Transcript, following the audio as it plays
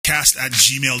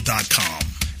goingincirclespodcast@gmail.com.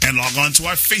 And log on to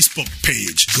our Facebook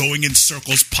page, Going in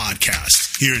Circles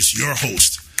Podcast. Here's your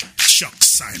host, Chuck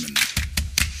Simon.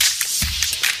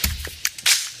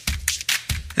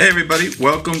 Hey everybody,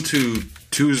 welcome to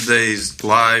Tuesday's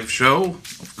live show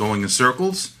of Going in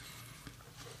Circles.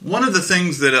 One of the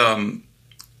things that,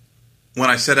 when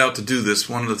I set out to do this,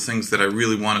 one of the things that I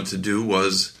really wanted to do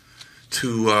was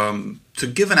to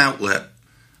give an outlet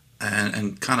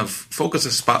and kind of focus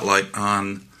a spotlight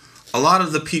on a lot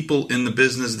of the people in the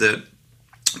business that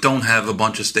don't have a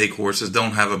bunch of stake horses,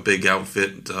 don't have a big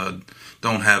outfit,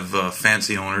 don't have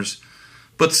fancy owners,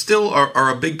 but still are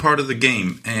a big part of the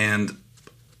game. And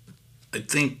I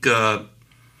think that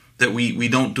we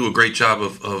don't do a great job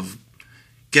of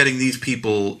getting these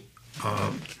people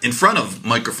in front of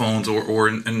microphones or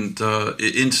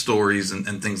in stories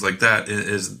and things like that.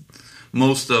 Is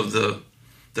most of the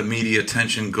media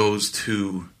attention goes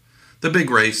to the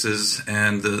big races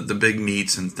and the big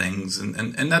meets and things,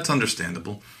 and that's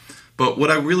understandable. But what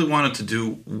I really wanted to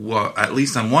do, at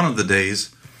least on one of the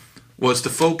days, was to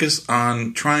focus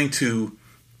on trying to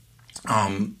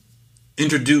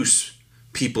introduce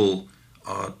people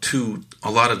to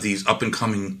a lot of these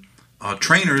up-and-coming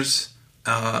trainers.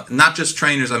 Not just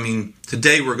trainers, I mean,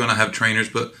 today we're going to have trainers,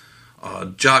 but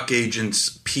jock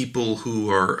agents, people who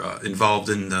are involved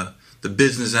in the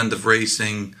business end of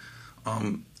racing,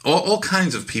 all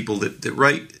kinds of people that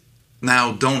right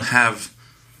now don't have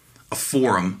a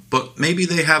forum, but maybe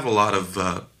they have a lot of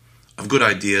good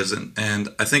ideas, and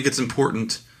I think it's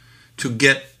important to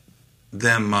get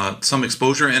them some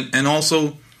exposure and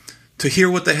also to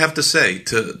hear what they have to say,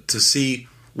 to see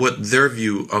what their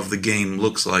view of the game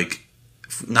looks like,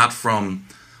 not from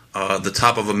the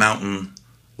top of a mountain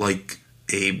like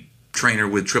a trainer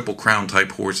with Triple Crown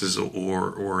type horses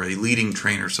or a leading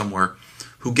trainer somewhere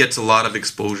who gets a lot of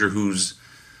exposure, whose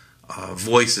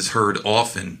voice is heard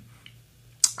often.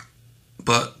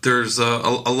 But there's a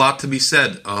lot to be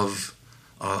said of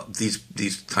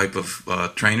these type of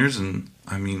trainers, and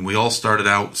I mean, we all started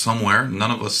out somewhere.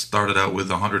 None of us started out with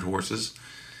 100 horses,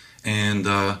 and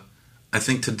I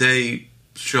think today's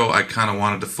show I kind of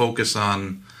wanted to focus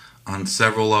on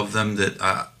several of them that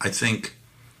I think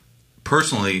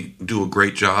personally do a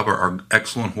great job, are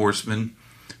excellent horsemen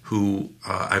who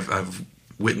I've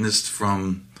witnessed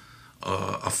from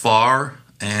afar,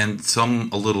 and some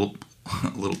a little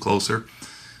closer.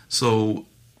 So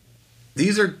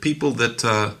these are people that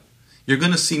you're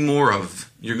going to see more of.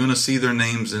 You're going to see their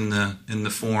names in the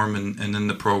form and in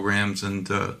the programs. And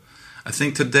I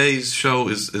think today's show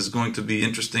is going to be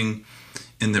interesting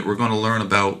in that we're going to learn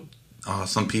about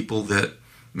some people that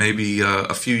maybe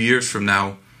a few years from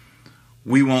now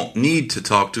we won't need to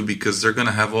talk to, because they're going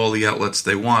to have all the outlets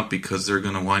they want, because they're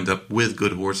going to wind up with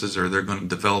good horses, or they're going to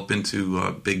develop into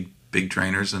big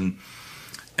trainers, and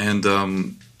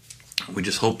we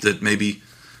just hope that maybe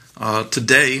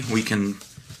today we can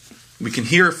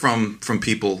hear from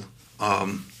people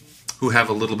who have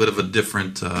a little bit of a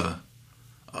different a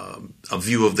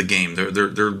view of the game.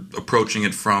 They're approaching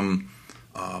it from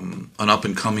an up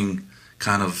and coming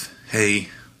kind of, hey,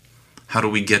 how do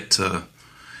we get to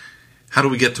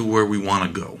where we want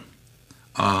to go?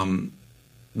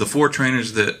 The four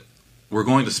trainers that we're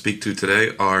going to speak to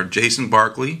today are Jason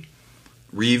Barkley,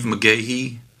 Reeve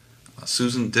McGahee,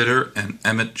 Susan Ditter, and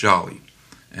Emmett Jolly.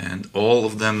 And all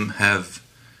of them have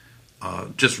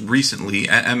just recently,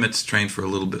 Emmett's trained for a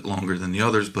little bit longer than the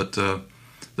others, but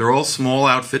they're all small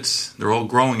outfits, they're all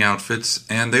growing outfits,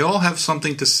 and they all have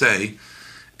something to say.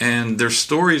 And their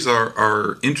stories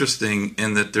are interesting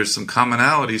in that there's some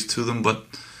commonalities to them, but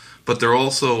they're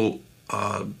also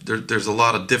there's a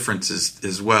lot of differences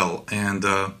as well, and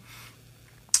I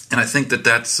think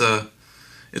that's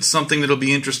it's something that'll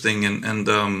be interesting, and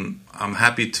I'm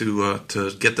happy to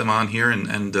get them on here,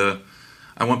 and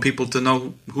I want people to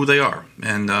know who they are,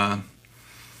 and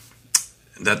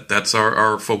that's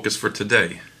our focus for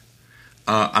today.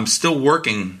 I'm still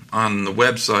working on the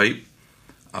website.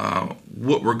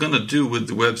 What we're going to do with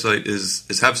the website is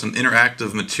have some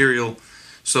interactive material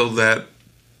so that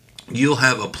you'll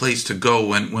have a place to go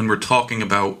when we're talking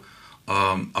about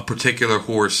a particular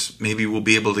horse. Maybe we'll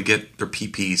be able to get their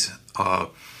PPs.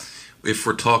 If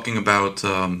we're talking about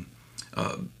a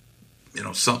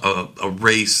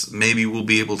race, maybe we'll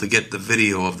be able to get the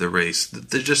video of the race.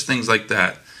 There's just things like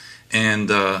that, and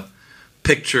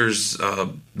pictures,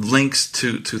 links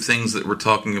to things that we're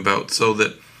talking about, so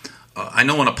that I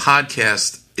know on a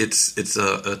podcast it's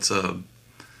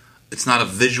not a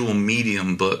visual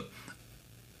medium, but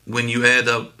when you add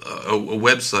up a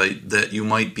website that you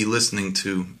might be listening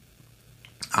to,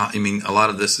 I mean, a lot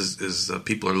of this is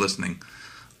people are listening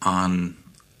on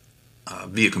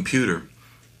via computer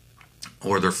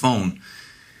or their phone.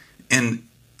 And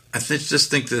I just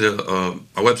think that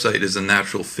a website is a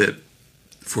natural fit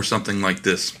for something like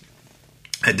this.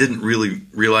 I didn't really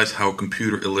realize how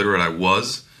computer illiterate I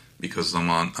was, because I'm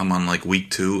on like week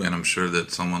 2, and I'm sure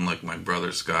that someone like my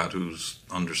brother Scott, who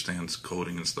understands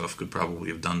coding and stuff, could probably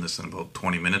have done this in about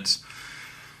 20 minutes.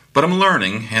 But I'm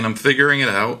learning, and I'm figuring it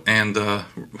out, and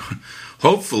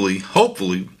hopefully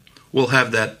we'll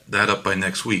have that up by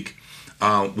next week.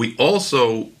 We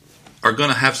also are going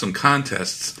to have some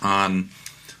contests on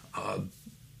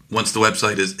once the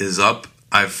website is up.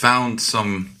 I've found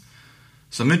some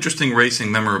interesting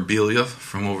racing memorabilia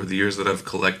from over the years that I've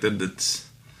collected that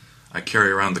I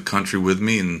carry around the country with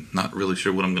me, and not really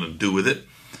sure what I'm going to do with it.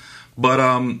 But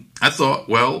I thought,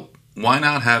 well, why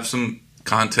not have some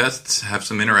contests, have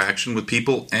some interaction with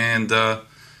people, and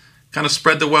kind of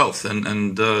spread the wealth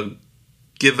and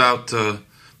give out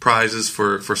prizes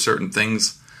for certain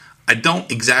things. I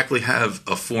don't exactly have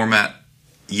a format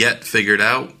yet figured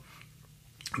out,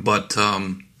 but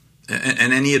and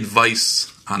any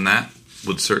advice on that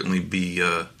would certainly be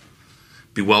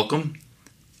welcome.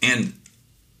 And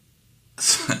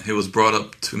it was brought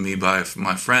up to me by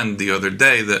my friend the other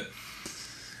day that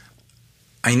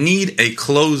I need a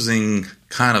closing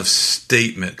kind of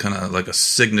statement, kind of like a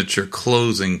signature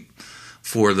closing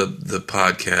for the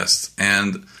podcast.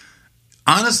 And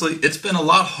honestly, it's been a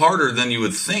lot harder than you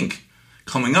would think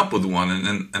coming up with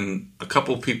one. And a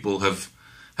couple people have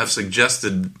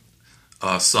suggested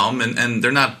some, and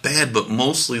they're not bad, but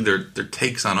mostly they're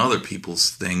takes on other people's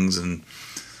things, and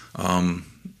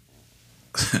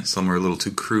some are a little too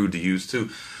crude to use too.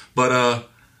 But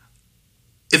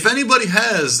if anybody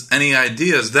has any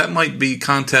ideas, that might be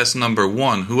contest number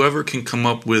 1. Whoever can come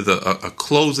up with a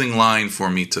closing line for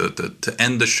me to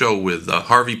end the show with.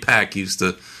 Harvey Pack used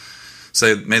to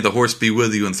say, "May the horse be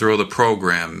with you," and throw the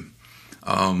program.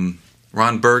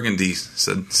 Ron Burgundy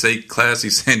said, "Say classy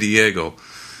San Diego."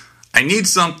 I need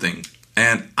something,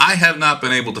 and I have not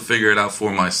been able to figure it out for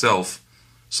myself.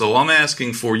 So I'm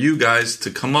asking for you guys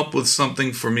to come up with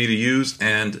something for me to use,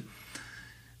 and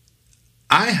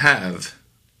I have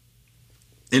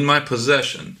in my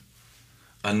possession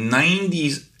a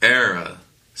 90s era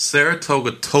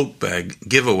Saratoga tote bag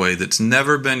giveaway that's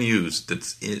never been used.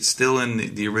 It's still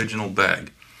in the original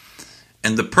bag.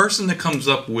 And the person that comes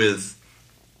up with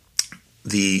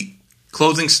the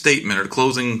closing statement or the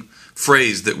closing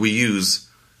phrase that we use,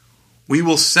 we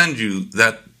will send you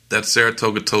that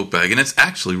Saratoga tote bag. And it's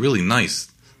actually really nice.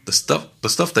 The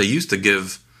stuff they used to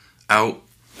give out,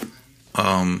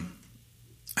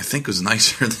 I think was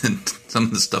nicer than some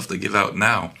of the stuff they give out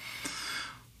now.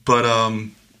 But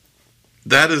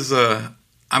that is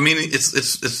I mean,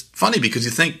 it's funny because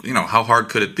you think, how hard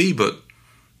could it be? But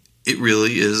it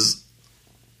really is.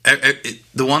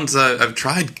 The ones I've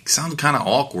tried sound kind of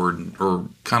awkward or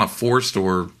kind of forced,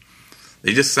 or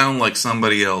they just sound like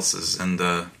somebody else's. And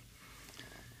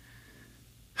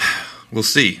we'll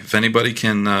see if anybody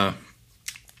can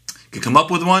come up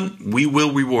with one. We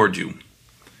will reward you.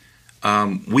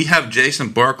 We have Jason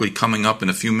Barkley coming up in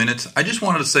a few minutes. I just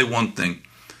wanted to say one thing.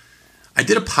 I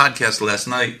did a podcast last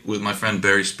night with my friend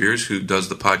Barry Spears, who does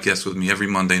the podcast with me every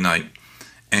Monday night.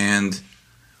 And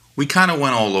we kind of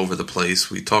went all over the place.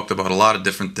 We talked about a lot of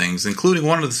different things, including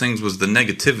one of the things was the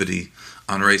negativity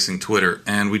on racing Twitter.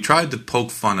 And we tried to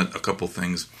poke fun at a couple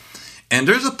things. And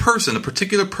there's a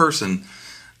particular person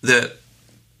that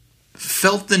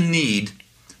felt the need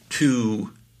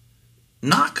to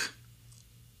knock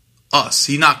us.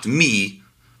 He knocked me,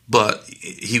 but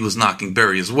he was knocking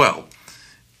Barry as well.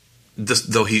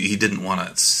 Though he didn't want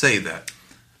to say that.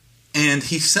 And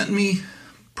he sent me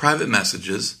private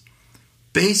messages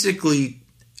basically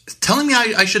telling me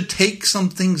I should take some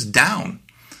things down.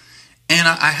 And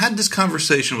I had this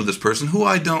conversation with this person who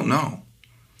I don't know.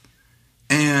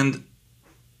 And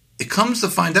it comes to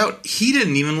find out he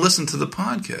didn't even listen to the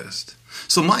podcast.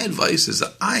 So my advice is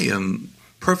that I am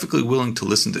perfectly willing to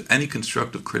listen to any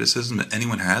constructive criticism that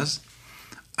anyone has.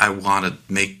 I want to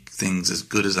make things as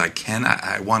good as I can.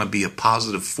 I want to be a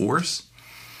positive force.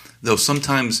 Though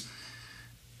sometimes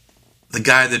the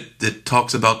guy that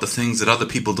talks about the things that other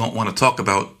people don't want to talk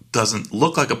about doesn't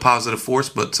look like a positive force,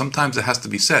 but sometimes it has to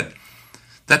be said.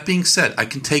 That being said, I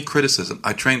can take criticism.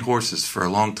 I trained horses for a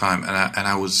long time, and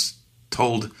I was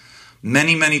told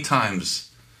many, many times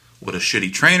what a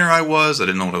shitty trainer I was. I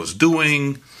didn't know what I was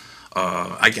doing.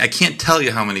 I can't tell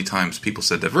you how many times people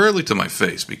said that rarely to my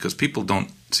face, because people don't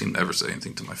seem to ever say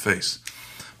anything to my face.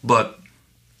 But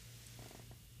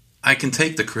I can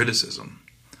take the criticism.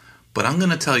 But I'm going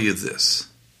to tell you this.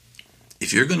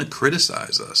 If you're going to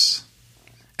criticize us,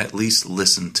 at least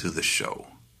listen to the show.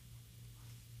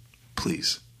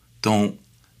 Please, don't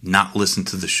not listen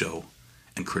to the show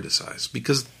and criticize,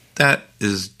 because that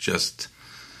is just,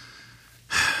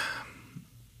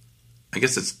 I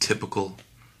guess it's typical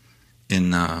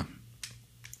in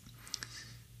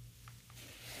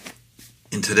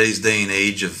today's day and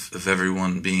age of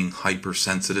everyone being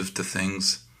hypersensitive to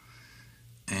things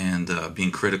and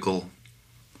being critical.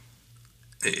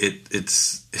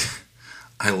 It's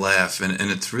I laugh, and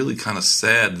it's really kind of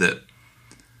sad that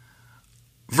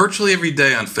virtually every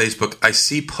day on Facebook I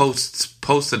see posts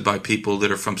posted by people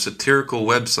that are from satirical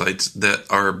websites that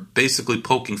are basically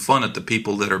poking fun at the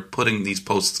people that are putting these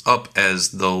posts up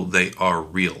as though they are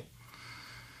real.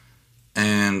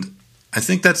 And I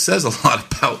think that says a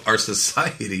lot about our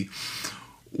society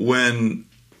when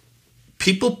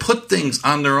people put things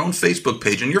on their own Facebook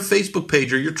page, and your Facebook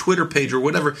page or your Twitter page or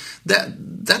whatever,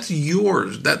 that's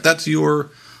yours. That's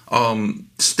your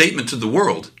statement to the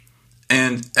world.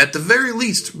 And at the very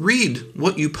least, read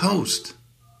what you post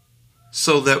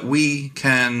so that we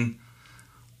can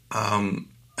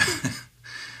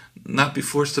not be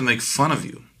forced to make fun of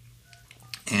you.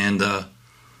 And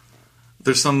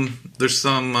there's some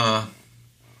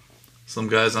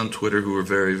guys on Twitter who are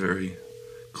very, very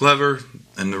clever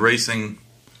in the racing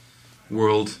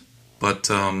world, but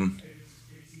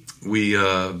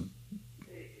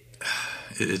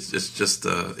it's just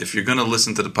if you're going to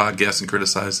listen to the podcast and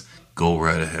criticize, go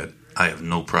right ahead. I have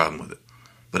no problem with it.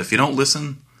 But if you don't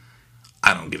listen,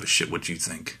 I don't give a shit what you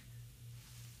think.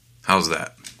 How's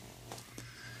that?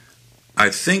 I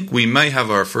think we may have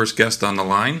our first guest on the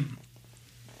line.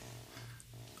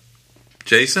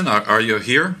 Jason, are you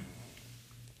here?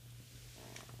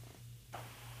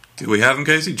 Do we have him,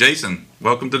 Casey? Jason,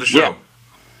 welcome to the show. Yeah.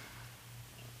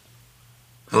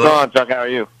 Hello. What's going on, Chuck? How are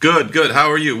you? Good. How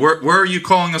are you? Where are you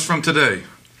calling us from today?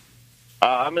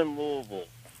 I'm in Louisville.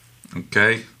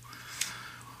 Okay.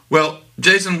 Well,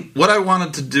 Jason, what I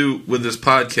wanted to do with this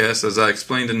podcast, as I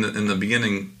explained in the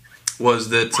beginning, was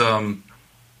that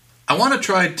I want to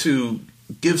try to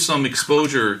give some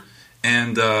exposure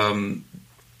and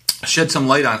shed some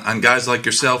light on guys like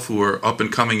yourself who are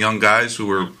up-and-coming young guys who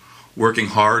are working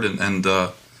hard and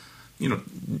you know,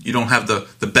 you don't have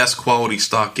the best quality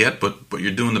stock yet, but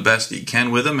you're doing the best that you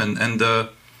can with them. And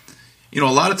you know,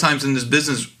 a lot of times in this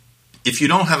business, if you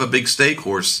don't have a big stake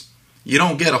horse, you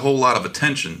don't get a whole lot of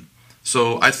attention.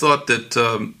 So I thought that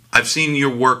I've seen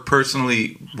your work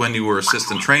personally when you were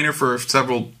assistant trainer for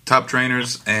several top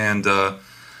trainers, and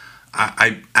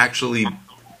I actually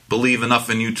believe enough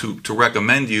in you to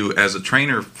recommend you as a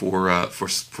trainer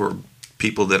for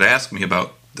people that ask me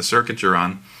about the circuit you're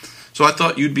on. So I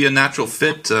thought you'd be a natural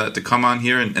fit to come on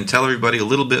here and tell everybody a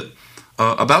little bit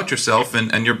about yourself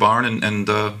and your barn and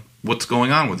what's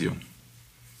going on with you.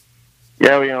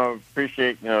 Yeah,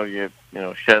 appreciate you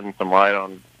shedding some light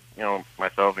on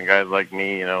myself and guys like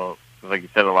me. Like you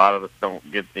said, a lot of us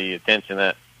don't get the attention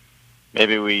that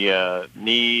maybe we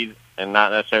need, and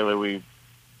not necessarily we've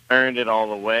earned it all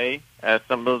the way as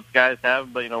some of those guys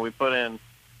have. But we put in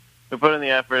the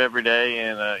effort every day,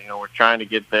 and we're trying to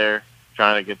get there,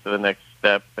 trying to get to the next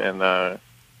step, and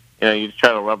you just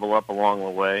try to level up along the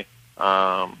way.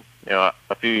 A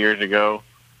few years ago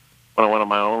when I went on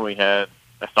my own,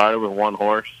 I started with one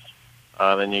horse.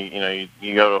 Then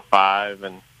you go to 5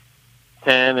 and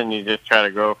 10, and you just try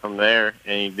to grow from there,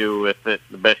 and you do with it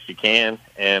the best you can.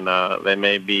 And they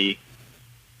may be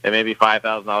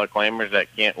 $5,000 claimers that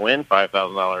can't win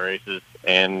 $5,000 races,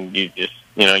 and you just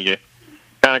you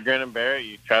kind of grin and bear it.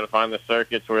 You try to find the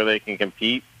circuits where they can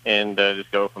compete, and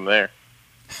just go from there.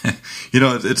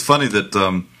 It's funny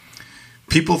that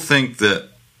people think that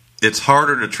it's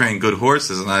harder to train good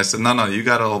horses, and I said, no, you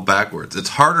got it all backwards. It's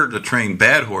harder to train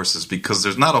bad horses because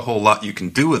there's not a whole lot you can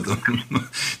do with them.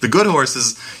 The good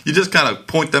horses, you just kind of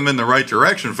point them in the right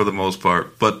direction for the most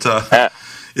part. But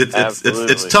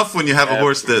it's tough when you have a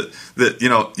horse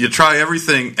that you try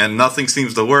everything and nothing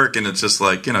seems to work, and it's just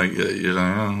like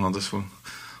this one.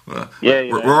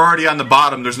 We're already on the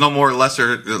bottom. There's no more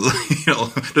lesser.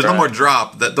 There's no more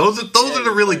drop. Those are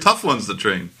the really tough ones to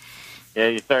train. Yeah,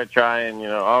 you start trying,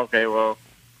 okay, well,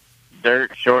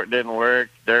 dirt short didn't work,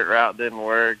 dirt route didn't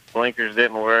work, blinkers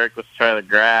didn't work, let's try the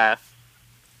grass.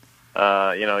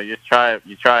 You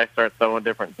try start throwing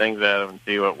different things at them and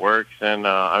see what works. And,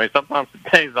 sometimes it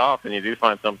pays off and you do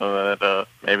find something that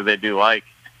maybe they do like,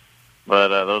 but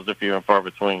those are few and far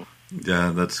between.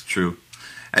 Yeah, that's true.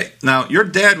 Hey, now, your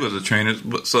dad was a trainer,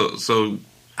 so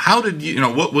how did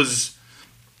what was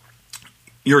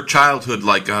your childhood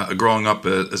like growing up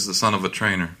as the son of a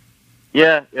trainer?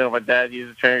 Yeah, my dad, he's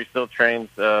a trainer. He still trains.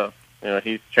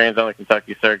 He trains on the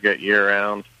Kentucky circuit year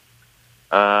round.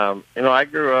 I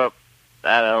grew up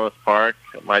at Ellis Park.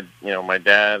 My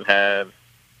dad had,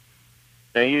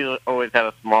 he always had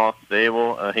a small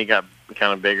stable. He got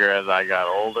kind of bigger as I got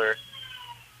older.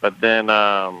 But then,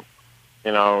 it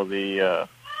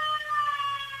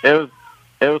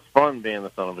was fun being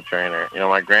the son of a trainer.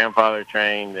 My grandfather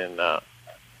trained, and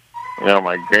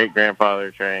my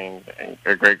great-grandfather trained, and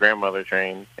or great-grandmother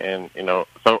trained, and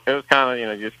so it was kind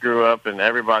of just grew up, and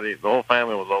everybody, the whole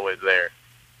family was always there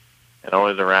and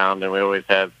always around, and we always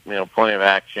had plenty of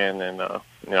action, and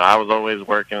I was always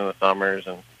working in the summers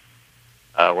and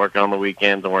working on the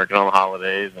weekends and working on the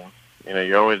holidays, and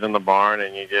you're always in the barn,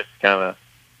 and you just kind of,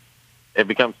 it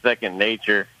becomes second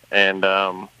nature. And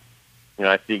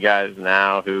I see guys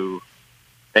now who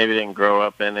maybe didn't grow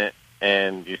up in it,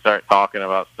 and you start talking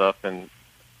about stuff, and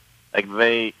like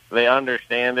they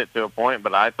understand it to a point,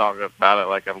 but I talk about it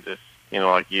like I'm just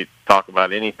like you talk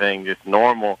about anything, just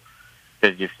normal,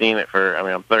 because you've seen it for,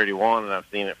 I'm 31 and I've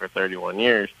seen it for 31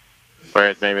 years,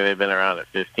 whereas maybe they've been around it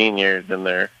 15 years and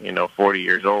they're 40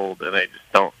 years old, and they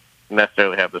just don't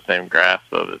necessarily have the same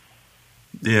grasp of it.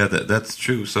 Yeah, that's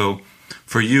true. So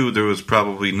for you, there was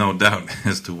probably no doubt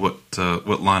as to what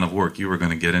line of work you were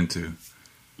going to get into.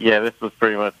 Yeah, this was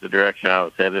pretty much the direction I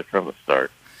was headed from the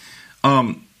start.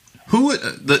 Now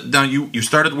you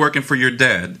started working for your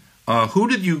dad. Who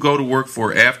did you go to work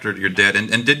for after your dad?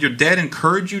 And did your dad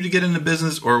encourage you to get into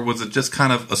business, or was it just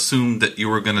kind of assumed that you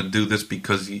were going to do this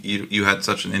because you had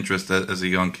such an interest as a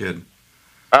young kid?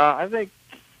 I think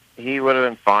he would have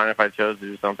been fine if I chose to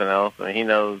do something else. He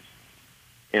knows,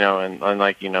 and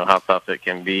unlike how tough it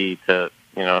can be to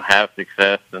have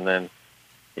success, and then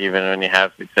even when you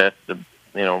have success to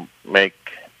make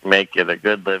it a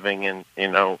good living, and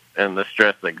and the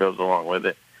stress that goes along with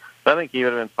it. So I think he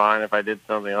would have been fine if I did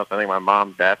something else. I think my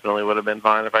mom definitely would have been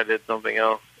fine if I did something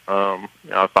else. I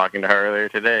was talking to her earlier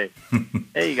today.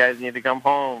 Hey, you guys need to come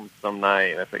home some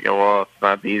night. And I said, well, it's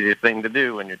not the easiest thing to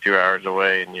do when you're 2 hours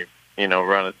away and you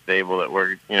run a stable that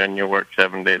works, and you work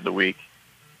 7 days a week.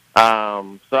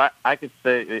 So I could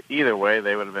say either way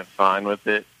they would have been fine with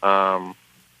it. But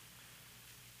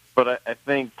I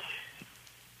think,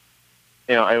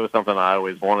 it was something I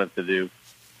always wanted to do.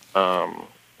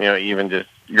 Even just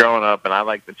growing up, and I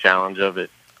like the challenge of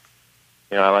it.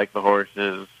 I like the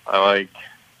horses. I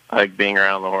like being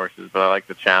around the horses, but I like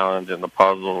the challenge and the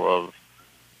puzzle of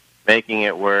making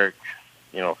it work.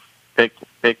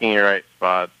 Picking your right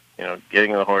spots.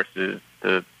 Getting the horses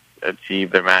to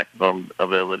achieve their maximum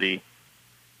ability.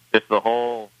 Just the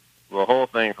whole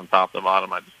thing from top to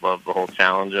bottom. I just love the whole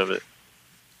challenge of it.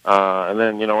 And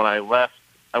then when I left,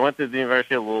 I went to the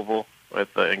University of Louisville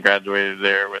and graduated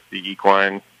there with the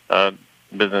equine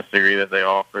business degree that they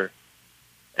offer.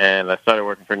 And I started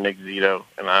working for Nick Zito,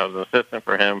 and I was an assistant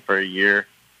for him for a year.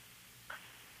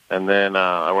 And then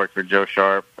I worked for Joe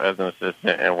Sharp as an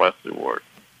assistant and Wesley Ward.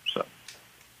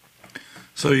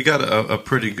 So you got a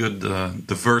pretty good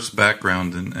diverse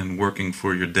background in working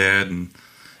for your dad, and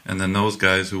then those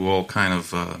guys who all kind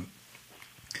of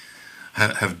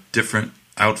have different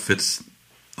outfits.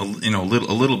 A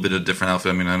little bit of different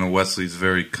outfit. I know Wesley's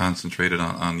very concentrated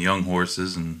on young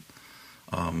horses, and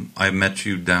I met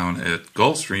you down at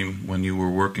Gulfstream when you were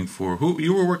working for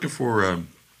for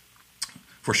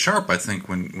Sharp, I think,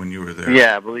 when you were there.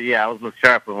 Yeah, I was with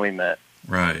Sharp when we met.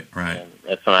 Right. And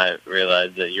that's when I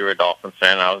realized that you were a Dolphins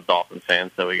fan, I was a Dolphins fan,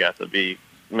 so we got to be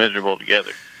miserable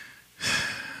together.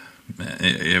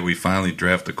 Yeah, we finally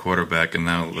draft a quarterback, and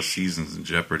now the season's in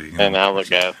jeopardy. And now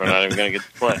look at us, we're not even going to get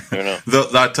to play. Who knows?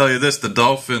 I'll tell you this, the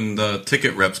Dolphin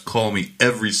ticket reps call me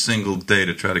every single day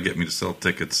to try to get me to sell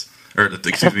tickets, or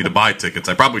to buy tickets.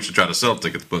 I probably should try to sell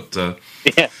tickets, but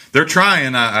yeah. They're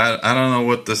trying. I don't know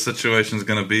what the situation's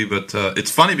going to be, but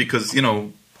it's funny because,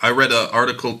 I read an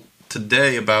article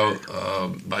today about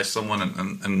by someone,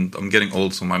 and I'm getting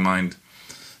old, so my mind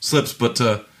slips, but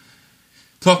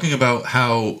talking about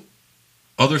how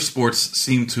other sports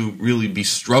seem to really be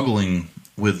struggling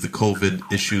with the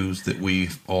COVID issues that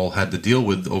we've all had to deal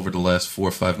with over the last 4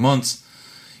 or 5 months.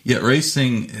 Yet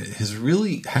racing has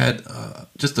really had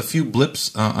just a few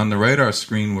blips on the radar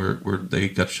screen where they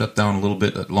got shut down a little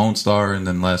bit at Lone Star and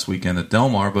then last weekend at Del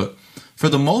Mar. But for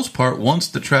the most part, once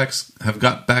the tracks have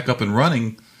got back up and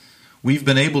running, we've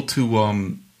been able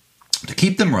to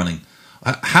keep them running.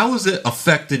 How has it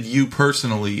affected you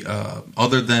personally,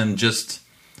 other than just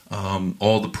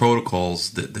all the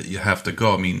protocols that you have to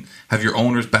go? Have your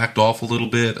owners backed off a little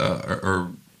bit,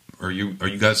 or are you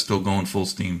guys still going full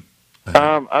steam?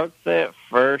 I would say at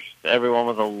first everyone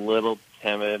was a little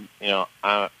timid.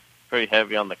 I'm pretty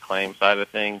heavy on the claim side of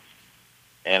things,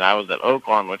 and I was at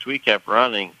Oaklawn, which we kept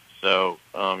running. So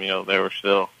they were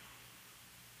still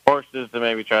horses to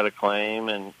maybe try to claim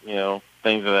and,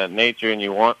 things of that nature. And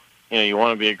you want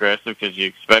to be aggressive because you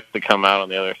expect to come out on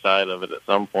the other side of it at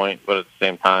some point. But at the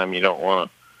same time, you don't want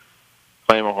to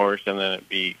claim a horse and then it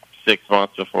be 6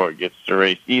 months before it gets to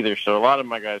race either. So a lot of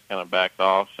my guys kind of backed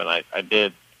off, and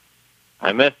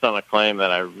I missed on a claim that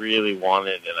I really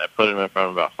wanted, and I put him in front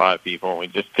of about 5 people, and we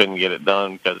just couldn't get it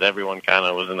done because everyone kind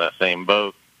of was in that same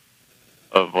boat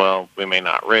of, well, we may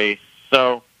not race.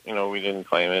 So, we didn't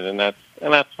claim it, and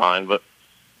that's fine. But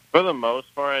for the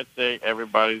most part, I'd say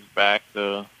everybody's back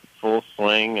to full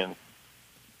swing, and,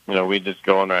 we just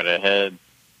going right ahead.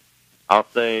 I'll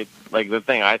say, the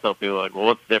thing I tell people, well,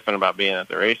 what's different about being at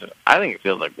the races? I think it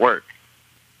feels like work.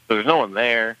 So there's no one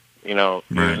there,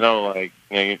 there's no,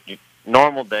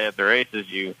 normal day at the races,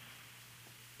 you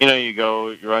go,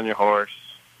 you run your horse,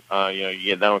 you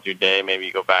get done with your day, maybe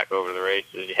you go back over to the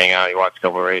races, you hang out, you watch a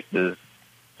couple of races,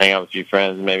 hang out with your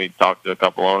friends, maybe talk to a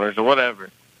couple owners or whatever.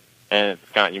 And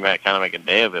it's you might kind of make a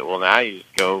day of it. Well, now you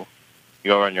just go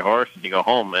run your horse and you go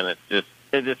home, and it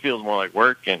just feels more like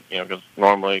work. And, because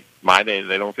normally my days,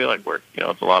 they don't feel like work.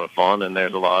 It's a lot of fun and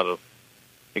there's a lot of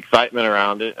excitement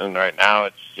around it. And right now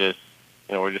it's just,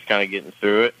 we're just kind of getting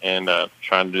through it and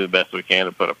trying to do the best we can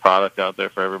to put a product out there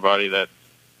for everybody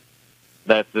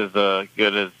that's as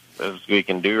good as we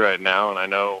can do right now. And I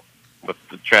know with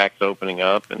the tracks opening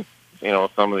up and,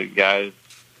 some of these guys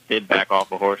did back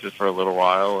off of horses for a little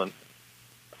while, and,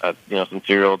 some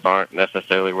 2-year-olds aren't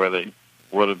necessarily where they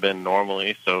would have been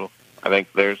normally. So I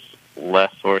think there's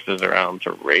less horses around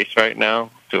to race right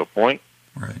now to a point.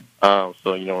 Right. So,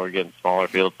 we're getting smaller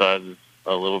field sizes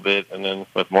a little bit, and then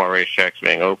with more racetracks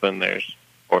being open, there's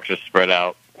horses spread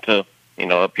out to,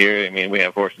 up here. I mean, we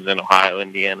have horses in Ohio,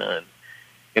 Indiana, and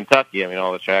Kentucky. I mean,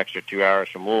 all the tracks are 2 hours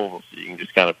from Louisville, so you can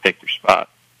just kind of pick your spot,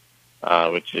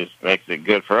 which makes it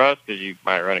good for us because you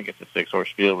might run against a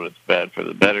 6-horse field, but it's bad for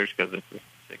the bettors because it's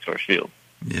a 6-horse field.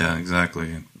 Yeah,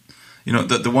 exactly.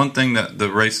 The one thing that the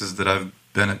races that I've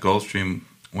been at Gulfstream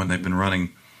when they've been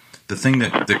running, the thing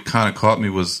that kind of caught me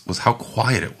was how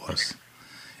quiet it was.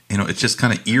 It's just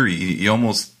kind of eerie. You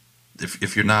almost,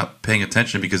 if you're not paying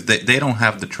attention, because they don't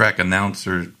have the track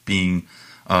announcer being,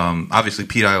 obviously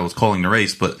Pete Isle is calling the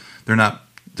race, but they're not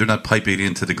piping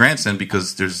into the grandstand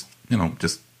because there's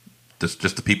just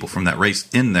the people from that race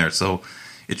in there. So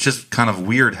it's just kind of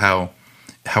weird how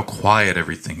quiet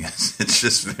everything is. It's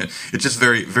just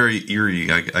very, very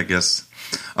eerie, I guess.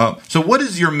 So what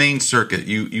is your main circuit?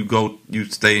 You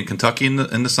stay in Kentucky in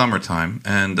the summertime,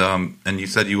 and you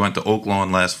said you went to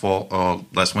Oaklawn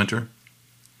last winter?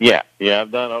 Yeah,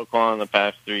 I've done Oaklawn the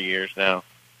past 3 years now.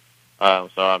 So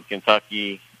I'm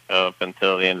Kentucky up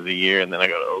until the end of the year, and then I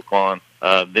go to Oaklawn.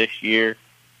 This year,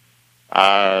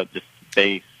 just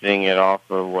basing it off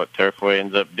of what Turfway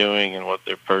ends up doing and what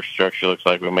their purse structure looks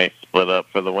like, we may split up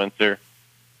for the winter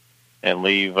and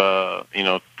leave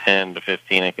 10 to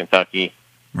 15 in Kentucky.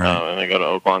 Right. And they go to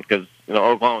Oaklawn because,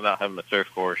 Oaklawn without having a turf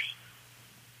course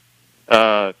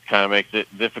kind of makes it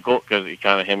difficult because you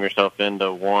kind of hem yourself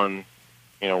into one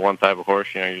type of horse.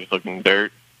 You're just looking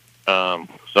dirt. So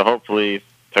hopefully if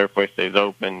Turfway stays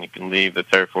open, you can leave the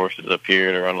turf horses up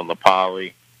here to run on the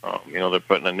poly. They're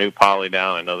putting a new poly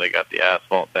down. I know they got the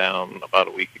asphalt down about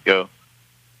a week ago.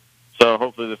 So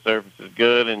hopefully the surface is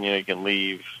good, and, you can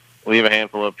leave a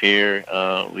handful up here,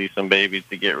 leave some babies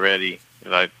to get ready.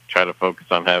 I try to focus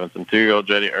on having some 2-year-olds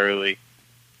ready early.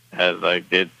 As I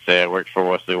did say, I worked for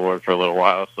Wesley Ward for a little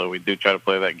while, so we do try to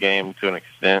play that game to an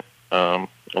extent, a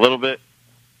little bit.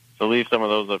 So leave some of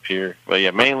those up here. But,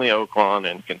 yeah, mainly Oaklawn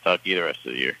and Kentucky the rest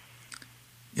of the year.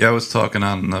 Yeah, I was talking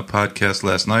on the podcast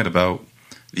last night about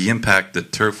the impact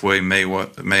that Turfway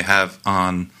may have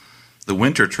on the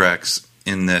winter tracks,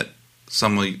 in that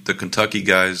some of the Kentucky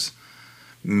guys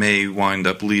may wind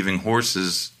up leaving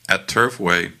horses at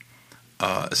Turfway,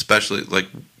 especially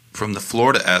from the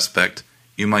Florida aspect.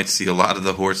 You might see a lot of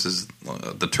the horses,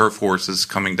 the turf horses,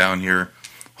 coming down here,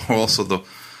 or also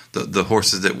the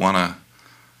horses that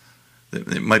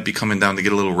it might be coming down to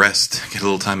get a little rest, get a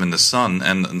little time in the sun,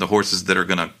 and the horses that are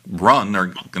going to run are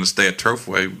going to stay at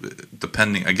Turfway,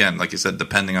 depending, again, like you said,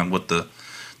 depending on what the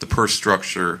purse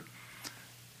structure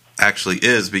actually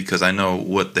is, because I know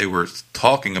what they were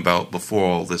talking about before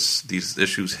all these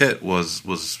issues hit was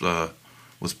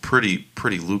pretty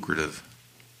lucrative.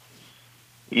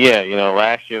 Yeah,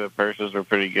 last year the purses were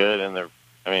pretty good, and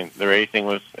the racing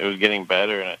was getting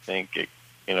better, and I think it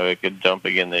could jump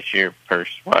again this year,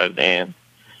 purse-wise and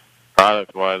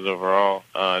product-wise overall.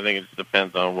 I think it just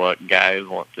depends on what guys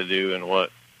want to do and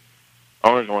what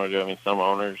owners want to do. I mean, some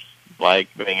owners like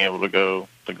being able to go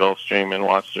to Gulfstream and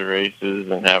watch the races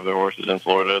and have their horses in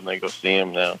Florida, and they go see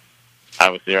them now.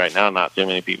 obviously right now not too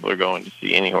many people are going to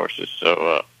see any horses.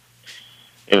 So,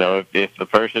 if the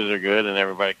purses are good and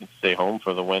everybody can stay home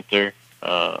for the winter,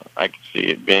 I can see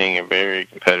it being a very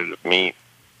competitive meet.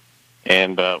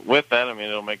 And with that, I mean,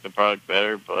 it'll make the product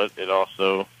better, but it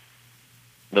also,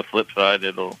 the flip side,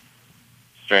 it'll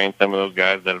strain some of those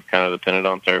guys that have kind of depended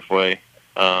on Turfway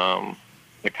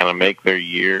to kind of make their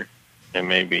year, and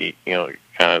maybe, kind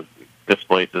of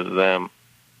displaces them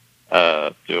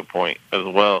to a point as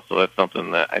well. So that's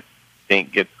something that I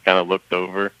think gets kind of looked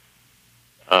over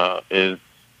is,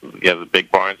 the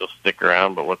big barns will stick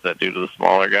around, but what's that do to the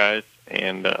smaller guys?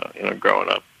 And, growing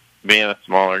up, being a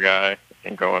smaller guy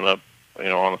and growing up,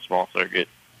 on a small circuit,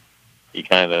 you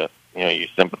kind of, you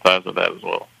sympathize with that as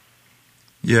well.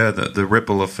 Yeah, the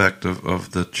ripple effect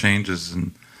of the changes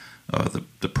in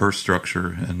the purse structure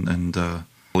and the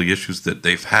issues that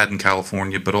they've had in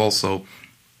California, but also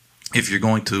if you're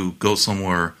going to go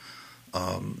somewhere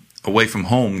away from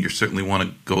home, you certainly want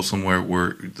to go somewhere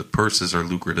where the purses are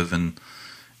lucrative and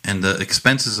the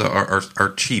expenses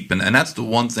are cheap. And that's the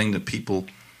one thing that people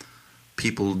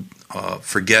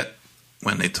forget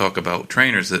when they talk about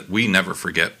trainers, that we never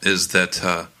forget, is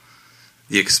that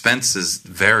the expenses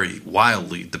vary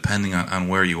wildly depending on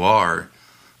where you are.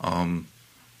 Down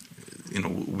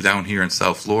here in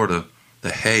South Florida,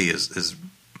 the hay is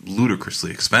ludicrously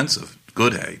expensive,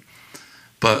 good hay.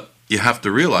 But you have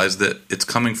to realize that it's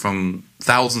coming from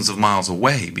thousands of miles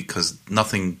away, because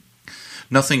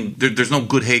there's no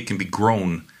good hay can be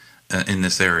grown in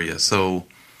this area. So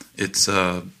it's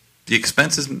the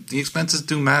expenses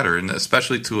do matter, and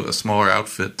especially to a smaller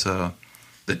outfit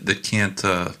that can't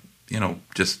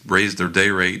just raise their day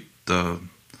rate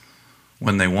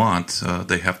when they want.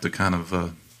 They have to kind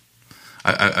of.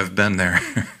 I've been there.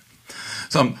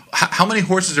 So, how many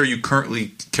horses are you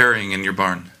currently carrying in your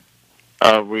barn?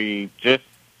 We just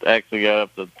actually got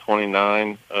up to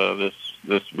 29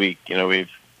 this week.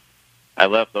 I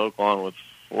left Oaklawn with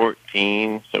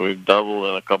 14, so we've doubled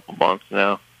in a couple months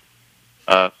now.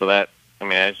 So that,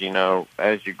 as you know,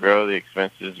 as you grow, the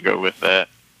expenses go with that,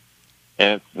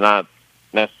 and it's not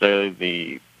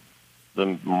necessarily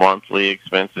the monthly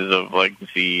expenses of like the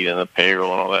feed and the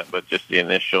payroll and all that, but just the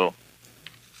initial.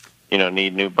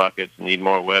 Need new buckets, need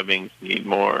more webbings, need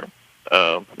more,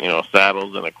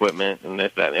 saddles and equipment and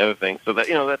this, that, and the other thing. So that,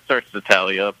 that starts to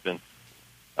tally up, and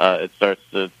it starts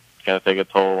to kind of take a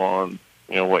toll on,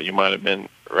 what you might have been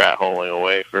rat holing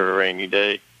away for a rainy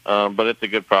day. But it's a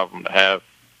good problem to have.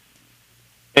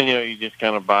 And, you just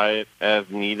kind of buy it as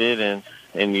needed and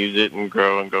use it and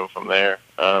grow and go from there.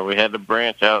 We had to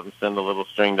branch out and send a little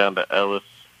string down to Ellis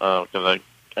because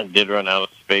I did run out of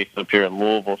space up here in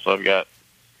Louisville, so I've got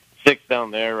 6 down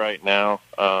there right now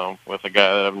with a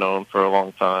guy that I've known for a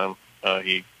long time.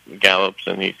 He gallops,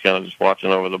 and he's kind of just watching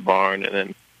over the barn. And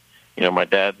then, my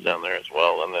dad's down there as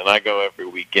well. And then I go every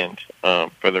weekend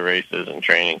for the races and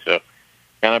training. So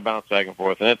kind of bounce back and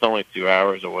forth. And it's only 2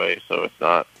 hours away, so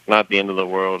it's not the end of the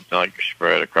world. It's not like you're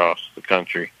spread across the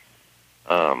country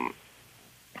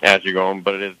as you're going.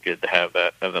 But it is good to have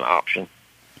that as an option.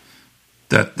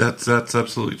 That's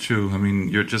absolutely true.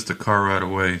 You're just a car ride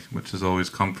away, which is always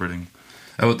comforting.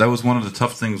 That was one of the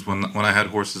tough things when I had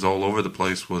horses all over the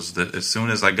place, was that as soon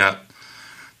as I got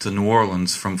to New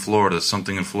Orleans from Florida,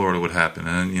 something in Florida would happen.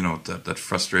 And, that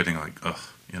frustrating,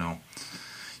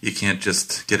 you can't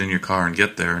just get in your car and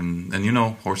get there. And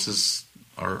horses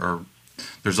are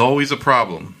there's always a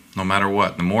problem, no matter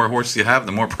what. The more horses you have,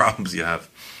 the more problems you have.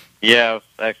 Yeah, I was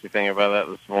actually thinking about that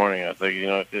this morning. I was like,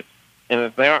 it's just,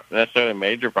 and they aren't necessarily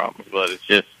major problems, but it's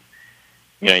just,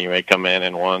 you may come in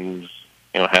and one's,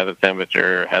 has a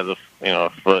temperature, has a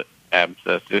foot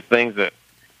abscess. There's things that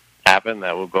happen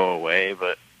that will go away,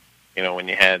 but, when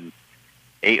you had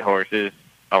 8 horses,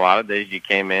 a lot of days you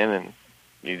came in and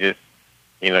you just,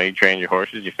 you trained your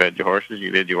horses, you fed your horses, you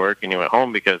did your work, and you went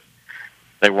home because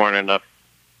there weren't enough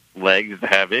legs to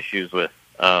have issues with.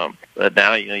 But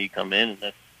now, you come in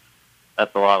and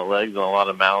that's a lot of legs and a lot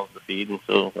of mouths to feed, and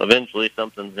so eventually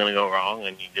something's going to go wrong,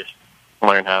 and you just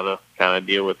learn how to kind of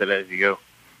deal with it as you go.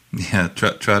 Yeah,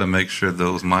 try to make sure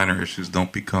those minor issues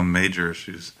don't become major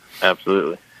issues.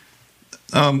 Absolutely.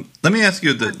 Let me ask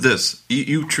you this.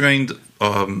 You trained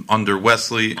under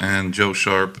Wesley and Joe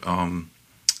Sharp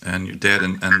and your dad,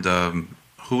 and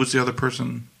who was the other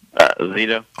person?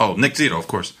 Zito. Oh, Nick Zito, of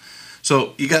course.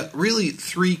 So you got really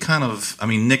 3 kind of,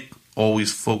 Nick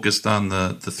always focused on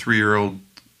the 3-year-old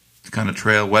kind of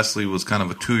trail. Wesley was kind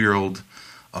of a 2-year-old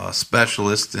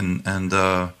specialist, and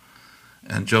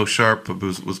Joe Sharp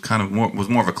was kind of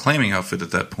more of a claiming outfit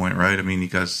at that point, right? You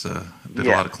guys did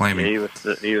a lot of claiming. Yeah,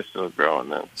 he was still growing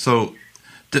then. So,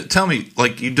 Tell me,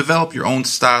 like, you develop your own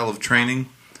style of training,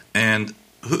 and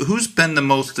who's been the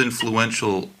most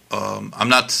influential? I'm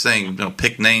not saying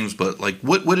pick names, but like,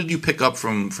 what did you pick up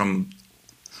from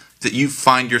that you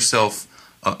find yourself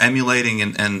emulating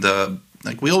and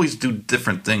like, we always do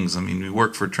different things. I mean, we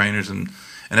work for trainers and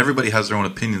everybody has their own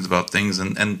opinions about things,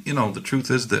 and the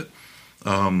truth is that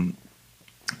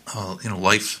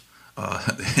life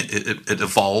it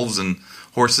evolves and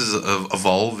horses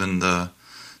evolve, and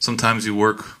sometimes you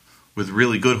work with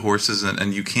really good horses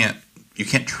and you can't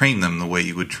train them the way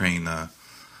you would train a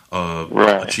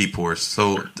cheap horse.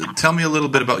 So tell me a little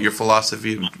bit about your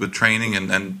philosophy with training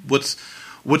and what's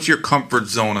your comfort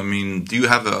zone? I mean, do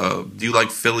you like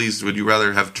fillies? Would you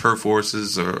rather have turf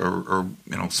horses or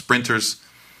sprinters?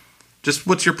 Just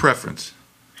what's your preference?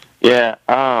 Yeah,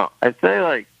 I'd say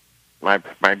like my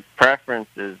preference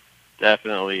is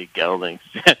definitely geldings.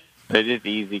 They're just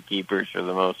easy keepers for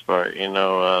the most part. They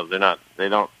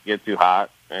don't get too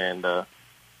hot, and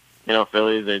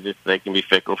fillies they can be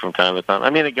fickle from time to time. I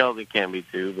mean, a gelding can be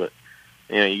too, but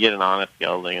you get an honest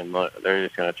gelding and they're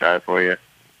just going to try for you.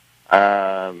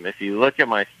 If you look at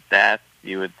my stats,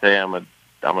 you would say I'm a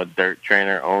dirt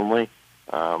trainer only.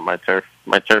 My turf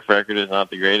record is not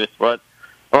the greatest, but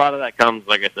a lot of that comes,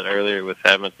 like I said earlier, with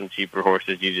having some cheaper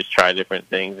horses. You just try different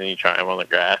things and you try them on the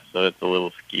grass, so it's a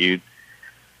little skewed.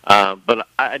 But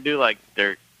I do like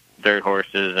dirt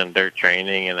horses and dirt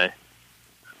training, and I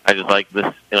just like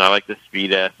this. I like the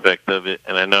speed aspect of it,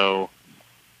 and I know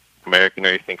American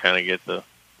racing kind of gets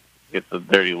a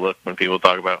dirty look when people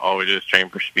talk about all we do is train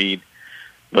for speed.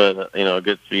 But a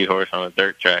good speed horse on a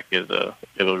dirt track it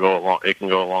can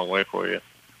go a long way for you.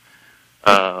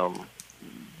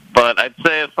 But I'd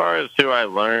say as far as who I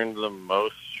learned the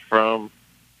most from,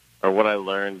 or what I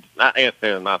learned, not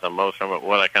the most from, but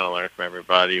what I kind of learned from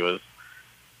everybody was,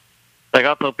 like,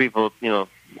 I'll tell people, to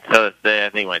this day, I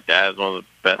think my dad's one of the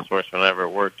best horsemen I ever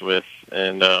worked with.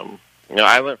 And,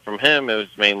 I learned from him, it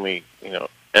was mainly,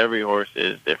 every horse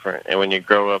is different. And when you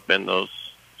grow up in those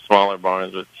smaller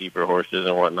barns with cheaper horses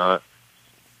and whatnot,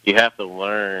 you have to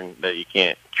learn that you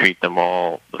can't treat them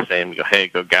all the same.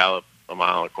 Go gallop a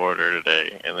mile and a quarter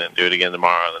today, and then do it again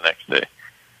tomorrow or the next day.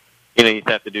 You just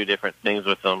have to do different things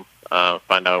with them,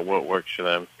 find out what works for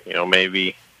them.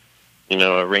 Maybe,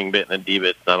 a ring bit and a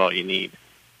D-bit's not all you need.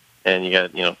 And you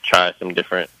got to, try some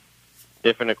different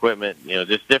equipment,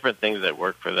 just different things that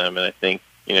work for them. And I think,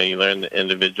 you learn the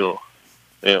individual,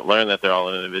 learn that they're all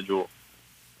an individual.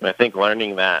 And I think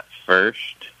learning that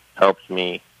first helps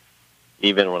me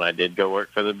even when I did go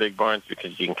work for the big barns,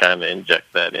 because you can kind of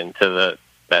inject that into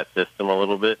that system a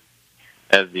little bit.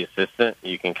 As the assistant,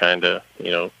 you can kind of,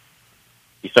 you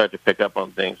start to pick up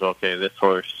on things. Okay, this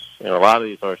horse, a lot of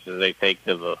these horses, they take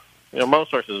to the, most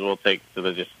horses will take to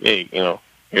the just, hey,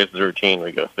 here's the routine,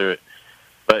 we go through it.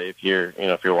 But if you're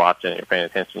watching and you're paying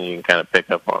attention, you can kind of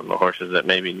pick up on the horses that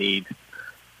maybe need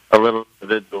a little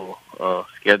individual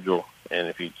schedule. And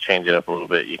if you change it up a little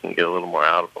bit, you can get a little more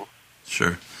out of them.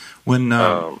 Sure. When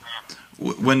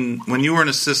you were an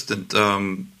assistant,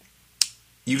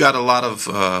 you got a lot of.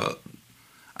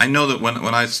 I know that when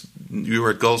you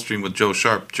were at Gulfstream with Joe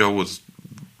Sharp, Joe was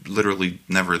literally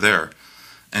never there,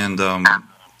 and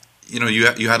you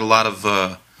had a lot of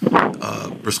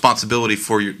responsibility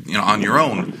for on your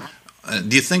own.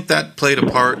 Do you think that played a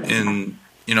part in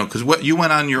because what you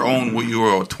went on your own? What you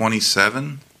were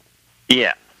 27?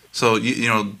 Yeah. So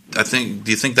I think.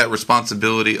 Do you think that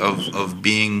responsibility of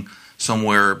being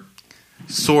somewhere,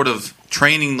 sort of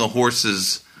training the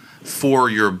horses for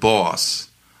your boss,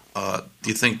 do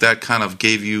you think that kind of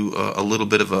gave you a little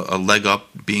bit of a leg up,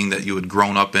 being that you had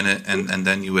grown up in it, and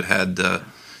then you had the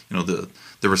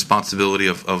responsibility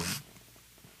of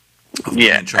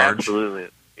being in charge? Absolutely.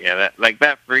 Yeah,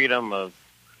 that freedom of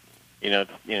you're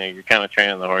kind of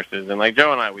training the horses, and like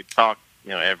Joe and I, we talk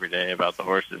every day about the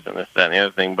horses and this, that, and the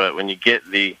other thing. But when you get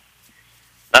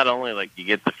not only like you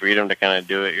get the freedom to kind of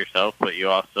do it yourself, but you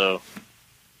also,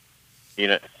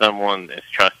 someone is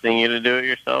trusting you to do it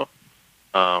yourself.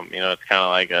 It's kind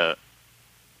of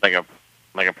like a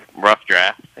rough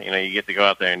draft. You get to go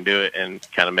out there and do it and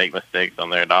kind of make mistakes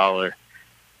on their dollar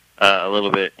a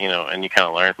little bit, and you kind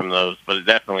of learn from those. But it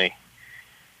definitely,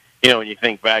 when you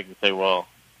think back and say, well,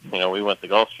 we went to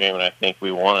Gulfstream and I think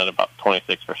we won at about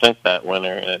 26% that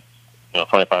winter, and it's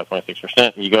 25,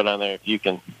 26%. You go down there, if you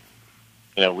can,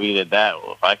 we did that.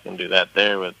 Well, if I can do that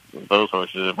there with those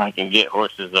horses, if I can get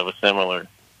horses of a similar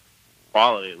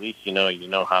quality, at least you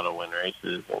know how to win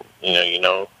races, and you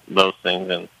know those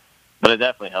things. But it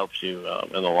definitely helps you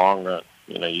in the long run.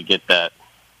 You get that,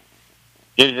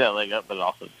 gives you that leg up, but it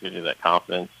also gives you that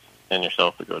confidence in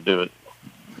yourself to go do it.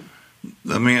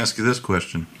 let me ask you this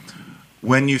question.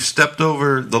 When you stepped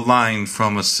over the line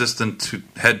from assistant to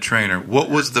head trainer, what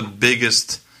was the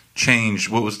biggest change?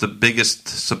 What was the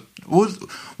biggest...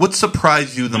 What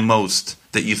surprised you the most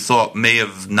that you thought may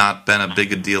have not been a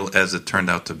big a deal as it turned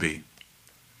out to be?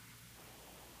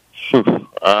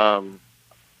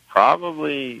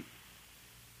 Probably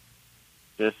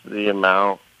just the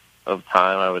amount of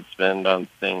time I would spend on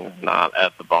things not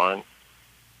at the barn.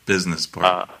 Business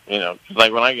part. Cause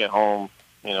like when I get home,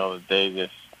 the day's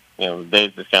just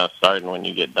kind of starting when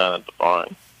you get done at the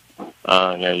barn.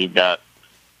 You've got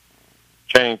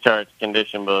training charts,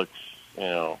 condition books,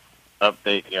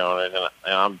 update the owners,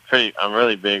 and I'm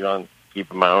really big on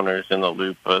keeping my owners in the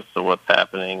loop as to what's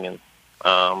happening, and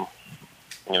I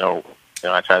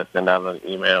try to send out an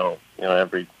email,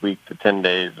 every week to 10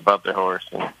 days about their horse,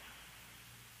 and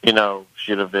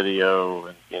shoot a video,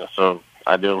 and so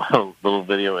I do a little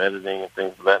video editing and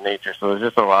things of that nature. So there's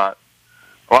just a lot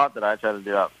that I try to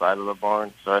do outside of the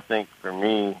barn. So I think for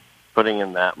me, putting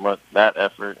in that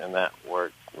effort and that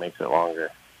work makes it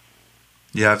longer.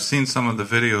 Yeah, I've seen some of the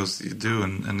videos you do,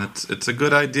 and it's a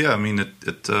good idea. I mean,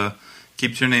 it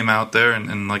keeps your name out there,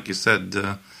 and like you said,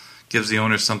 gives the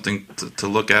owner something to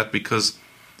look at. Because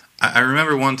I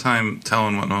remember one time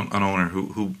telling an owner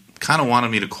who kind of wanted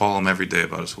me to call him every day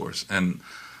about his horse, and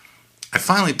I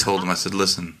finally told him, I said,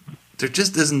 listen, there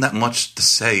just isn't that much to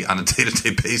say on a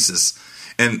day-to-day basis.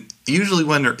 And usually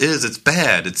when there is, it's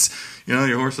bad. It's,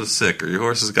 your horse is sick, or your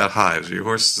horse has got hives, or your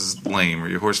horse is lame, or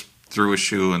your horse threw a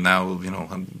shoe and now,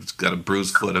 it's got a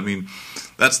bruised foot. I mean,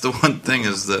 that's the one thing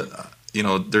is that,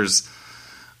 there's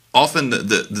often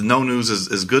the no news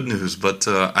is good news. But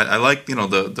I like,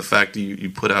 the fact that you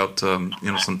put out,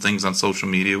 some things on social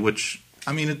media, which,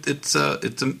 I mean, it's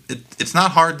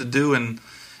not hard to do,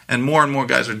 and more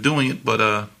guys are doing it,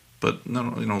 but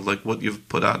no, like what you've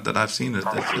put out that I've seen,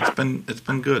 it's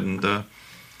been good, and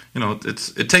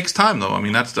it takes time though. I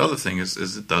mean, that's the other thing is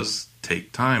it does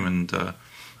take time, and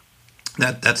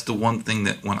that's the one thing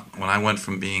that when I went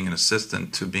from being an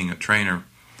assistant to being a trainer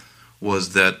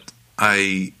was that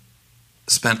I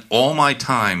spent all my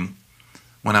time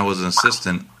when I was an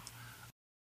assistant.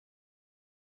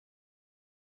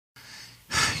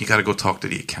 You got to go talk to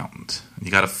the accountant. You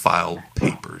got to file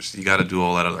papers. You got to do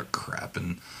all that other crap,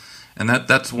 and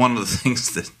that's one of the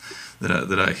things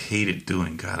that I hated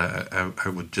doing. God, I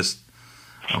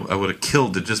would have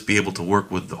killed to just be able to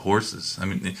work with the horses. I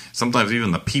mean, sometimes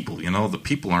even the people. The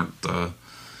people aren't the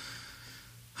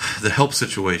help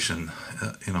situation.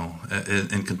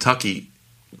 In Kentucky,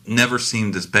 never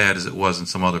seemed as bad as it was in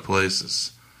some other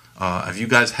places. Have you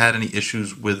guys had any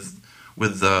issues with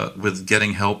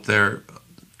getting help there,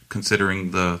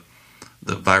 considering the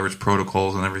virus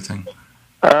protocols and everything?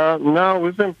 No,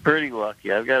 we've been pretty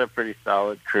lucky. I've got a pretty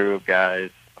solid crew of guys.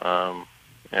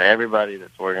 Everybody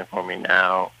that's working for me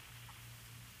now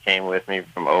came with me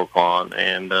from Oaklawn,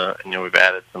 and we've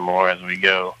added some more as we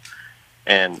go.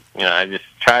 And I just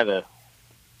try to,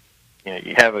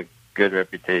 you have a good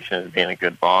reputation as being a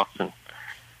good boss, and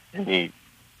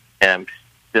I'm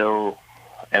still,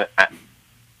 and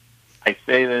I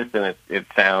say this, and it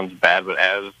sounds bad, but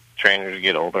as trainers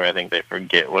get older, I think they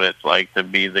forget what it's like to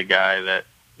be the guy that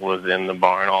was in the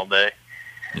barn all day.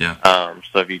 Yeah.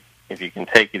 So if you can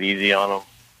take it easy on them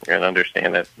and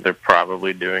understand that they're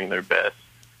probably doing their best,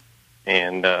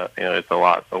 and it's a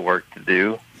lot of work to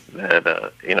do,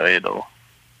 that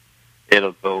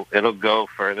it'll go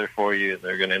further for you, and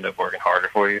they're going to end up working harder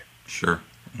for you. Sure.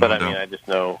 But I just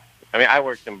know. I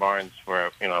worked in barns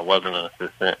where I wasn't an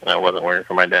assistant and I wasn't working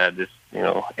for my dad. Just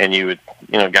and you would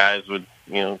guys would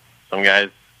some guys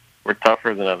were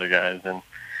tougher than other guys, and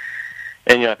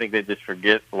I think they just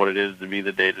forget what it is to be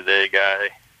the day-to-day guy.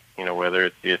 Whether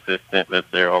it's the assistant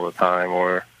that's there all the time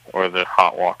or the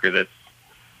hot walker that's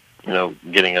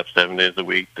getting up 7 days a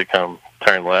week to come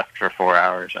turn left for 4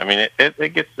 hours. I mean,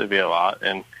 it gets to be a lot,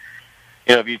 and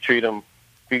if you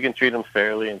can treat them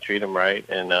fairly and treat them right,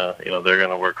 and they're going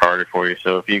to work harder for you.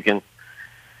 So if you can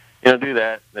do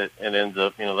that, it ends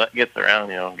up that gets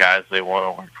around. Guys, they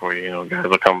want to work for you. Guys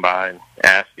will come by and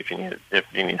ask if you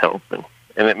need help, and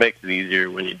it makes it easier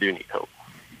when you do need help.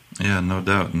 Yeah, no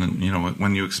doubt. And then,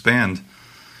 when you expand,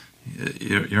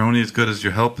 you're only as good as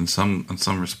your help in some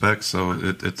respects. So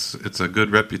it's a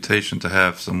good reputation to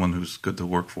have someone who's good to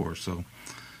work for. So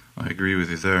I agree with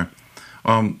you there.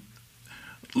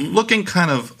 Looking kind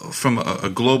of from a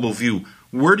global view,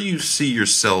 where do you see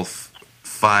yourself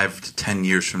 5 to 10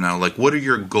 years from now? Like, what are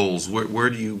your goals? Where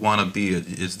do you want to be?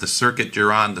 Is the circuit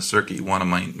you're on the circuit you want to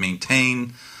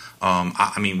maintain?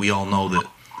 I mean, we all know that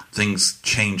things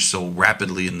change so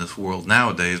rapidly in this world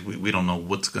nowadays. We don't know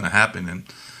what's going to happen in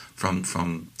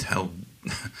from tell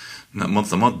month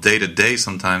to month, day to day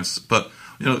sometimes. But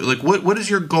like what is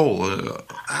your goal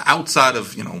outside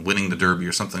of winning the Derby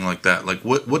or something like that? Like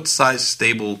what size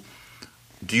stable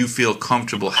do you feel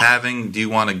comfortable having? Do you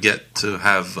want to get to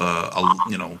have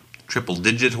triple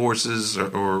digit horses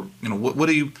or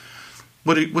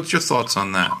what's your thoughts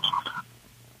on that?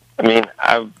 I mean,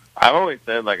 I've always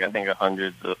said I think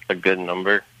 100's a good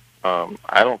number.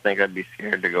 I don't think I'd be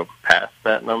scared to go past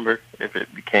that number if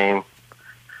it became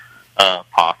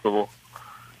possible.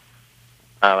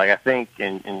 I think,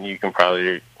 and you can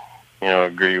probably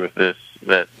agree with this,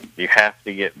 that you have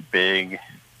to get big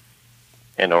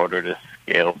in order to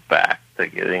scale back to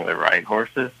getting the right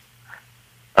horses.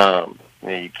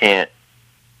 You can't,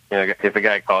 if a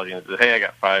guy calls you and says, "Hey, I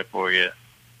got 5 for you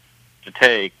to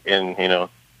take," and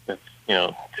it's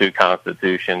 2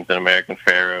 Constitutions, an American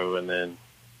Pharaoh, and then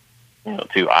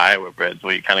 2 Iowa breds.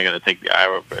 Well, you kind of got to take the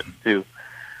Iowa breds too,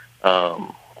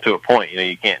 to a point.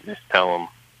 You can't just tell them,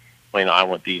 "Well, I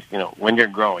want these." When you're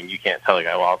growing, you can't tell a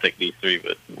guy, "Well, I'll take these 3,"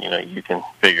 but you can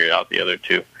figure out the other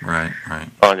 2 right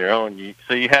on your own.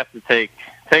 So you have to take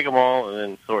them all and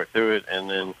then sort through it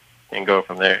and go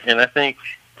from there. And I think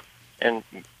you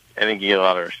get a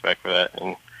lot of respect for that.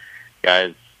 And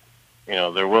guys,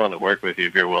 they're willing to work with you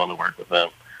if you're willing to work with them.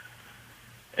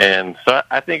 And so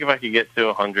I think if I could get to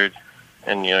 100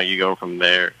 and, you go from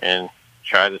there and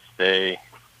try to stay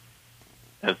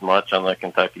as much on the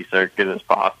Kentucky circuit as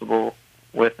possible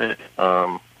with it.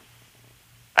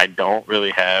 I don't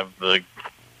really have the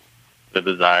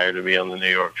desire to be on the New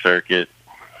York circuit.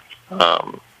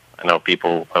 I know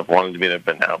people have wanted to be there,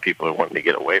 but now people are wanting to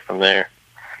get away from there.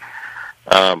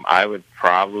 I would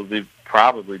probably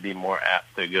be more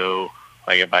apt to go,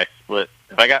 if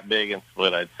I got big and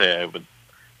split, I'd say I would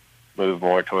move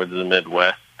more towards the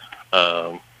Midwest,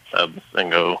 and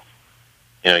go,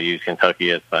 use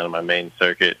Kentucky as kind of my main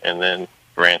circuit, and then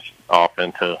branch off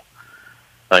into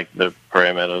the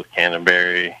Prairie Meadows,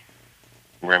 Canterbury,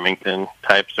 Remington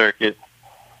type circuit,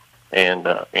 and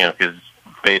because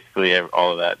basically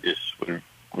all of that just would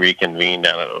reconvene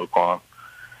down at Oaklawn,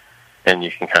 and you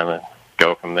can kind of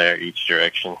go from there each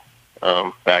direction,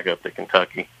 back up to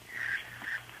Kentucky.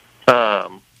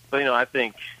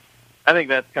 I think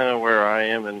that's kind of where I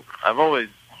am, and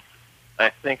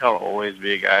I think I'll always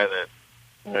be a guy that,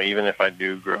 even if I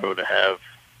do grow to have,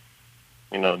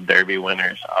 Derby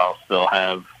winners, I'll still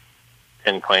have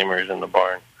 10 claimers in the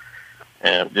barn.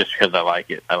 And just because I like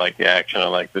it. I like the action. I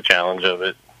like the challenge of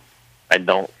it. I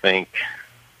don't think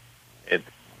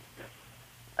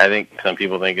I think some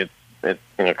people think it's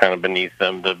kind of beneath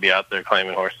them to be out there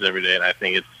claiming horses every day, and I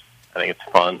think it's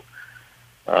fun.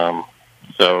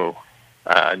 So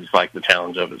I just like the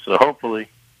challenge of it. So hopefully,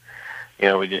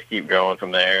 we just keep going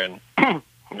from there. And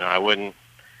I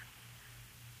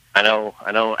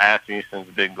know Asmussen's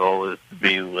big goal is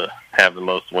to have the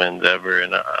most wins ever,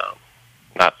 and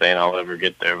not saying I'll ever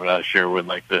get there, but I sure would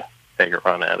like to take a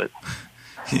run at it.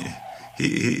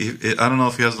 I don't know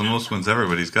if he has the most wins ever,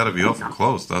 but he's got to be awful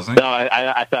close, doesn't he? No,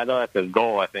 I know that's his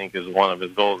goal. I think is one of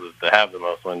his goals is to have the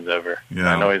most wins ever.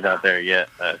 Yeah. I know he's not there yet.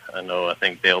 I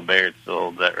think Dale Baird still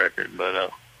holds that record,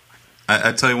 but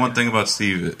I tell you one thing about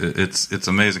Steve. It's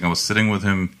amazing. I was sitting with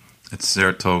him at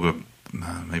Saratoga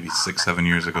maybe 6-7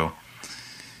 years ago,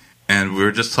 and we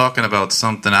were just talking about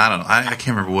something. I don't know. I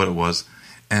can't remember what it was,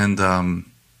 and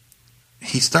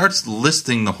he starts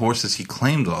listing the horses he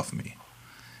claimed off me.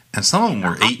 And some of them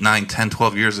were 8, 9, 10,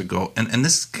 12 years ago. And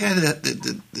this guy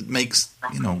that makes,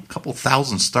 a couple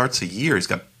thousand starts a year. He's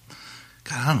got,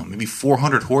 I don't know, maybe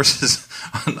 400 horses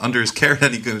under his care at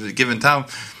any given time.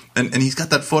 And he's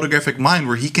got that photographic mind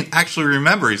where he can actually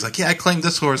remember. He's like, yeah, I claimed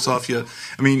this horse off you.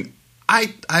 I mean,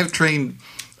 I've trained,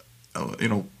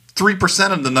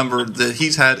 3% of the number that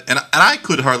he's had. And I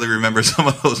could hardly remember some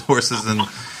of those horses.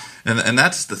 And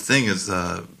that's the thing is...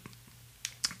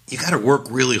 you got to work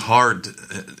really hard.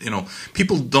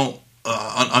 People don't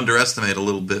underestimate a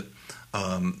little bit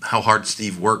how hard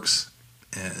Steve works.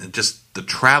 And just the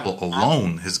travel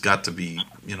alone has got to be,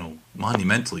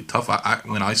 monumentally tough.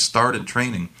 When I started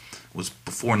training was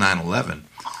before 9/11,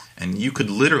 and you could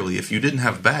literally, if you didn't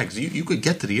have bags, you could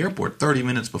get to the airport 30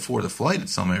 minutes before the flight at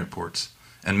some airports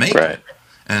and make it,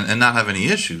 and not have any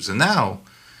issues. And now,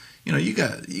 you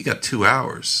got 2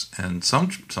 hours, and some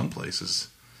places.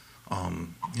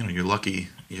 You're lucky.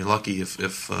 You're lucky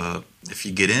if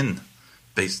you get in,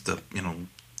 based up.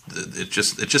 It's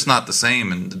just not the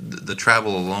same, and the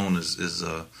travel alone is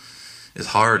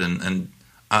hard. And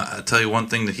I tell you one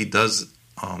thing that he does,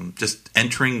 just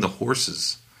entering the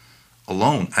horses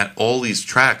alone at all these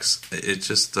tracks. It's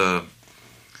just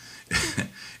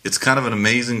it's kind of an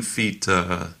amazing feat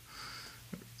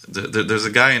there's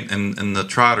a guy in the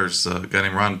Trotters, a guy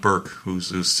named Ron Burke,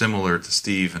 who's similar to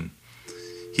Steve, and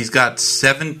he's got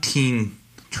 17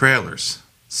 trailers.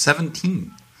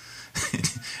 17.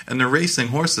 And they're racing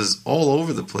horses all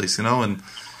over the place, and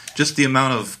just the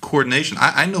amount of coordination.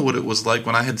 I know what it was like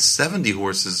when I had 70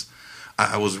 horses.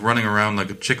 I was running around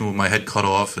like a chicken with my head cut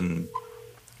off, and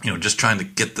just trying to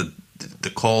get the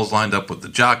calls lined up with the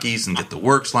jockeys and get the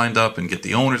works lined up and get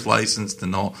the owners licensed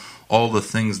and all the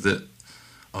things that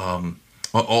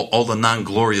all the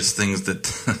non-glorious things that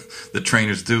the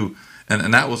trainers do,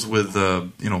 and that was with a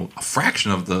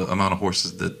fraction of the amount of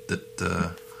horses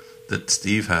that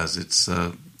Steve has.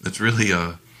 It's really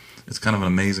it's kind of an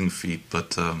amazing feat,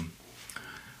 but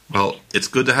well, it's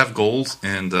good to have goals,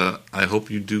 and I hope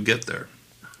you do get there.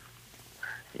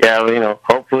 Yeah, well,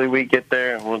 hopefully we get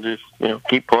there, and we'll just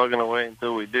keep plugging away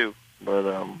until we do. But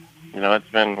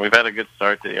we've had a good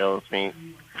start to the Ellis meet.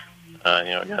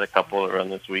 I got a couple that run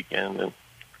this weekend, and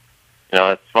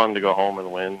it's fun to go home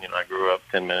and win. I grew up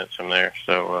 10 minutes from there,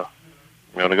 so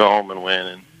to go home and win.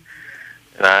 And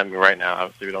I mean, right now,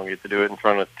 obviously, we don't get to do it in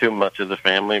front of too much of the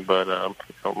family, but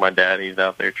my daddy's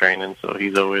out there training, so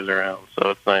he's always around. So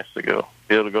it's nice to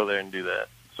be able to go there and do that.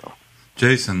 So,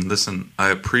 Jason, listen, I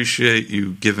appreciate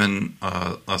you giving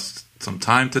us some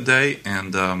time today,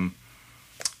 and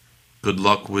good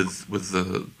luck with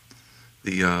the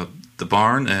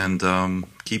barn, and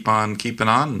keep on keeping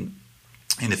on.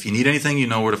 And if you need anything, you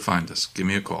know where to find us. Give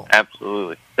me a call.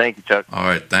 Absolutely. Thank you, Chuck. All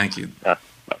right, thank you.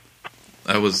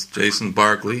 That was Jason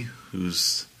Barkley,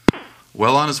 who's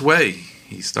well on his way.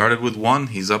 He started with 1,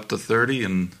 he's up to 30,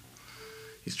 and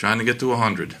he's trying to get to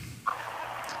 100.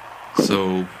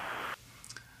 So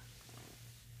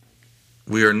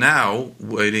we are now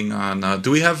waiting on...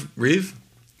 do we have Reeve?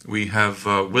 We have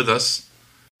with us...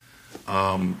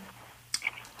 Hello?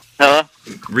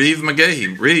 Reeve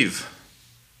McGahee. Reeve.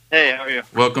 Hey, how are you?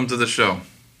 Welcome to the show.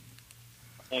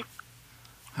 Thanks.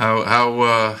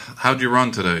 How'd you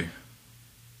run today?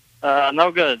 No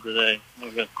good today.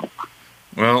 No good.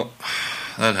 Well,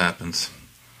 that happens.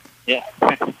 Yeah.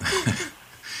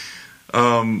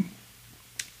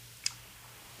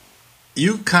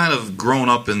 You kind of grown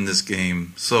up in this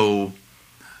game, so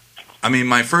I mean,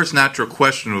 my first natural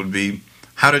question would be,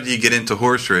 how did you get into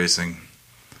horse racing?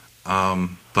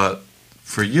 But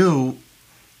for you,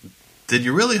 did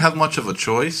you really have much of a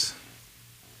choice?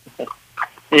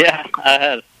 Yeah,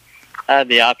 I had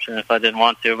the option if I didn't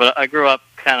want to, but I grew up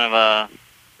kind of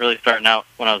really starting out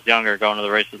when I was younger, going to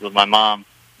the races with my mom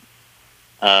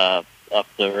up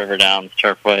the River Downs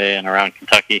Turfway and around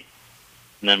Kentucky.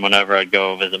 And then whenever I'd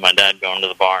go visit my dad, going to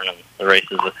the barn and the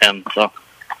races with him. So,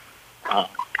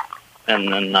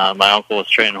 and then my uncle was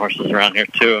training horses around here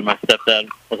too, and my stepdad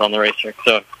was on the racetrack.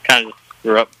 So I kind of just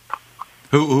grew up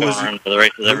who going was around to the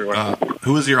races everywhere.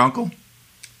 Who was your uncle?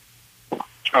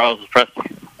 Charles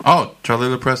Presti. Oh,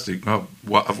 Charlie Lepresti,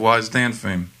 of Wise Dan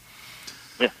fame.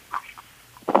 Yeah.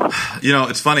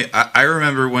 It's funny. I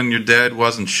remember when your dad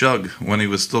wasn't Shug, when he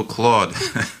was still Claude.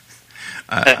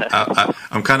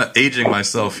 I'm kind of aging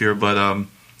myself here, but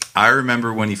I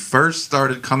remember when he first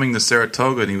started coming to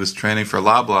Saratoga and he was training for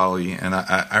Loblolly, and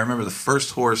I remember the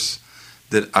first horse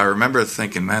that I remember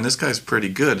thinking, man, this guy's pretty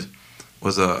good,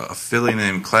 was a filly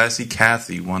named Classy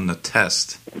Cathy, won the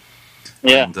test.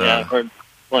 Yeah, and, I've heard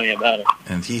plenty about it.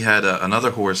 And he had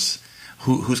another horse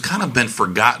who's kind of been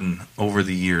forgotten over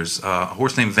the years, a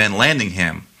horse named Van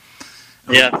Landingham.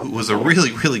 Yeah, who was a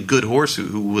really, really good horse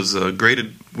who was a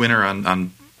graded winner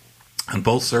on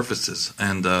both surfaces.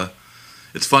 And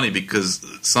it's funny because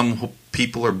some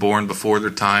people are born before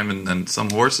their time, and some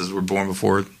horses were born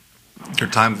before their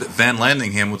time. Van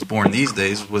Landingham was born these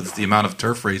days with the amount of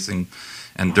turf racing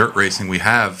and dirt racing we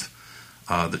have.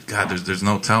 There's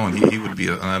no telling. He would be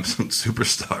an absolute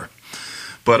superstar.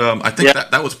 But I think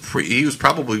that was he was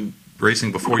probably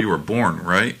racing before you were born,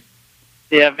 right?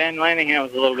 Yeah, Van Landingham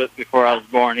was a little bit before I was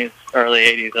born. He's early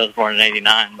 80s. I was born in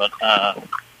 89, but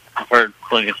I've heard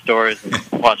plenty of stories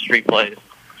and watched replays,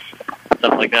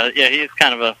 stuff like that. Yeah, he's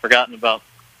kind of a forgotten about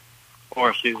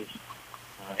horse. He was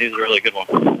a really good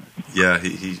one. Yeah,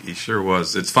 he sure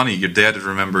was. It's funny, your dad had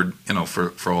remembered,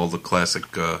 for all the classic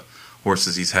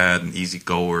horses he's had, and Easy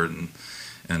Goer and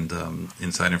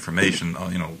Inside Information,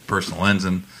 Personal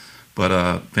Ensign. But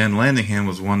Van Landingham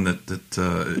was one that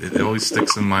it always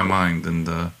sticks in my mind. And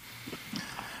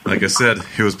like I said,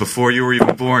 it was before you were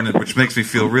even born, which makes me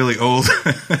feel really old.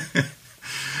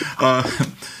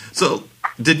 So,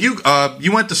 did you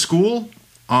went to school?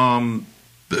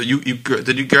 Did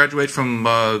you graduate from?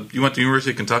 You went to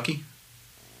University of Kentucky?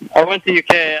 I went to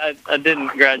UK. I didn't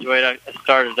graduate. I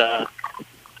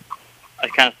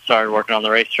kind of started working on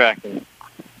the racetrack and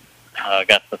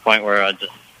got to the point where I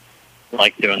just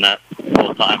like doing that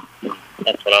full time.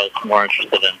 That's what I was more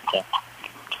interested in. So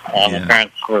my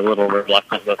parents were a little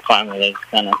reluctant, but finally they just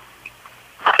kind of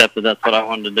accepted that's what I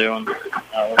wanted to do, and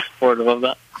I was supportive of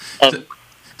that.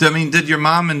 Did your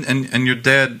mom and your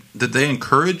dad, did they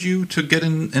encourage you to get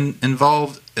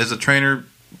involved as a trainer?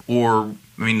 Or,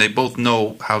 they both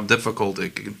know how difficult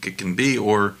it can be,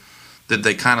 or did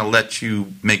they kind of let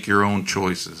you make your own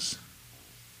choices?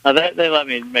 They let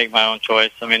me make my own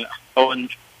choice.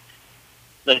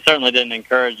 They certainly didn't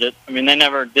encourage it. They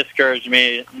never discouraged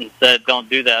me and said, don't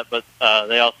do that, but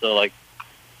they also,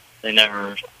 they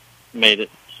never made it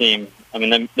seem,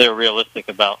 they were realistic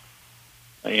about,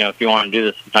 if you want to do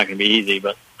this, it's not going to be easy,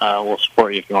 but we'll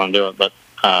support you if you want to do it. But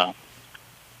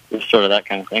it's sort of that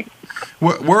kind of thing.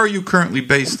 Where are you currently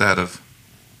based out of?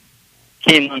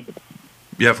 Keeneland.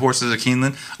 You have horses at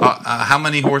Keeneland? How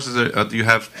many horses do you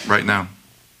have right now?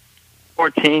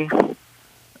 14.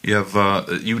 You have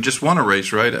you just won a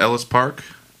race, right? Ellis Park?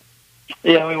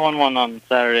 Yeah, we won one on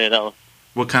Saturday at Ellis.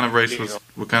 What kind of race was?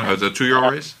 What kind of? Was it a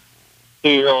 2-year-old race?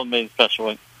 2-year-old made special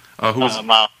weight.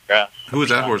 Mile grass. Who was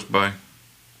that horse by?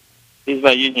 He's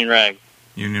by Union Rags.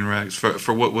 Union Rags.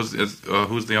 For what was?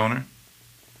 Who's the owner?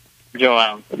 Joe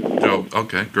Allen. Joe.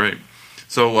 Okay, great.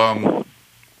 So,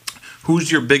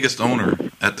 who's your biggest owner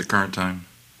at the current time?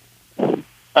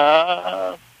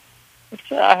 I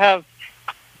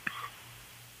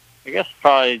guess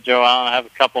probably Joe Allen. I have a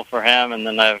couple for him, and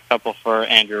then I have a couple for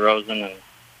Andrew Rosen, and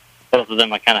both of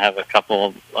them I kind of have a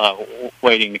couple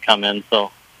waiting to come in,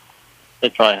 so they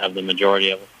probably have the majority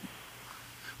of it.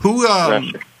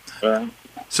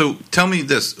 So tell me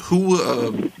this: who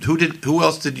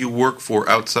else did you work for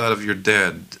outside of your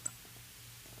dad?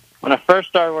 When I first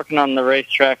started working on the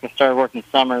racetrack, I started working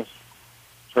summers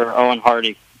for Owen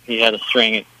Hardy. He had a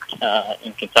string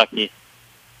in Kentucky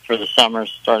for the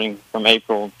summers, starting from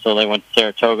April until they went to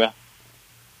Saratoga.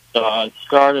 So I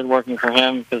started working for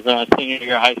him because in my senior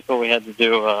year of high school, we had to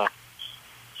do a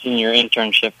senior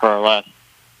internship for our last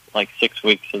 6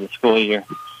 weeks of the school year.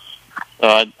 So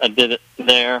I did it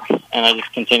there, and I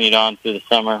just continued on through the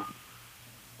summer.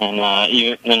 And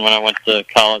even then when I went to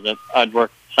college, I'd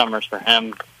work summers for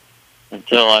him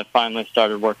until I finally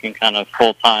started working kind of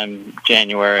full-time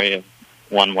January of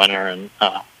one winter. And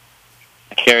I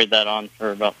carried that on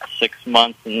for about 6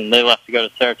 months, and they left to go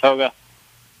to Saratoga.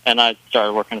 And I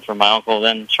started working for my uncle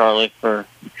then, Charlie, for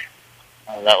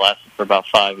that lasted for about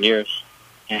 5 years.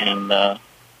 And then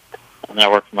I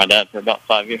worked for my dad for about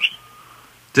 5 years.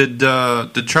 Did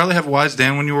Charlie have Wise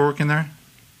Dan when you were working there?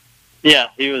 Yeah,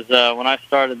 he was. When I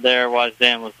started there, Wise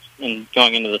Dan was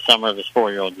going into the summer of his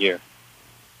 4-year-old year.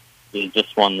 He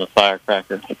just won the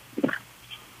Firecracker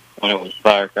when it was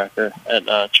Firecracker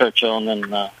at Churchill, and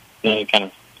then he kind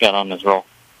of got on his roll.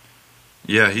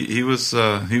 Yeah, he was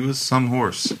some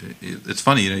horse. It's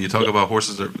funny, you talk about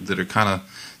horses that are kind of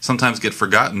sometimes get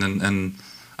forgotten,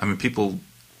 and people.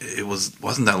 It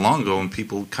wasn't that long ago when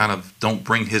people kind of don't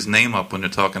bring his name up when they're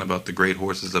talking about the great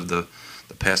horses of the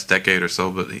past decade or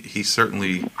so. But he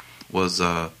certainly was.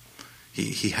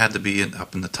 He had to be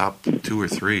up in the top 2 or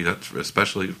 3. That's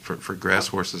especially for grass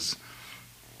horses.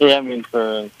 Yeah,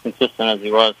 for consistent as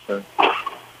he was for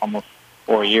almost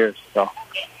 4 years. So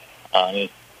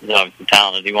he's obviously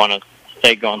talented. He won a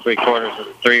stake going 3/4 as a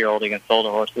 3-year-old against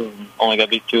older horses, and only got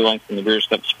beat 2 lengths in the Breeders'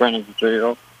 Cup Sprint as a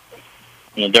 3-year-old.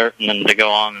 In the dirt, and then to go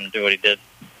on and do what he did,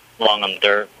 long on the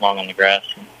dirt, long on the grass.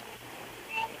 And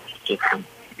it's just a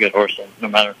good horse, no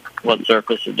matter what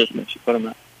surface or distance you put him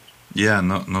at. Yeah,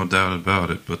 no doubt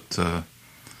about it. But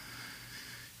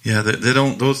they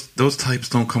don't. Those types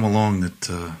don't come along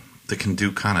that can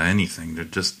do kind of anything. They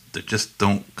just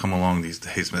don't come along these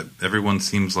days. Everyone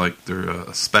seems like they're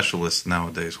a specialist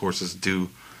nowadays. Horses do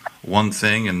one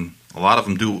thing, and a lot of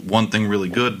them do one thing really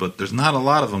good. But there's not a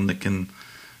lot of them that can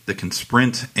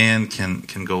sprint and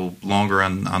can go longer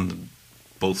on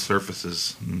both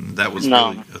surfaces. And that was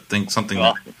really, I think, something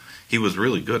that he was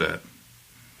really good at.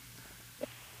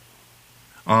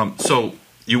 So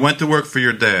you went to work for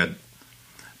your dad.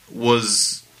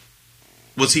 Was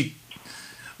he?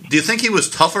 Do you think he was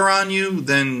tougher on you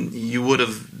than you would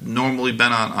have normally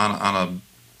been on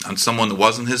someone that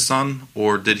wasn't his son,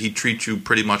 or did he treat you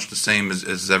pretty much the same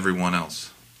as everyone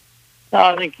else? No,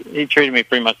 I think he treated me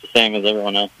pretty much the same as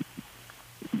everyone else.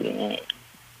 I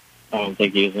don't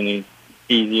think he was any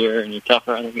easier, any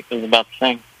tougher. I think it was about the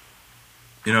same.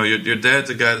 Your dad's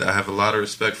a guy that I have a lot of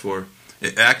respect for.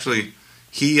 Actually,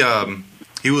 he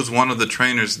was one of the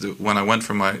trainers that when I went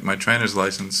for my trainer's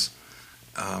license.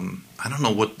 I don't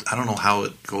know how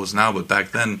it goes now, but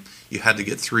back then you had to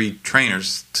get 3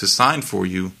 trainers to sign for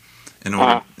you, in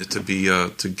order to be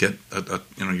to get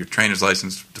your trainer's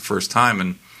license the first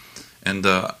time, and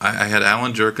I had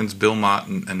Alan Jerkins, Bill Mott,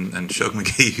 and Shug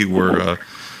McGahee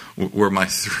were my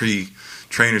three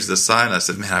trainers to sign. I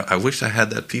said, man, I wish I had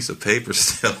that piece of paper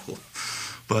still.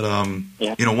 But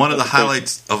one of the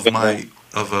highlights of my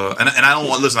and I don't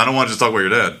want to just talk about your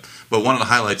dad, but one of the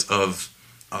highlights of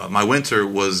my winter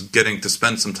was getting to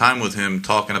spend some time with him,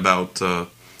 talking about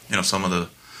some of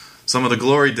the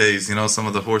glory days, some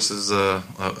of the horses of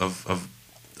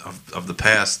the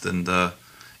past, and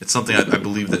it's something I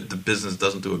believe that the business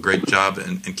doesn't do a great job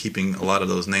in keeping a lot of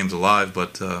those names alive.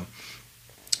 But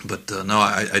no,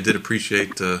 I did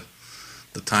appreciate the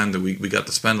time that we got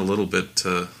to spend a little bit.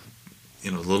 A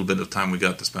little bit of time we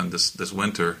got to spend this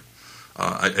winter.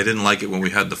 I didn't like it when we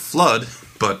had the flood,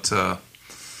 but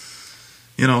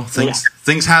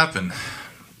things happen.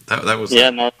 That was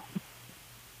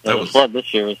the flood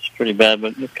this year was pretty bad,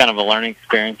 but it's kind of a learning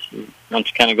experience. Once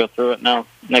you kind of go through it, now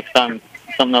next time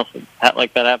something else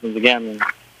like that happens again, then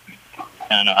you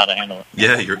kind of know how to handle it.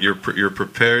 Yeah, you're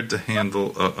prepared to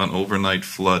handle an overnight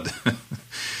flood.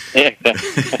 Yeah,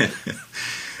 exactly.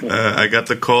 I got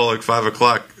the call at 5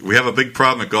 o'clock. We have a big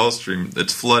problem at Gulfstream.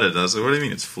 It's flooded. I said, what do you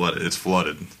mean it's flooded? It's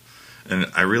flooded. And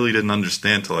I really didn't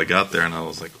understand until I got there, and I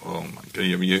was like, oh, my God.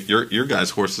 I mean, your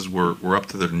guys' horses were up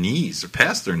to their knees or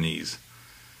past their knees.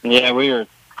 Yeah,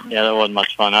 that wasn't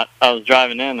much fun. I was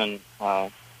driving in, and I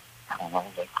don't know, it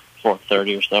was like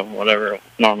 4:30 or so, whatever it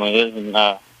normally is, and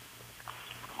I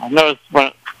noticed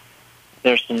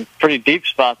there's some pretty deep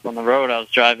spots on the road I was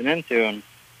driving into, and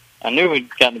I knew we'd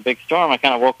gotten a big storm. I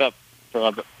kind of woke up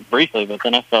briefly, but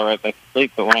then I fell right back to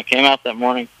sleep. But when I came out that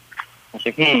morning, I was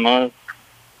like, must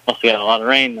have got a lot of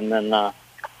rain. And then I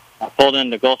pulled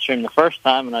into Gulfstream the first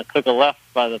time, and I took a left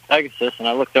by the Pegasus, and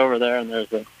I looked over there, and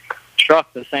there's a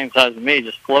truck the same size as me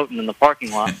just floating in the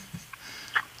parking lot.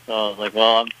 So I was like,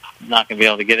 well, I'm not going to be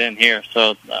able to get in here.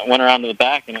 So I went around to the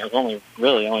back, and it was only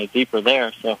deeper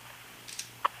there. So,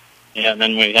 yeah, and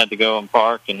then we had to go and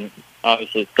park, and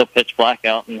obviously it's still pitch black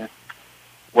out, and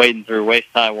wading through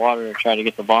waist-high water to try to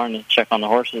get the barn and check on the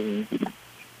horses. And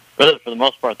really, for the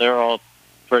most part, they were all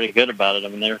pretty good about it. I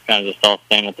mean, they were kind of just all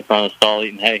standing at the front of the stall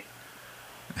eating hay.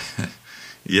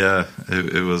 Yeah,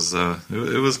 it was a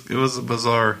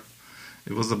bizarre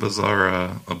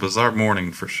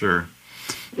morning for sure.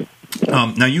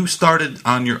 Now you started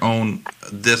on your own.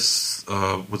 This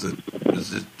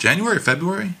is it January,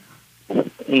 February?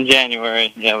 In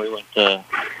January, yeah, we went to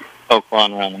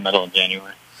Oaklawn around the middle of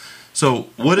January. So,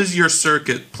 what is your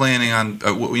circuit planning on?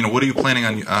 What are you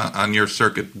planning on your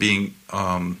circuit being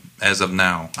as of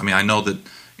now? I mean, I know that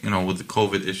with the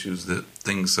COVID issues that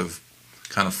things have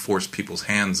kind of forced people's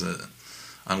hands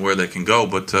on where they can go.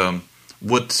 But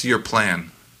what's your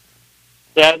plan?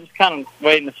 Yeah, just kind of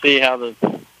waiting to see how the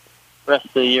rest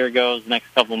of the year goes.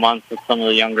 Next couple months with some of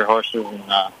the younger horses, and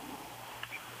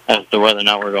as to whether or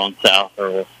not we're going south or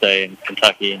we'll stay in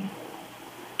Kentucky and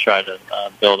try to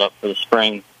build up for the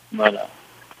spring. But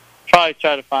probably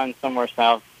try to find somewhere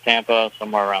south of Tampa,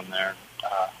 somewhere around there.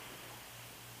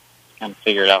 Kind of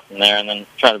figure it out from there, and then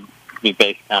try to be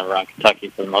based kind of around Kentucky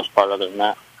for the most part. Other than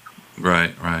that,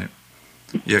 right.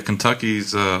 Yeah,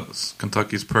 Kentucky's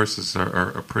purses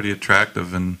are pretty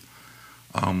attractive, and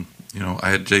I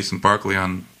had Jason Barkley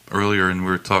on earlier, and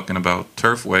we were talking about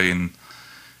Turfway and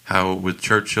how with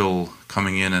Churchill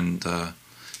coming in and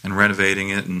renovating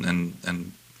it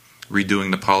and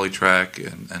redoing the polytrack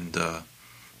and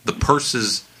the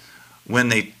purses when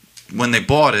they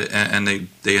bought it and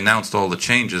they announced all the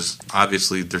changes.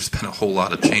 Obviously, there's been a whole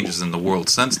lot of changes in the world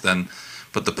since then,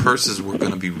 but the purses were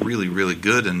going to be really, really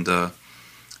good. And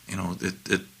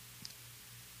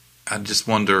I just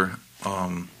wonder,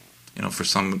 for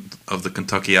some of the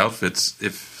Kentucky outfits,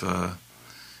 if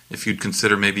you'd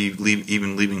consider maybe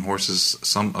leaving horses,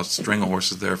 a string of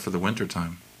horses there for the winter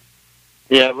time.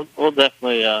 Yeah, we'll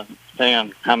definitely stay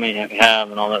on how many we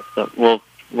have and all that stuff. We'll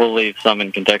leave some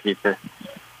in Kentucky for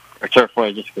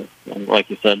Turfway, just like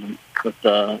you said, with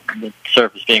the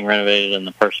surface being renovated and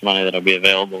the purse money that'll be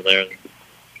available there.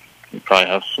 We probably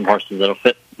have some horses that'll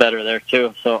fit better there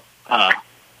too. So,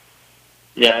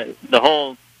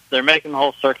 they're making the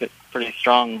whole circuit pretty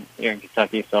strong here in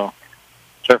Kentucky. So,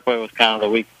 Turfway was kind of the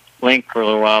weak link for a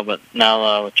little while, but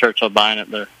now with Churchill buying it,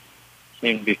 they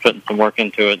seem to be putting some work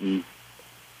into it. And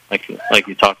like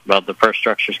you talked about, the purse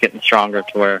structure's getting stronger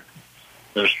to where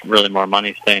there's really more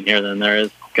money staying here than there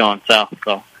is going south.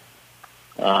 So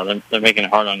they're making it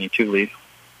hard on you to leave.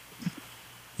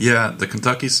 Yeah, the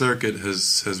Kentucky circuit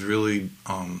has really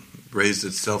raised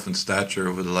itself in stature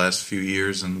over the last few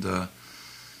years, and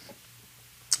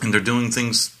they're doing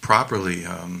things properly.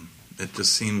 It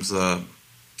just seems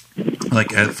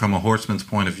like from a horseman's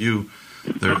point of view,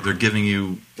 they're giving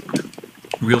you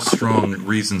real strong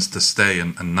reasons to stay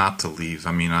and not to leave.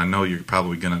 I mean, I know you're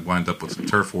probably going to wind up with some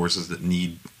turf horses that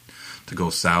need to go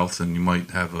south, and you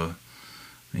might have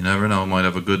you never know, might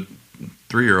have a good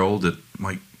 3-year-old that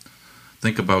might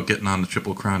think about getting on the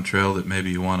Triple Crown Trail, that maybe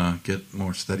you want to get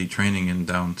more steady training in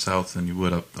down south than you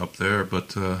would up there.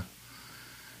 But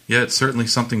yeah, it's certainly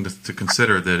something to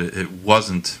consider, that it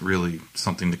wasn't really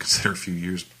something to consider a few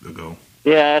years ago.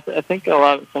 Yeah, I think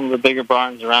some of the bigger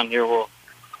barns around here will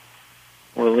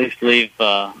at least leave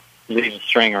a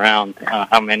string around.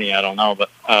 How many, I don't know, but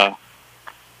I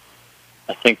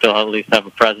think they'll at least have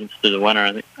a presence through the winter.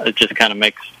 I think it just kind of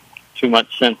makes too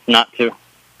much sense not to.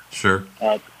 Sure.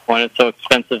 When it's so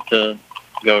expensive to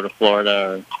go to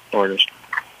Florida or to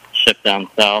ship down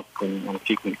south, and if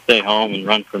you can stay home and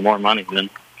run for more money, then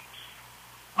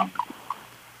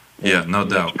yeah, no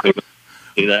doubt.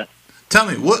 Do that. Tell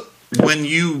me, when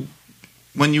you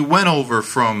went over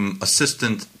from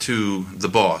assistant to the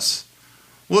boss,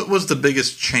 what was the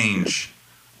biggest change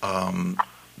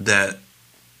that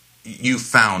you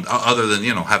found, other than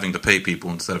having to pay people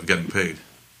instead of getting paid?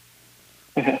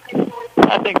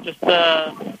 I think just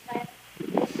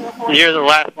you're the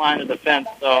last line of defense,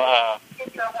 so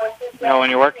when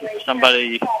you're working for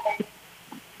somebody,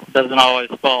 it doesn't always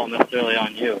fall necessarily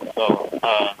on you. So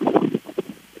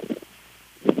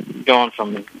going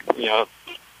from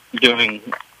doing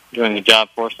a job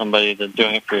for somebody to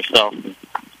doing it for yourself, and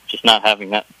just not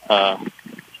having that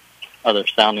other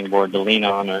sounding board to lean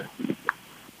on, or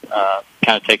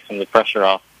kind of takes some of the pressure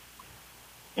off.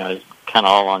 It's kind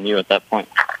of all on you at that point.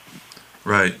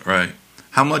 Right.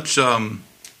 How much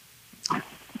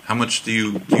do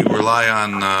you rely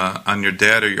on your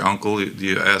dad or your uncle? Do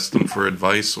you ask them for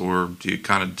advice, or do you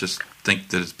kind of just think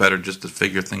that it's better just to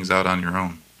figure things out on your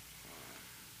own?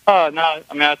 No,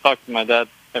 I mean, I talk to my dad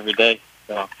every day,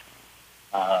 so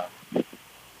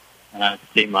and I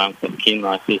see my uncle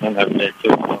Keeneland. I see him every day too.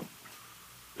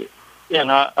 So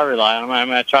I rely on him. I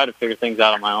mean, I try to figure things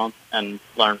out on my own and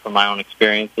learn from my own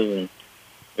experiences. And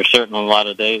there's certainly a lot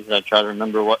of days I try to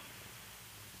remember what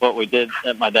we did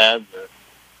at my dad's, or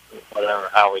whatever,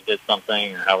 how we did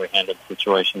something, or how we handled the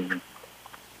situation.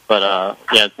 But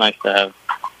it's nice to have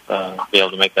be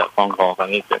able to make that phone call if I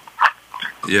need to.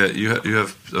 Yeah, you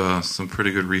have some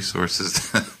pretty good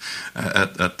resources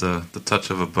at the touch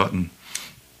of a button.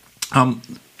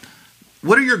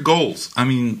 What are your goals? I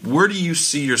mean, where do you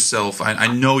see yourself? I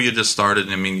know you just started.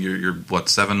 I mean, you're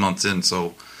 7 months in,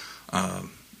 so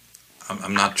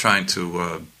I'm not trying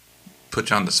to put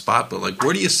you on the spot, but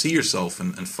where do you see yourself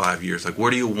in 5 years? Where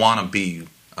do you want to be?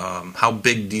 How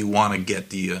big do you want to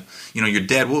get? Your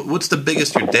dad? What's the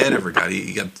biggest your dad ever got?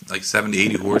 He got 70,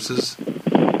 80 horses.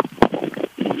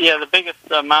 Yeah, the biggest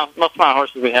amount, most amount of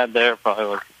horses we had there probably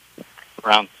was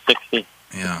around 60.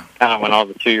 Yeah. Kind of when all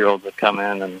the 2-year-olds would come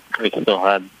in, and we still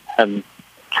had kind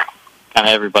of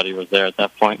everybody was there at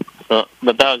that point. So,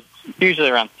 but that was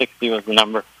usually around 60 was the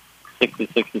number, 60,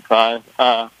 65.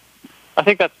 I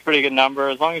think that's a pretty good number,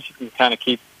 as long as you can kind of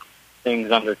keep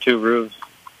things under 2 roofs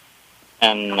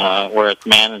and where it's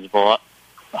manageable.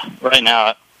 Right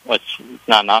now, which is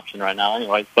not an option right now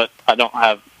anyways, but I don't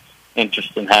have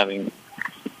interest in having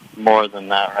more than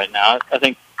that right now. I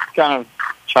think kind of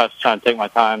trying to take my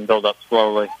time, build up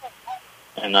slowly,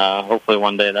 and hopefully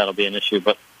one day that'll be an issue.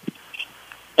 But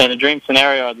in a dream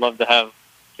scenario, I'd love to have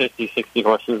 50, 60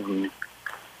 horses and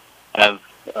have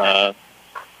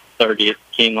 30 at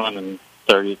Keeneland and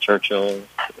 30 at Churchill,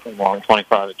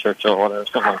 25 at Churchill, whatever,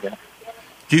 something like that.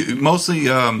 Do you, mostly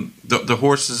the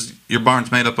horses your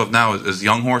barn's made up of now is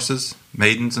young horses,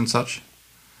 maidens and such?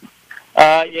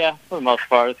 Yeah, for the most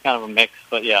part, it's kind of a mix,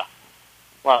 but yeah,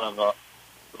 a lot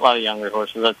of younger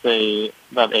horses. I'd say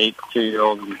about 8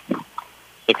 2-year-olds and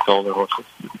 6 older horses.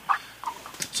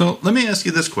 So let me ask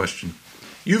you this question: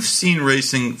 you've seen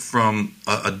racing from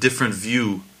a different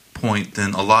viewpoint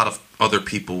than a lot of other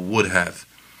people would have.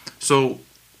 So,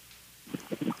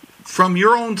 from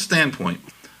your own standpoint,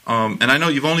 and I know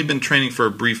you've only been training for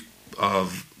a brief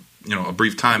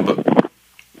time, but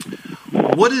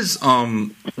what is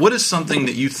something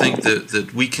that you think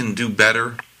that we can do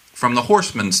better from the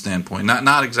horseman's standpoint?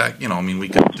 Not exact,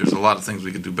 there's a lot of things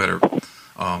we could do better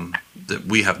that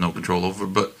we have no control over,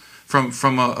 but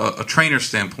from a trainer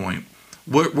standpoint,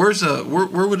 where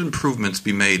would improvements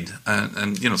be made?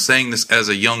 And saying this as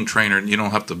a young trainer, you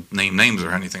don't have to name names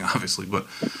or anything, obviously, but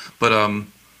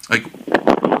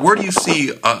where do you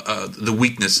see the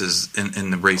weaknesses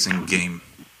in the racing game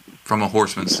from a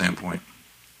horseman's standpoint?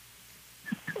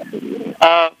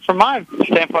 From my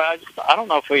standpoint, I don't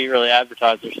know if we really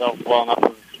advertise ourselves well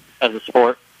enough as a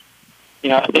sport.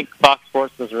 I think Fox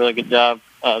Sports does a really good job.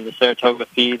 The Saratoga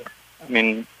feed. I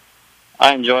mean,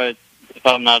 I enjoy it. If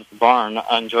I'm not at the barn,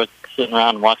 I enjoy sitting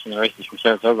around and watching the races from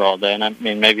Saratoga all day. And I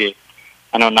mean, maybe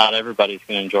I know not everybody's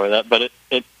going to enjoy that, but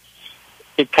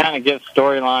it kind of gives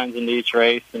storylines into each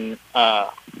race, and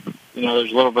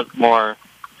there's a little bit more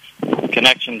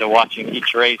connection to watching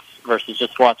each race versus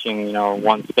just watching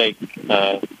one stake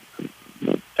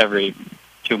every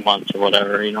 2 months or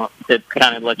whatever. It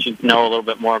kind of lets you know a little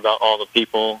bit more about all the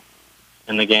people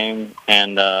in the game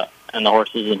and the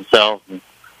horses themselves, and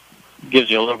gives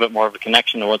you a little bit more of a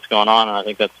connection to what's going on. And I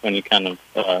think that's when you kind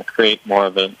of create more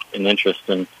of an interest.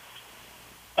 And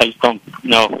I just don't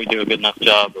know if we do a good enough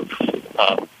job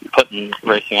of putting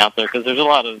racing out there, because there's a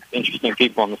lot of interesting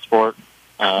people in the sport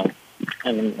and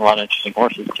a lot of interesting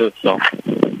horses too. So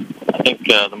I think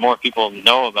the more people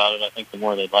know about it, I think the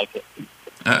more they'd like it.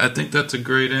 I think that's a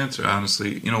great answer,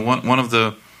 honestly. One of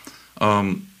the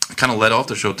I kind of led off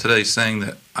the show today saying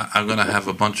that I'm going to have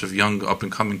a bunch of young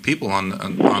up-and-coming people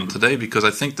on today, because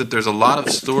I think that there's a lot of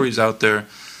stories out there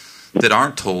that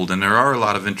aren't told, and there are a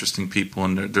lot of interesting people,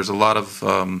 and there's a lot of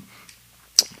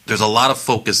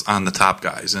focus on the top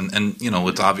guys, and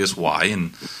it's obvious why,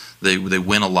 and they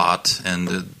win a lot,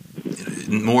 and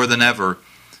more than ever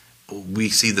we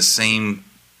see the same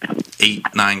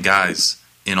 8-9 guys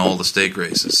in all the stake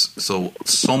races.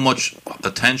 So much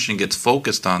attention gets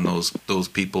focused on those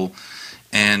people,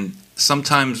 and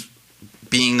sometimes,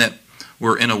 being that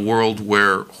we're in a world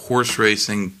where horse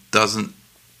racing doesn't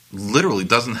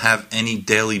have any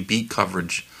daily beat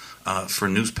coverage for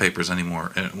newspapers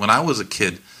anymore. And when I was a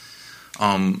kid,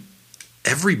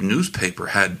 every newspaper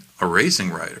had a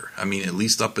racing writer. I mean, at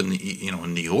least up in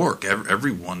in New York,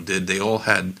 everyone did. They all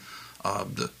had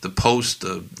the Post,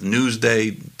 the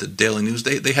Newsday, the Daily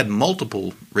Newsday. They had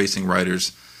multiple racing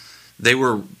writers. They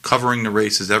were covering the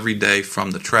races every day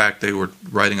from the track. They were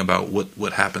writing about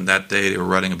what happened that day. They were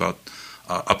writing about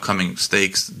upcoming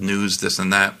stakes, news, this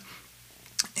and that.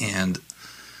 And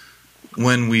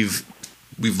when we've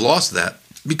lost that,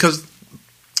 because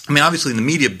I mean, obviously the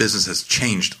media business has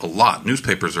changed a lot.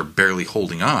 Newspapers are barely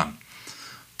holding on,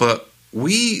 but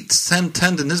we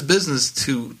tend in this business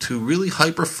to really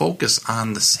hyper focus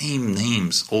on the same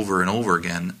names over and over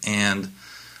again. And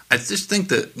I just think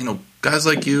that guys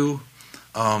like you,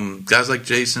 guys like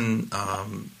Jason,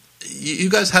 you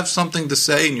guys have something to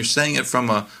say, and you're saying it from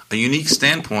a unique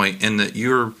standpoint, in that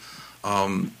you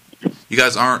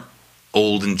guys aren't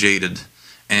old and jaded,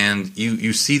 and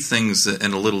you see things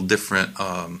in a little different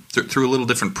through a little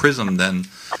different prism than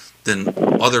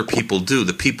other people do.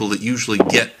 The people that usually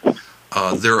get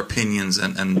their opinions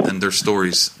and their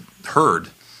stories heard.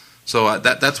 So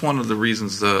that's one of the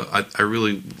reasons I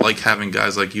really like having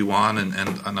guys like you on,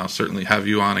 and I'll certainly have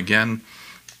you on again.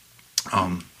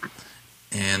 I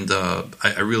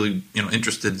really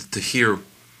interested to hear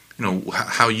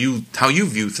how you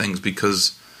view things,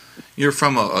 because you're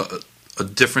from a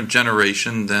different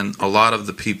generation than a lot of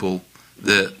the people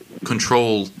that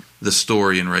control the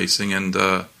story in racing, and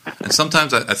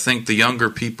sometimes I think the younger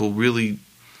people really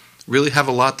have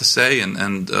a lot to say, and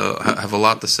have a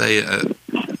lot to say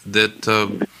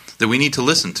that we need to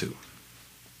listen to.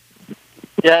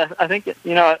 Yeah, I think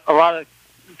a lot of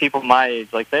people my age,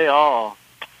 they all,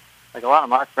 a lot of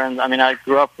my friends. I mean, I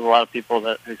grew up with a lot of people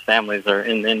whose families are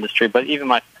in the industry, but even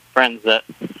my friends that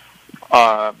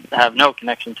have no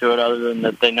connection to it other than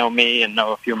that they know me and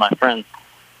know a few of my friends,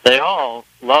 they all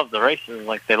love the races.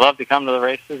 They love to come to the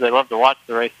races. They love to watch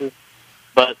the races.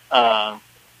 But,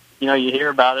 you hear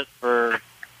about it for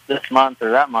this month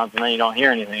or that month, and then you don't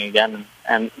hear anything again.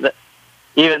 And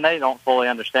even they don't fully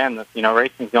understand that,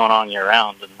 racing's going on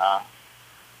year-round, and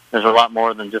there's a lot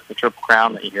more than just the Triple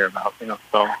Crown that you hear about,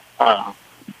 So,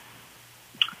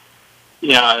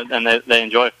 and they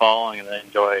enjoy following, and they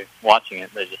enjoy watching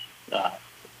it.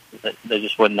 They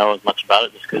just wouldn't know as much about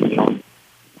it just because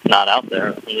it's not out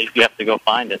there. You have to go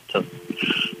find it to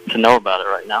know about it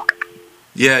right now.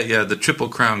 Yeah. The Triple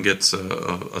Crown gets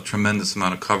a tremendous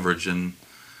amount of coverage, and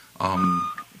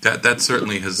that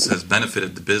certainly has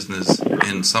benefited the business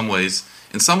in some ways.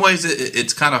 In some ways,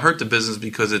 it's kind of hurt the business,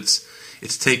 because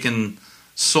it's taken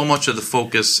so much of the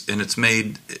focus, and it's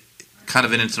made kind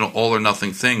of into an all or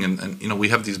nothing thing. And we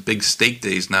have these big stake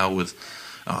days now with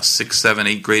 6, 7,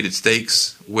 8 graded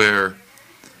stakes, where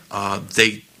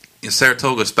in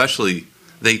Saratoga especially,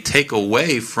 they take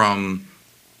away from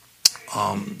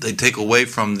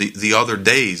the other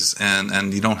days,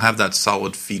 and you don't have that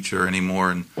solid feature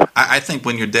anymore. And I think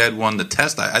when your dad won the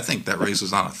test, I think that race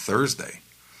was on a Thursday.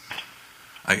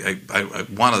 I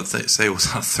wanted to say it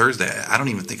was on Thursday. I don't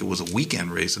even think it was a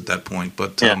weekend race at that point.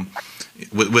 But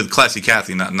with Classy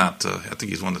Kathy, not I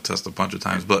think he's won the test a bunch of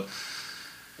times. But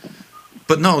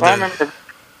no. Well, I remember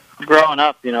growing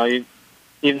up.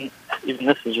 Even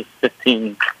this is just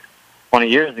 15, 20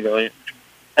 years ago.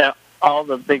 All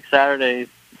the big Saturdays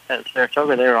at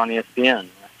Saratoga, they were on ESPN.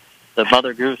 The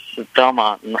Mother Goose at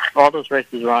Belmont, and all those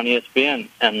races were on ESPN.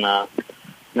 And now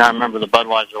I remember the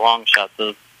Budweiser long shots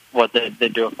of what they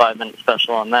do a 5-minute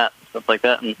special on that, stuff like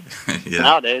that. And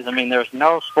nowadays, I mean, there's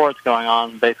no sports going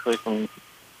on basically from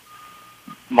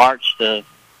March to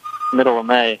middle of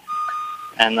May,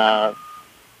 and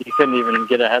you couldn't even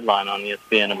get a headline on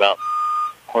ESPN about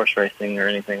horse racing or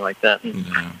anything like that.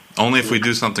 Yeah. Only if we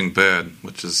do something bad,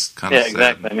 which is kind of sad. Yeah,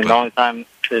 exactly. I mean, the only time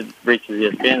it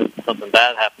reaches ESPN is if something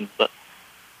bad happens,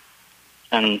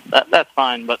 and that's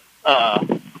fine. But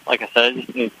like I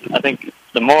said, I think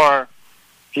the more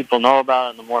people know about it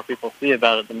and the more people see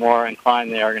about it, the more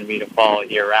inclined they are going to be to follow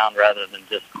it year-round rather than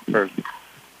just for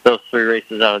those 3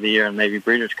 races out of the year and maybe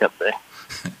Breeders' Cup Day.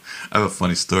 I have a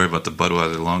funny story about the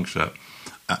Budweiser long shot.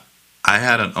 I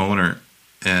had an owner,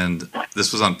 and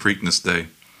this was on Preakness Day,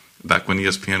 back when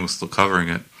ESPN was still covering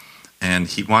it, and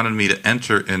he wanted me to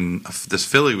enter in this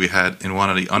filly we had in one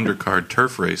of the undercard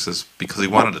turf races because he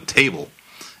wanted a table.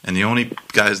 And the only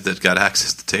guys that got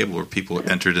access to the table were people who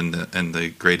entered in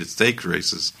the graded stakes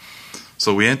races.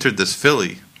 So we entered this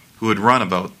filly who had run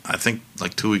about, I think,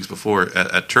 like 2 weeks before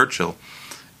at Churchill.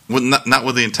 Not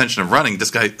with the intention of running.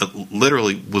 This guy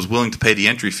literally was willing to pay the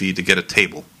entry fee to get a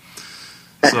table.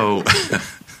 So,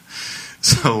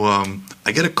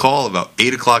 I get a call about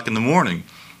 8 o'clock in the morning,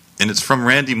 and it's from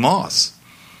Randy Moss.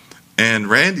 And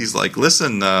Randy's like,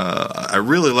 listen, I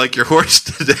really like your horse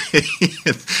today.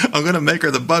 I'm going to make her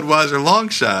the Budweiser long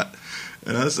shot.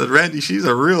 And I said, Randy, she's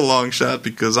a real long shot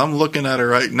because I'm looking at her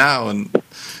right now. And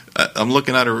I'm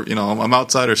looking at her, I'm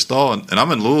outside her stall. And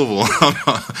I'm in Louisville.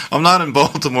 I'm not in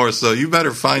Baltimore, so you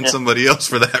better find somebody else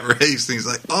for that race. And he's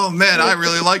like, oh, man, I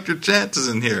really liked your chances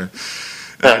in here.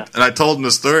 And I told him the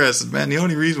story. I said, man, the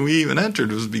only reason we even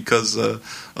entered was because the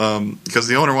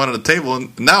owner wanted a table,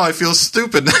 and now I feel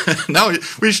stupid. Now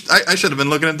I should have been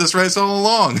looking at this race all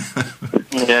along.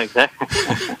 Yeah, exactly.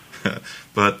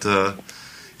 But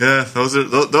those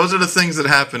are the things that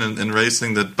happen in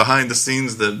racing, that behind the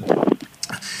scenes that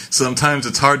sometimes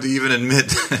it's hard to even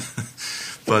admit.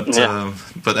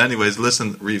 But anyways,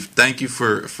 listen, Reeve, thank you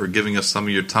for giving us some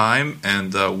of your time,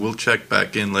 and we'll check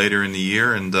back in later in the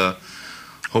year, and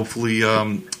hopefully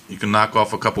you can knock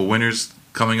off a couple winners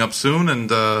coming up soon, and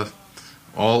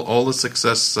all the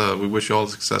success. We wish you all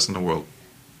the success in the world.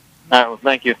 All right, well,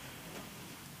 thank you.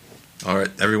 All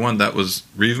right, everyone, that was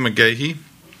Reeve McGahey,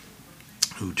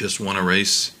 who just won a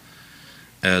race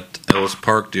at Ellis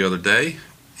Park the other day,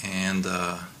 and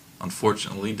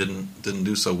unfortunately didn't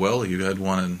do so well. You had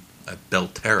one at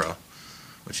Belterra,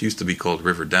 which used to be called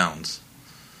River Downs.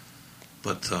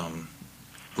 But a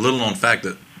little known fact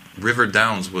that River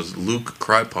Downs was Luke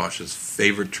Kryposh's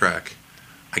favorite track.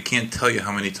 I can't tell you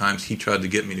how many times he tried to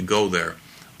get me to go there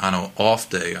on an off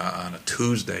day, on a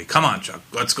Tuesday. Come on, Chuck,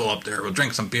 let's go up there. We'll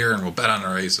drink some beer and we'll bet on the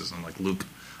races. I'm like, Luke,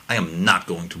 I am not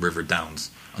going to River Downs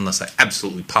unless I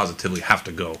absolutely positively have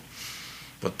to go.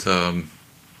 But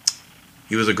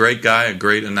he was a great guy, a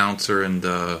great announcer, and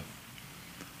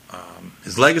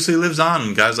his legacy lives on.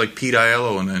 And guys like Pete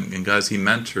Aiello and guys he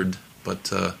mentored,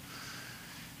 but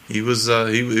he was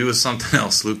something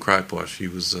else. Luke Kryposh, he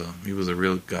was a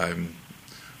real guy.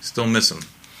 Still miss him.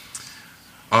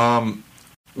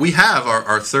 We have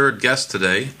our third guest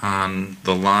today on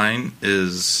the line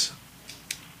is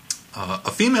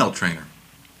a female trainer.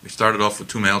 We started off with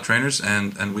 2 male trainers,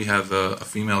 and we have a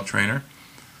female trainer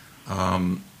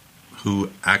who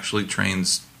actually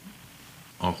trains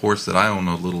a horse that I own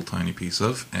a little tiny piece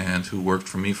of, and who worked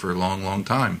for me for a long, long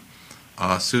time.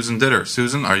 Susan Ditter.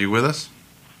 Susan, are you with us?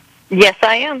 Yes,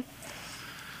 I am.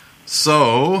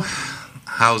 So,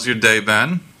 how's your day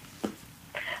been?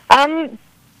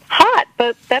 Hot,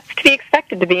 but that's to be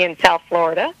expected to be in South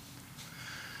Florida.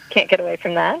 Can't get away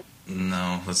from that.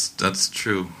 No, that's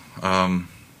true.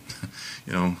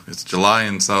 It's July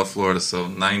in South Florida, so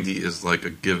 90 is like a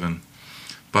given.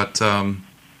 But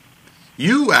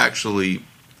you actually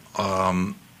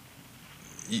have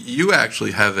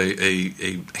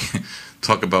a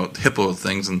talk about hippo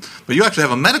things, but you actually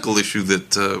have a medical issue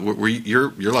that where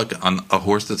you're like on a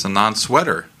horse that's a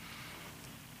non-sweater.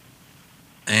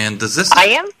 And does this? I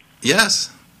am.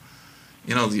 Yes.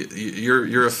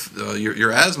 Your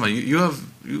asthma.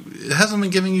 It hasn't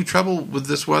been giving you trouble with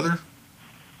this weather.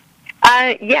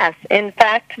 Yes. In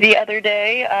fact, the other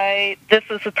day, this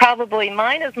was probably,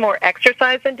 mine is more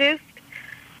exercise-induced.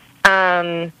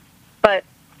 But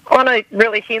on a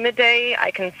really humid day,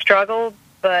 I can struggle.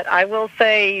 But I will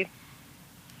say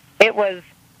it was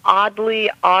oddly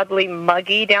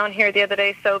muggy down here the other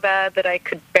day, so bad that I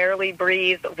could barely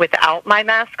breathe without my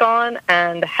mask on.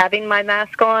 And having my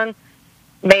mask on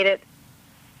made it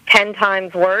 10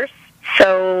 times worse.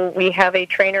 So we have a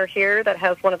trainer here that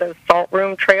has one of those salt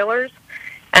room trailers,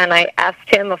 and I asked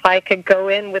him if I could go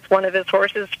in with one of his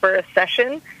horses for a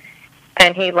session,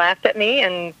 and he laughed at me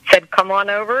and said, come on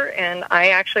over, and I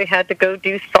actually had to go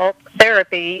do salt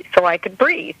therapy so I could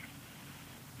breathe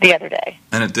the other day.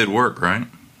 And it did work, right?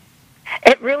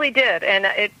 It really did, and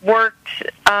it worked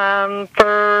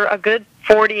for a good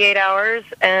 48 hours,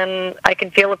 and I can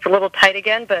feel it's a little tight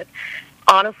again, but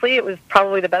honestly, it was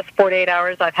probably the best 48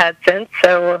 hours I've had since,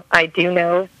 so I do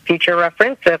know, future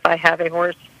reference, if I have a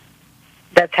horse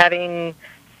that's having,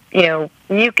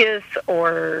 mucus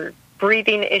or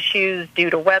breathing issues due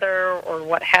to weather or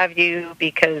what have you,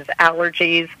 because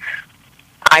allergies,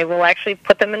 I will actually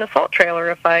put them in a salt trailer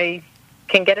if I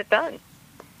can get it done.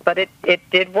 But it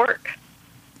did work.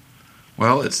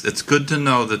 Well, it's good to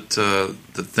know that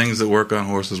the things that work on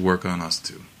horses work on us,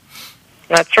 too.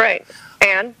 That's right.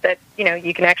 And that,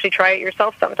 you can actually try it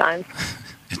yourself sometimes.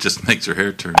 It just makes your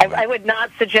hair turn. I would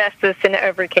not suggest this in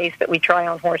every case that we try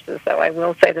on horses, though. I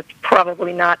will say that's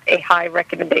probably not a high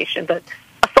recommendation, but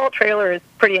a salt trailer is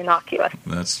pretty innocuous.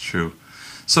 That's true.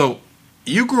 So,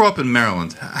 you grew up in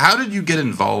Maryland. How did you get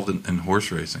involved in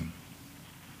horse racing?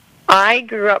 I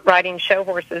grew up riding show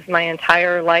horses my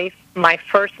entire life. My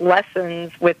first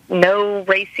lessons with no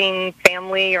racing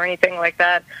family or anything like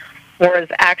that was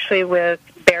actually with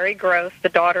Barry Gross, the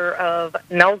daughter of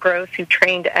Mel Gross, who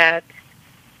trained at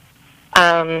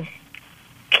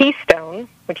Keystone,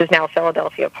 which is now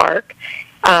Philadelphia Park.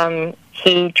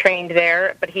 He trained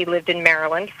there, but he lived in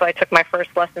Maryland, so I took my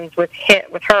first lessons with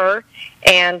her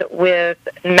and with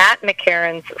Matt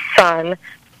McCarron's son,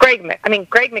 Greg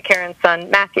McCarron's son,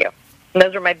 Matthew. And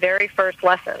those were my very first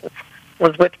lessons,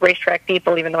 was with racetrack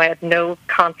people, even though I had no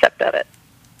concept of it.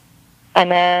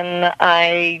 And then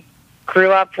I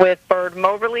grew up with Bird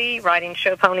Moberly, riding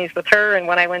show ponies with her, and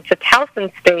when I went to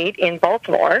Towson State in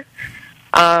Baltimore,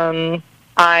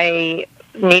 I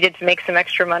needed to make some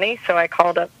extra money, so I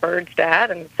called up Bird's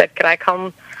dad and said, could I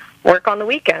come work on the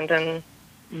weekend? And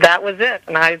that was it,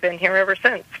 and I've been here ever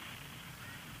since.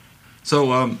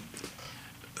 So,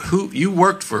 you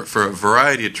worked for a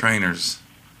variety of trainers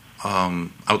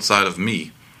outside of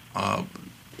me.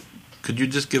 Could you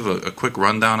just give a quick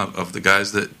rundown of the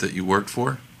guys that you worked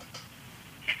for?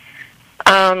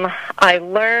 I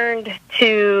learned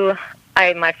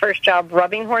my first job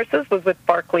rubbing horses was with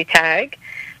Barkley Tag.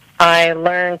 I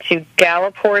learned to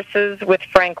gallop horses with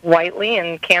Frank Whiteley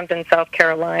in Camden, South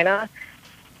Carolina.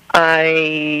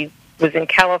 I was in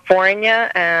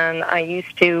California, and I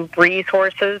used to breeze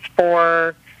horses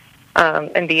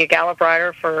and be a gallop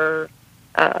rider for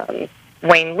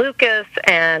Wayne Lucas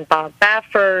and Bob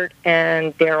Baffert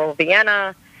and Daryl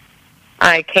Vienna.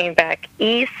 I came back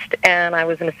east, and I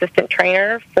was an assistant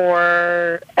trainer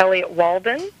for Elliot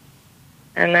Walden.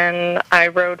 And then I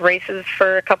rode races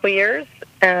for a couple years,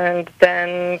 and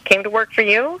then came to work for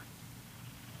you.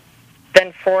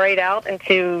 Then forayed out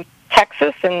into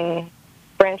Texas and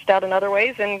branched out in other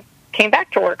ways and came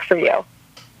back to work for you.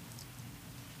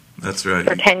 That's right.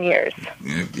 For 10 years.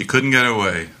 You couldn't get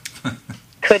away.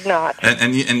 Could not.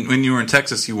 And when you were in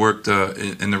Texas, you worked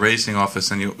in the racing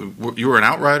office, and you were an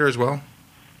outrider as well?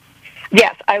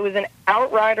 Yes, I was an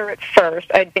outrider at first.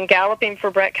 I'd been galloping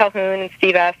for Brett Calhoun and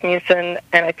Steve Asmussen,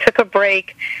 and I took a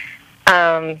break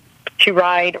to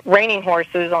ride reining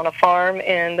horses on a farm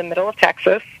in the middle of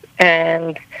Texas,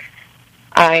 and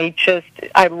I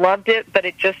loved it, but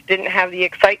it just didn't have the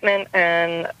excitement.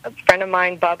 And a friend of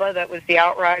mine, Bubba, that was the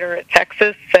outrider at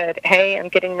Texas, said, hey, I'm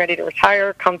getting ready to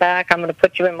retire. Come back. I'm going to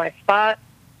put you in my spot.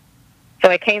 So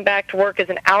I came back to work as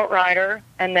an outrider,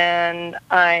 and then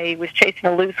I was chasing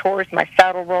a loose horse. My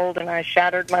saddle rolled, and I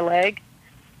shattered my leg.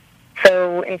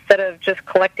 So instead of just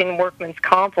collecting workman's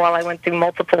comp while I went through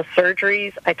multiple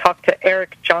surgeries, I talked to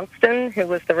Eric Johnston, who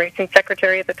was the racing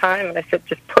secretary at the time, and I said,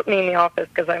 just put me in the office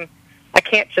because I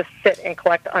can't just sit and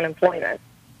collect unemployment,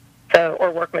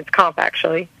 or workman's comp,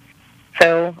 actually.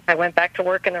 So I went back to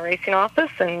work in the racing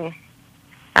office and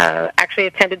actually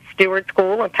attended Steward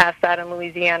School and passed that in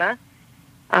Louisiana.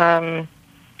 I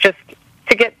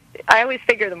always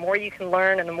figure the more you can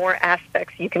learn and the more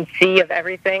aspects you can see of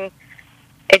everything,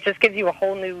 it just gives you a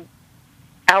whole new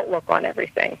outlook on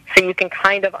everything. So you can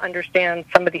kind of understand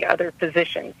some of the other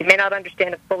positions. You may not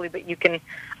understand it fully, but you can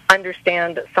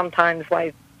understand sometimes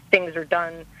why things are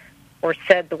done or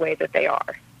said the way that they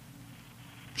are.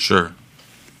 Sure.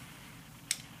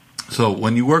 So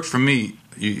when you worked for me,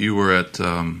 you were at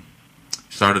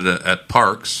started at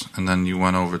Parks, and then you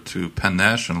went over to Penn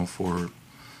National for a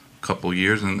couple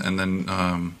years, and then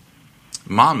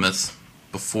Monmouth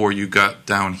before you got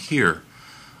down here.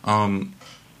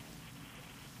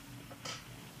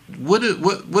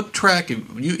 What track?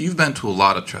 You've been to a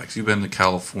lot of tracks. You've been to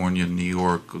California, New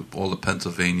York, all of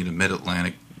Pennsylvania, the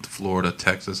Mid-Atlantic, Florida,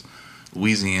 Texas,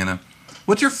 Louisiana.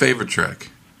 What's your favorite track?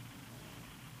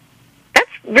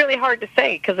 That's really hard to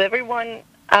say because everyone.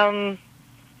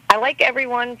 I like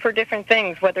everyone for different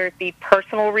things, whether it be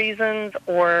personal reasons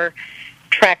or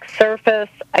track surface.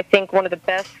 I think one of the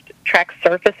best track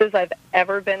surfaces I've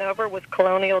ever been over was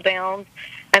Colonial Downs.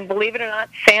 And believe it or not,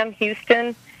 Sam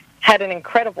Houston had an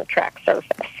incredible track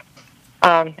surface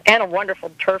and a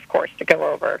wonderful turf course to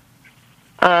go over.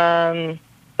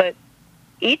 But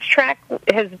each track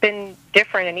has been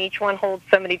different, and each one holds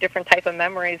so many different type of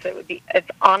memories.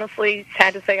 It's honestly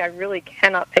sad to say I really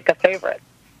cannot pick a favorite.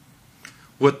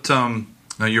 What now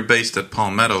you're based at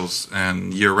Palmettos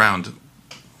and year-round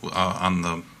on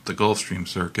the Gulfstream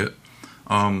circuit.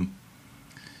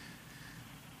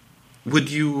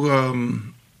 Would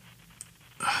you?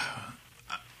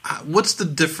 What's the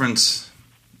difference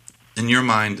in your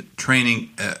mind training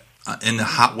in a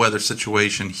hot weather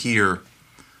situation here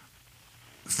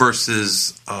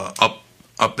versus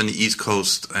up in the East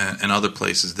Coast and other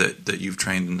places that you've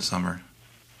trained in the summer?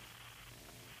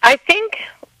 I think.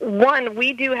 One,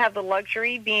 we do have the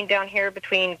luxury, being down here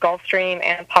between Gulfstream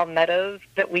and Palmettos,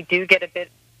 that we do get a bit,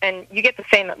 and you get the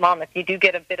same at Monmouth, you do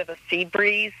get a bit of a sea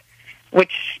breeze,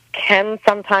 which can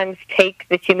sometimes take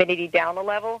the humidity down a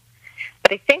level.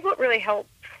 But I think what really helps,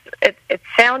 it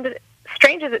sounded,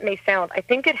 strange as it may sound, I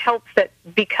think it helps that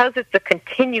because it's a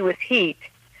continuous heat,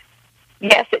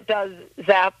 yes, it does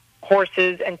zap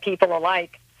horses and people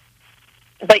alike,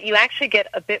 but you actually get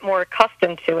a bit more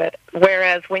accustomed to it.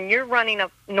 Whereas when you're running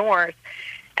up north,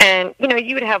 and, you know,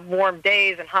 you would have warm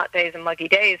days and hot days and muggy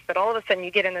days, but all of a sudden you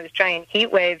get into those giant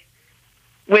heat waves,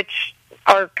 which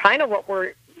are kind of what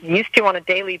we're used to on a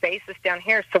daily basis down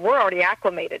here. So we're already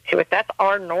acclimated to it. That's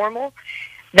our normal.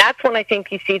 That's when I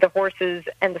think you see the horses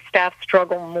and the staff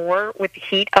struggle more with the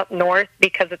heat up north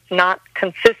because it's not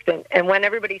consistent. And when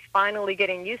everybody's finally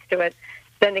getting used to it,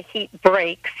 then the heat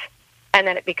breaks, and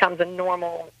then it becomes a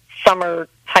normal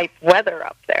summer-type weather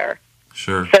up there.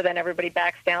 Sure. So then everybody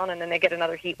backs down, and then they get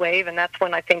another heat wave, and that's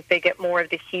when I think they get more of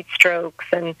the heat strokes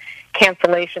and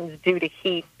cancellations due to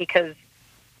heat because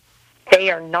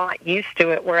they are not used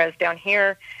to it, whereas down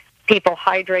here, people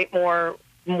hydrate more.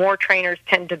 More trainers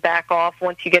tend to back off.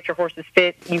 Once you get your horses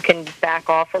fit, you can back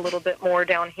off a little bit more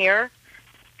down here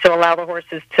to allow the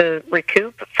horses to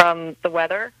recoup from the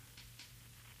weather.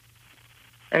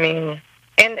 I mean...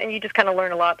 And you just kind of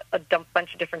learn a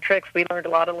bunch of different tricks. We learned a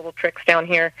lot of little tricks down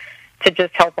here to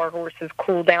just help our horses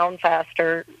cool down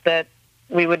faster that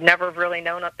we would never have really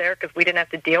known up there because we didn't have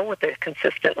to deal with it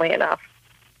consistently enough.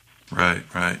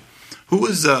 Right. Who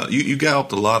was, you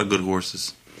galloped a lot of good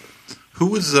horses. Who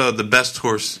was the best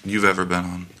horse you've ever been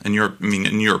on? In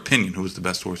your opinion, who was the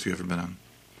best horse you've ever been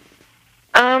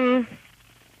on?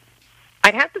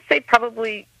 I'd have to say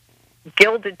probably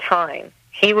Gilded Time.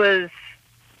 He was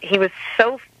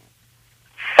so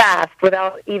fast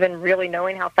without even really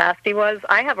knowing how fast he was.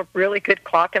 I have a really good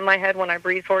clock in my head when I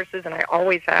breeze horses, and I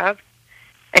always have.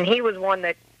 And he was one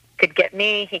that could get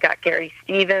me. He got Gary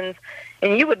Stevens.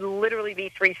 And you would literally be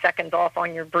 3 seconds off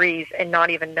on your breeze and not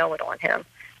even know it on him.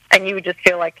 And you would just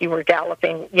feel like you were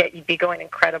galloping, yet you'd be going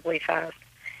incredibly fast.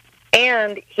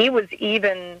 And he was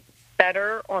even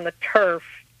better on the turf,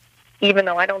 even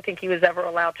though I don't think he was ever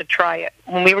allowed to try it.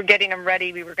 When we were getting him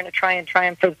ready, we were going to try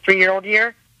him for the 3-year-old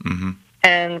year. Mm-hmm.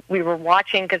 And we were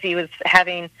watching because he was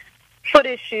having foot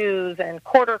issues and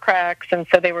quarter cracks. And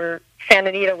so San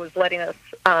Anita was letting us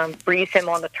breeze him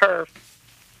on the turf.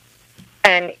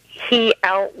 And he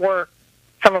outworked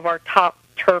some of our top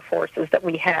turf horses that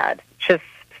we had, just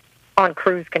on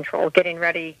cruise control, getting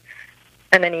ready.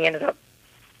 And then he ended up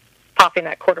popping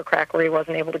that quarter crack where he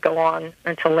wasn't able to go on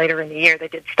until later in the year. They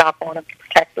did stop on him to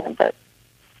protect him, but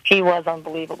he was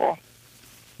unbelievable.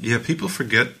 Yeah, people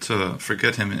forget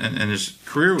him, and his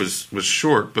career was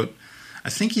short. But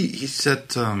I think he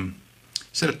set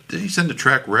a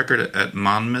track record at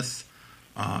Monmouth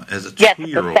as a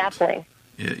 2-year-old. Yes, the sapling.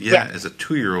 Yeah, as a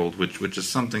 2-year-old, which is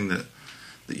something that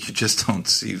you just don't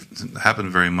see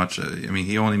happen very much. I mean,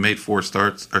 he only made 6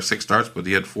 starts, but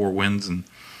he had 4 wins, and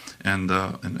and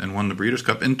won the Breeders'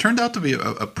 Cup, and turned out to be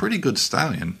a pretty good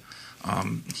stallion.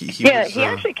 He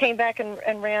actually came back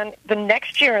and ran the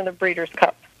next year in the Breeders'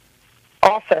 Cup.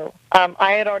 Also,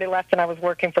 I had already left and I was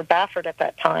working for Baffert at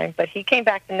that time, but he came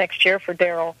back the next year for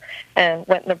Darrell and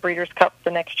went in the Breeders' Cup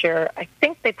the next year. I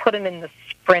think they put him in the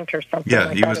sprint or something.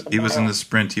 Yeah, he was in the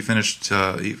sprint. He finished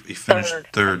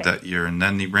third that year, and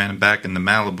then he ran back in the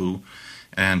Malibu,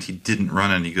 and he didn't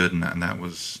run any good, and that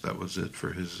was it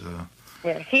for his.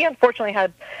 Yeah, he unfortunately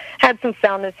had some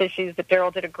soundness issues, but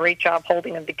Darrell did a great job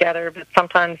holding them together. But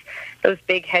sometimes those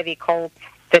big, heavy colts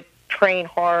that train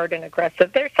hard and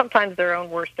aggressive, they're sometimes their own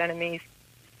worst enemies.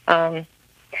 I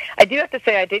do have to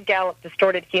say I did gallop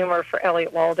Distorted Humor for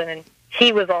Elliott Walden, and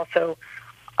he was also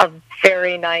a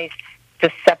very nice,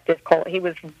 deceptive colt. He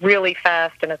was really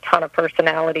fast and a ton of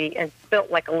personality and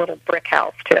built like a little brick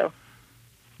house, too.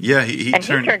 Yeah, he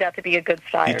turned out to be a good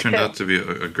sire. He turned out to be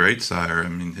a great sire. I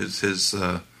mean, his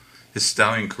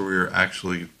stallion career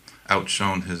actually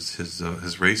outshone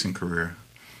his racing career.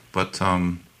 But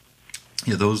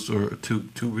those were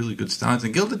two really good stallions.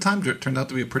 And Gilded Time turned out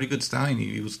to be a pretty good stallion.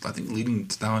 He was, I think, leading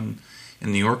stallion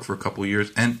in New York for a couple of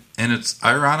years. And it's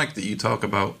ironic that you talk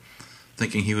about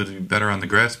thinking he would be better on the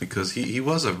grass, because he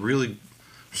was a really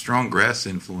strong grass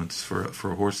influence for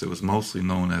a horse that was mostly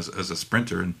known as a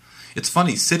sprinter. And it's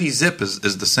funny, City Zip is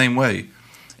the same way,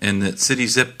 in that City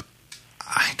Zip,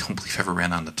 I don't believe ever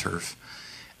ran on the turf.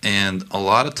 And in a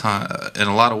lot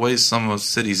of ways, some of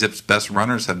City Zip's best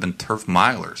runners have been turf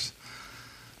milers.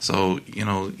 So,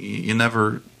 you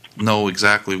never know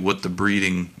exactly what the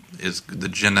breeding is, the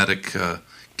genetic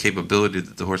capability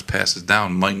that the horse passes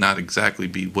down might not exactly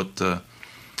be what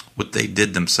they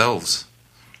did themselves.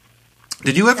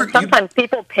 Did you ever? And sometimes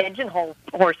people pigeonhole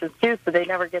horses too, so they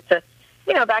never get to.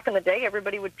 Back in the day,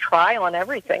 everybody would try on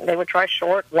everything. They would try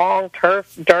short, long,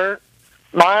 turf, dirt,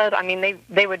 mud. I mean,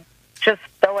 they would just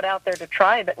throw it out there to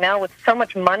try. But now with so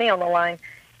much money on the line,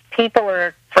 people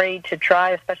are afraid to try,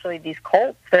 especially these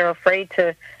colts. They're afraid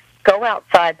to go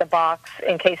outside the box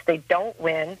in case they don't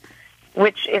win,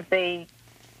 which if they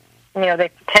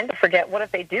tend to forget, what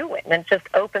if they do win? And it just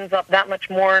opens up that much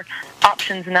more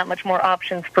options and that much more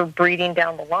options for breeding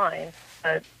down the line.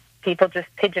 People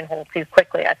just pigeonhole too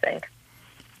quickly, I think.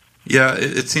 Yeah,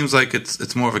 it seems like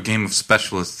it's more of a game of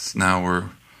specialists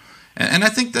now, and I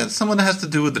think that some of it has to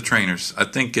do with the trainers. I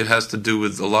think it has to do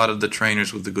with a lot of the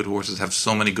trainers with the good horses have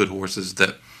so many good horses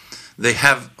that they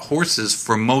have horses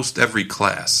for most every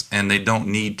class, and they don't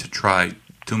need to try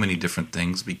too many different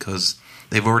things because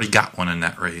they've already got one in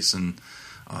that race. And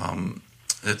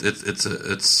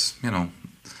it's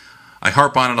I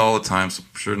harp on it all the time, so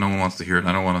I'm sure no one wants to hear it, and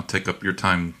I don't want to take up your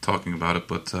time talking about it,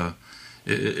 but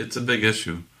it's a big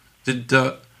issue.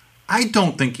 I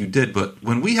don't think you did, but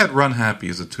when we had Run Happy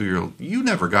as a 2-year-old, you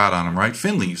never got on him, right?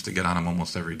 Finley used to get on him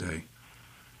almost every day.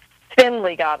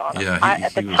 Finley got on him. Yeah,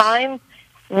 at the time,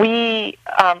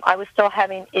 I was still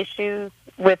having issues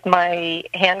with my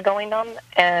hand going numb,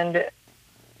 and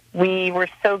we were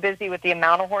so busy with the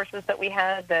amount of horses that we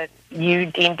had that you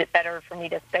deemed it better for me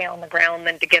to stay on the ground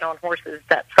than to get on horses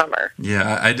that summer.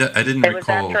 Yeah, I didn't recall. It was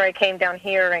after I came down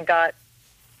here and got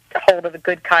hold of a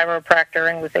good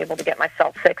chiropractor and was able to get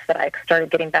myself fixed that I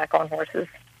started getting back on horses.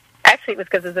 Actually, it was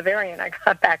because of Zavarian I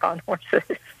got back on horses.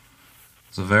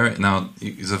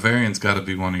 Zavarian's got to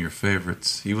be one of your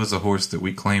favorites. He was a horse that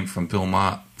we claimed from Bill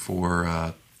Mott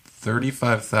for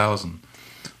 $35,000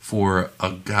 for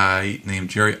a guy named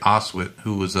Jerry Oswit,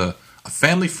 who was a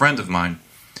family friend of mine.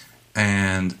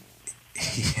 And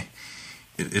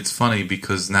it's funny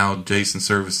because now Jason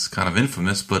Service is kind of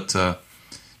infamous, but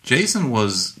Jason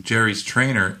was Jerry's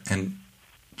trainer, and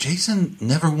Jason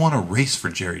never won a race for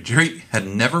Jerry. Jerry had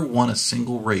never won a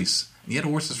single race. He had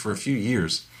horses for a few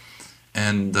years.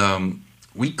 And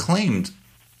we claimed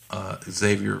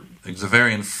Zavarian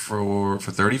for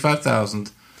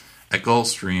 $35,000 at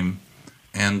Gulfstream,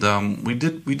 and we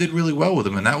did really well with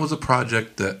him. And that was a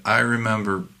project that I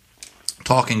remember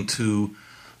talking to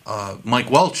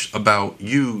Mike Welch about,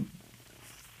 you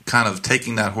kind of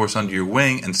taking that horse under your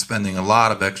wing and spending a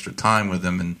lot of extra time with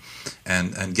him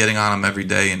and getting on him every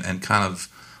day and kind of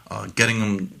getting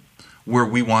him where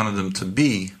we wanted him to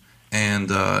be.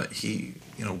 And he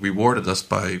rewarded us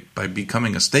by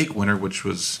becoming a stake winner, which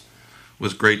was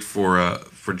great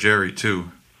for Jerry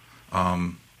too.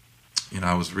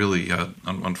 I was really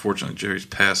unfortunately Jerry's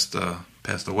passed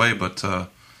away, but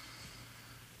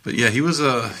yeah, he was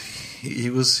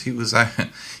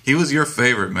your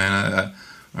favorite, man.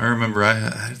 I remember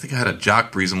I think I had a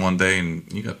jock breeze him one day, and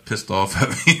you got pissed off at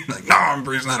me like, no, I'm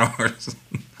breezing that horse.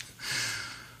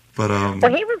 But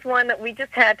Well, he was one that we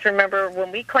just had to remember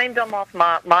when we claimed him off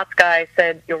Mott. Mott's guy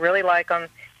said, "You'll really like him.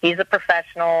 He's a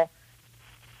professional."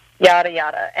 Yada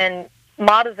yada. And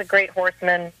Mott is a great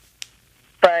horseman,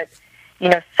 but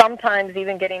sometimes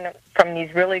even getting from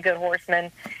these really good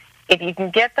horsemen, if you can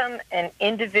get them and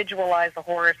individualize a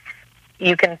horse,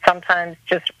 you can sometimes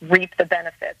just reap the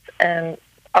benefits. And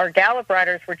our Gallop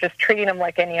riders were just treating him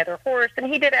like any other horse, and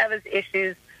he did have his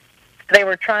issues. They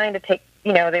were trying to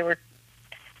they were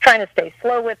trying to stay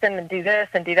slow with him and do this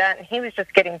and do that, and he was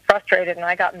just getting frustrated, and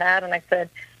I got mad, and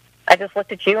I just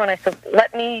looked at you, and I said,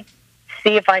 let me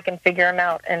see if I can figure him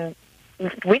out. And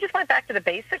we just went back to the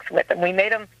basics with him. We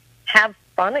made him have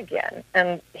fun again,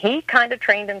 and he kind of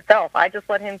trained himself. I just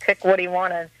let him pick what he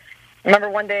wanted. Remember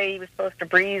one day he was supposed to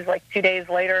breeze like 2 days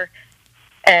later,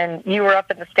 and you were up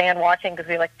in the stand watching because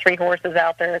we had like 3 horses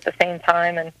out there at the same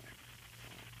time, and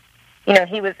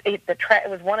it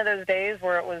was one of those days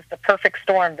where it was the perfect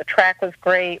storm. The track was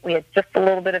great. We had just a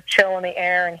little bit of chill in the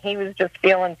air, and he was just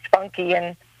feeling spunky.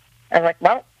 And I was like,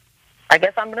 well, I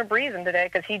guess I'm going to breeze him today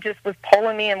because he just was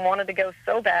pulling me and wanted to go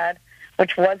so bad,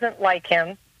 which wasn't like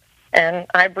him. And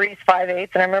I breezed 5/8.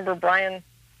 And I remember Brian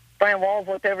Walls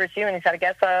looked over at you and he said, I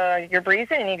guess you're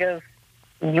breezing? And he goes,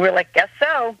 you were like, guess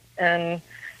so. And,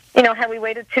 had we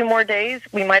waited 2 more days,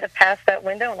 we might have passed that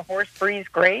window and the horse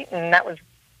breezed great. And that was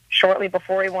shortly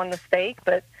before he won the stake.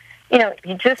 But,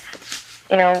 you just,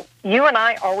 you and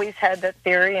I always had that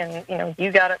theory, and,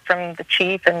 you got it from the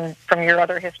chief and from your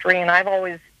other history. And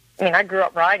I grew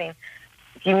up riding.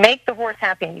 If you make the horse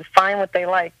happy and you find what they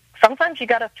like, sometimes you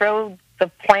got to throw the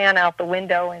plan out the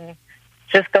window and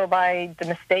just go by the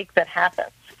mistake that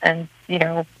happens. And,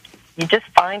 you just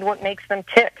find what makes them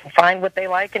tick, find what they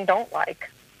like and don't like.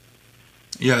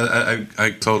 Yeah,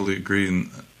 I totally agree.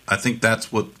 And I think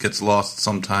that's what gets lost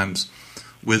sometimes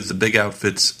with the big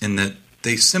outfits, in that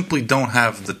they simply don't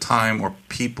have the time or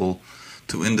people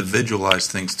to individualize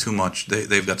things too much.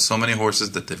 They've got so many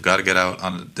horses that they've got to get out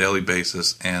on a daily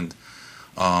basis, and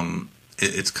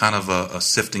it's kind of a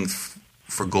sifting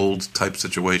for gold type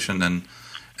situation.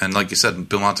 And like you said,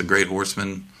 Belmont's a great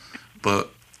horseman,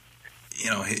 but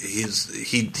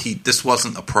this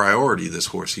wasn't a priority. This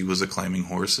horse, he was a claiming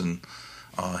horse, and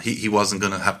he wasn't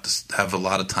going to have a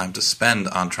lot of time to spend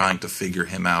on trying to figure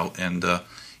him out. And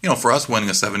for us, winning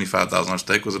a $75,000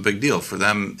 stake was a big deal. For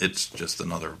them, it's just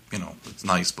another, it's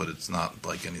nice, but it's not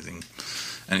like anything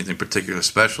particular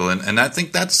special. And I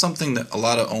think that's something that a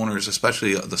lot of owners,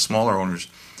 especially the smaller owners,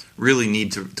 really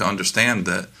need to understand,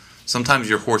 that sometimes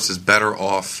your horse is better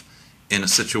off in a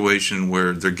situation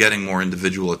where they're getting more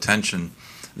individual attention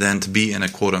than to be in a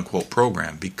quote-unquote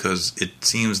program, because it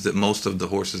seems that most of the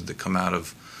horses that come out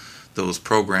of those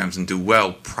programs and do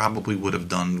well probably would have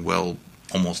done well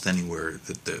almost anywhere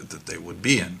that they would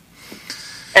be in.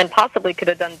 And possibly could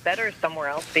have done better somewhere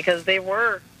else because they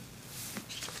were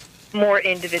more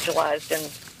individualized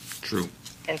and true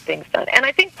and things done. And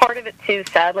I think part of it, too,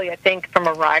 sadly, I think from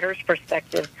a rider's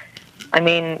perspective,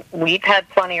 we've had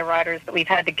plenty of riders that we've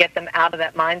had to get them out of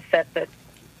that mindset that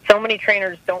so many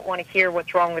trainers don't want to hear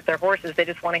what's wrong with their horses. They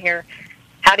just want to hear,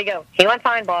 how'd he go? He went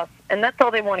fine, boss. And that's all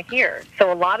they want to hear.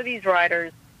 So a lot of these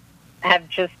riders have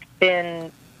just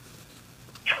been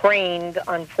trained,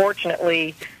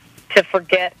 unfortunately, to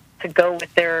forget to go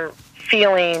with their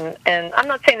feeling. And I'm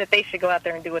not saying that they should go out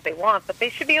there and do what they want, but they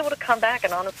should be able to come back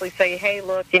and honestly say, hey,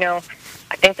 look, I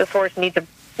think this horse needs a,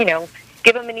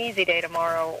 give him an easy day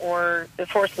tomorrow, or this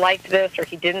horse liked this, or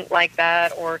he didn't like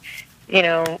that, or,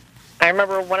 I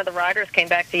remember one of the riders came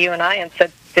back to you and I and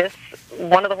said,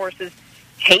 one of the horses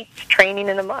hates training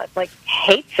in the mud,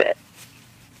 hates it.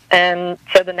 And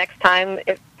so the next time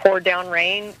it poured down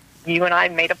rain, you and I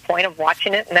made a point of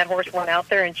watching it, and that horse went out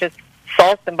there and just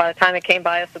sulked, and by the time it came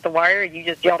by us at the wire, you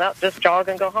just yelled out, just jog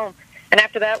and go home. And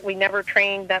after that, we never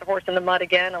trained that horse in the mud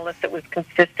again unless it was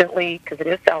consistently, because it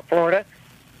is South Florida.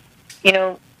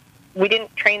 We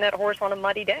didn't train that horse on a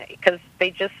muddy day because they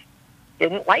just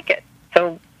didn't like it.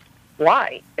 So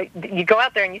why? You go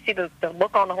out there and you see the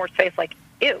look on the horse's face like,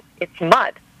 ew, it's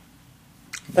mud.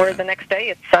 Where the next day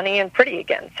it's sunny and pretty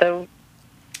again. So,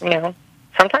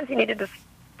 sometimes you need to just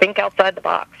think outside the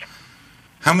box.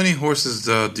 How many horses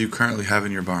do you currently have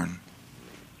in your barn?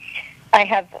 I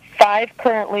have 5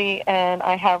 currently, and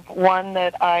I have one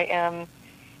that I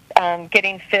am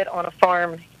getting fit on a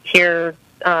farm here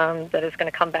that is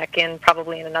going to come back in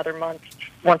probably in another month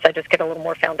once I just get a little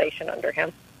more foundation under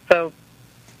him. So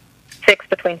 6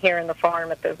 between here and the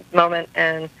farm at the moment,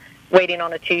 and waiting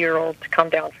on a 2-year-old to come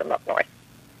down from up north.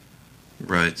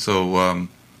 Right. So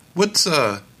what's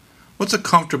What's a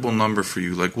comfortable number for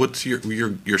you? Like, what's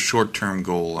your short term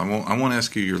goal? I won't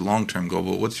ask you your long term goal,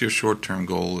 but what's your short term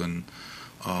goal, and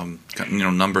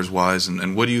numbers wise,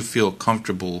 and what do you feel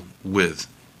comfortable with?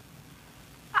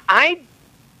 I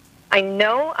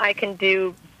know I can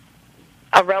do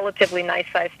a relatively nice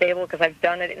size stable because I've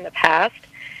done it in the past.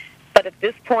 But at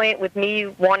this point, with me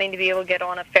wanting to be able to get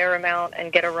on a fair amount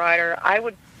and get a rider, I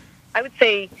would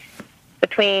say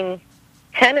between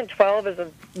 10 and 12 is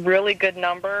a really good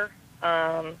number.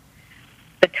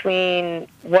 Between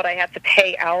what I have to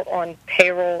pay out on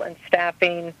payroll and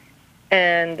staffing,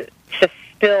 and to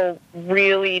still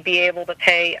really be able to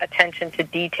pay attention to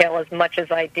detail as much as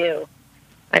I do.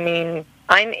 I mean,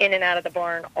 I'm in and out of the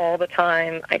barn all the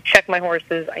time. I check my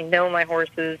horses. I know my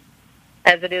horses.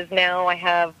 As it is now, I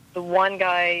have the one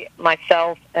guy,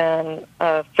 myself, and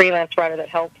a freelance rider that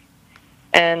helps.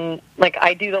 And,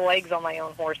 I do the legs on my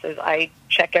own horses. I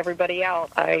check everybody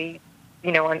out. I'm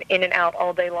in and out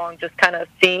all day long just kind of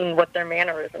seeing what their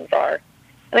mannerisms are.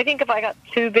 And I think if I got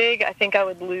too big, I think I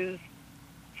would lose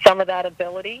some of that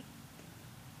ability.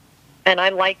 And I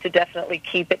like to definitely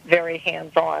keep it very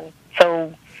hands-on.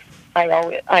 So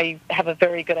I have a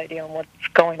very good idea on what's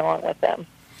going on with them.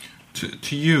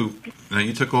 To you, now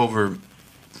you took over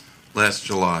last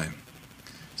July,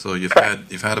 so you've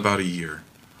had about a year.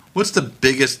 What's the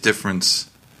biggest difference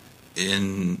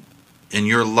in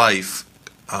your life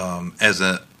as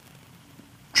a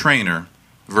trainer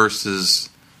versus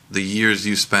the years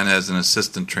you spent as an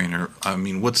assistant trainer? I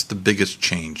mean, what's the biggest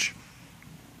change?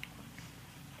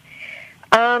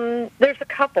 There's a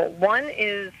couple. One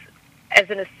is, as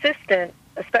an assistant,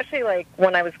 especially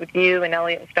when I was with you and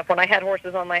Elliot and stuff, when I had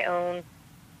horses on my own,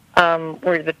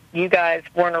 where you guys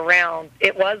weren't around,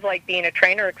 it was like being a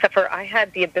trainer, except for I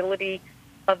had the ability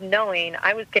of knowing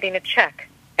I was getting a check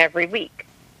every week.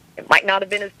 It might not have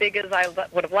been as big as I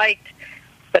would have liked,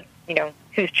 but,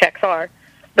 whose checks are.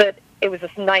 But it was a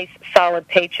nice, solid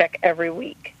paycheck every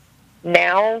week.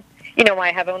 Now,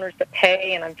 I have owners that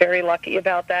pay, and I'm very lucky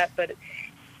about that, but,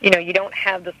 you don't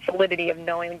have the solidity of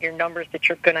knowing your numbers that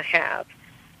you're going to have.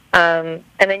 And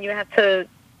then you have to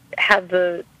have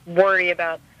the worry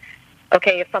about,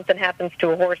 okay, if something happens to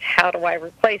a horse, how do I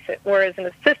replace it? Whereas an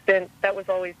assistant, that was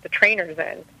always the trainer's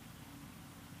end.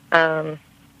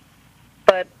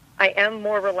 But I am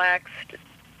more relaxed,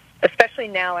 especially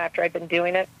now after I've been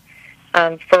doing it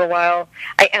for a while.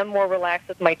 I am more relaxed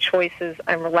with my choices.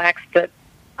 I'm relaxed that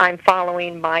I'm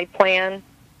following my plan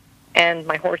and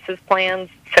my horse's plans.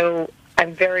 So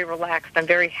I'm very relaxed. I'm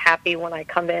very happy when I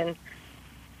come in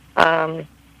to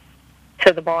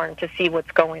the barn to see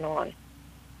what's going on.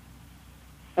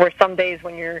 Where some days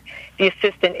when you're the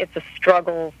assistant, it's a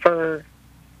struggle for...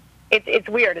 It's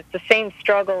weird. It's the same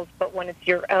struggles, but when it's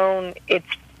your own, it's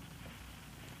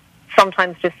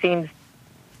sometimes just seems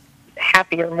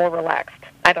happier, more relaxed.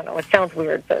 I don't know. It sounds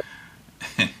weird, but...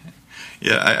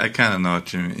 Yeah, I kind of know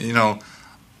what you mean.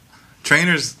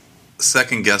 Trainers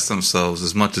second-guess themselves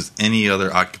as much as any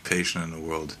other occupation in the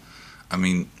world. I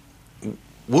mean,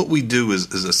 what we do is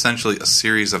essentially a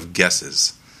series of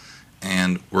guesses.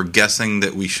 And we're guessing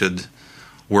that we should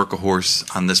work a horse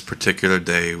on this particular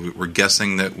day. We're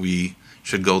guessing that we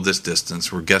should go this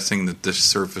distance. We're guessing that this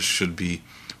surface should be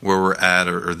where we're at,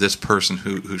 or this person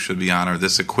who should be on, or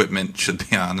this equipment should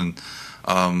be on, and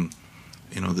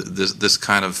this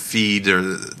kind of feed. Or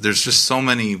there's just so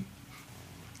many.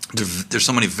 There's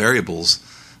so many variables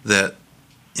that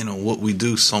what we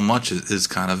do so much is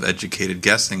kind of educated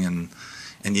guessing, and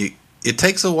it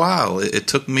takes a while. It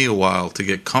took me a while to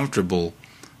get comfortable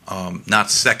not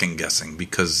second guessing,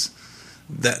 because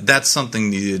that's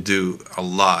something you do a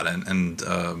lot, and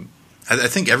I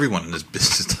think everyone in this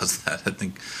business does that. I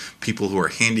think people who are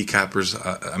handicappers,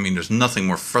 I mean, there's nothing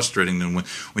more frustrating than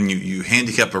when you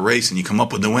handicap a race and you come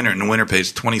up with the winner, and the winner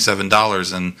pays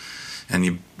 $27, and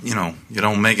you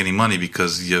don't make any money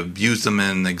because you used them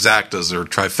in exactas or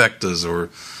trifectas or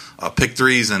pick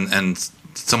threes and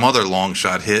some other long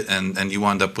shot hit, and you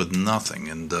wind up with nothing.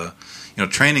 And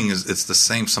training it's the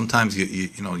same. Sometimes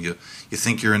you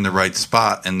think you're in the right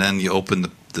spot, and then you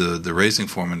open the racing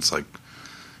form, and it's like,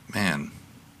 man,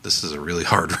 this is a really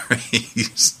hard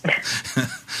race.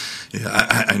 Yeah,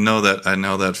 I know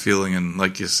that feeling, and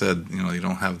like you said, you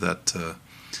don't have that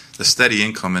the steady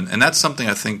income, and that's something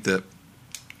I think that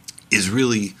is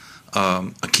really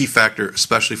a key factor,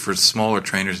 especially for smaller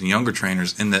trainers and younger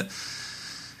trainers, in that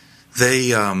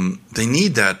they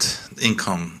need that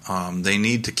income. They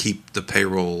need to keep the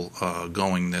payroll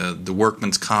going. The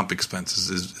workman's comp expenses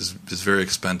is very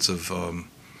expensive.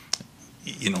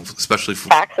 Especially for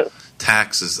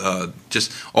taxes.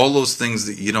 Just all those things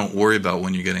that you don't worry about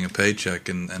when you're getting a paycheck,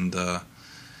 and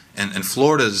and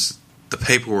Florida's, the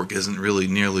paperwork isn't really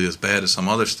nearly as bad as some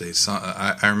other states. So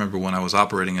I remember when I was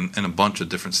operating in a bunch of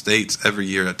different states, every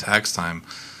year at tax time,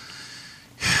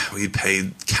 we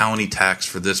paid county tax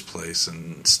for this place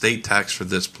and state tax for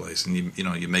this place, and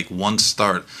you make one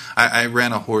start. I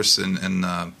ran a horse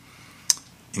in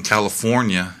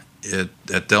California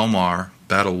at Del Mar,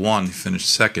 Battle 1. He finished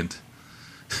second.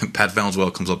 Pat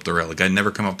Valenzuela comes up the rail. The guy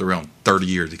never come off the rail in 30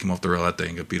 years. He came off the rail that day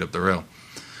and got beat up the rail.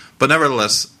 But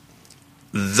nevertheless,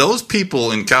 those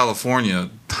people in California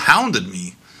hounded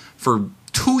me for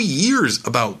 2 years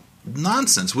about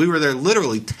nonsense. We were there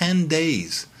literally 10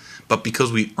 days. But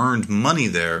because we earned money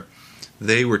there,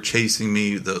 they were chasing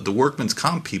me. The workman's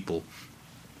comp people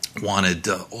wanted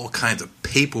all kinds of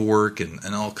paperwork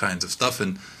and all kinds of stuff.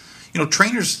 And,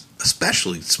 trainers,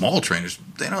 especially small trainers,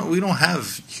 we don't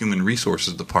have human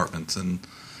resources departments. And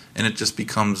it just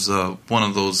becomes one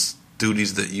of those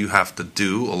duties that you have to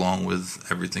do along with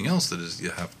everything else that is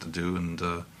you have to do.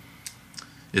 And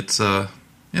it's,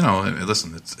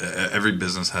 listen, it's every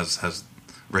business has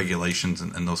regulations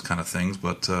and those kind of things.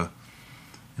 But,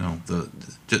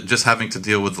 just having to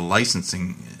deal with the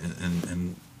licensing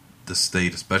in the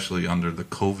state, especially under the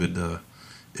COVID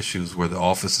issues, where the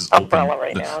office is open.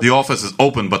 Right now. The office is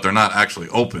open, but they're not actually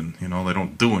open. They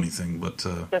don't do anything. But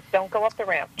just don't go up the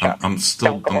ramp, Chuck. I'm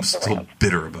still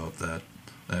bitter about that,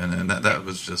 and that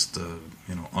was just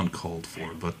uncalled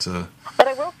for. But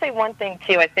I will say one thing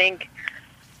too. I think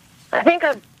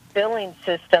our billing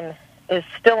system is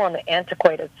still on the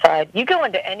antiquated side. You go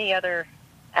into any other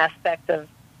aspect of,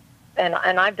 and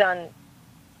I've done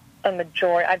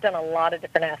a lot of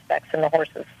different aspects in the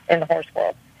horse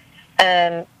world.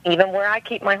 And even where I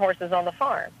keep my horses on the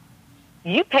farm,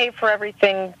 you pay for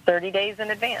everything 30 days in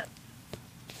advance.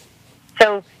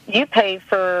 So you pay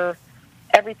for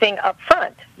everything up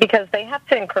front because they have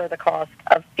to incur the cost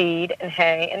of feed and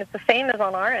hay, and it's the same as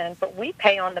on our end, but we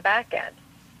pay on the back end.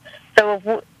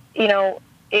 So,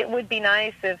 it would be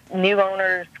nice if new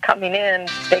owners coming in,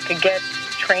 they could get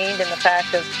trained in the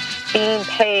fact of being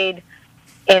paid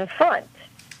in front,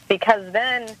 because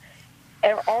then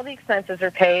all the expenses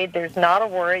are paid. There's not a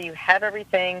worry. You have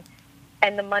everything,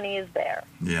 and the money is there.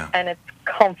 Yeah. And it's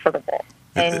comfortable,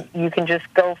 and you can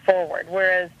just go forward.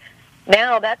 Whereas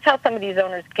now that's how some of these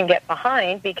owners can get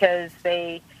behind, because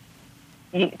they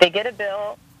get a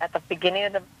bill at the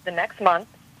beginning of the next month.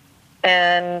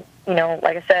 And,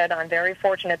 like I said, I'm very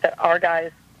fortunate that our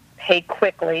guys pay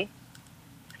quickly.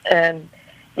 And,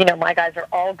 my guys are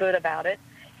all good about it.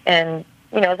 And,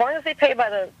 as long as they pay by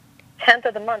the 10th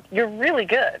of the month, you're really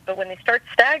good. But when they start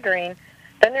staggering,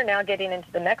 then they're now getting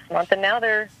into the next month, and now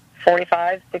they're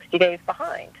 45, 60 days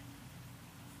behind.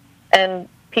 And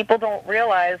people don't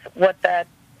realize what that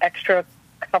extra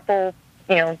couple,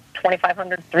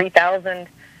 $2,500, $3,000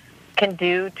 can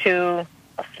do to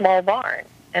a small barn.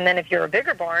 And then if you're a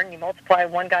bigger barn, you multiply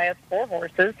one guy has 4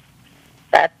 horses,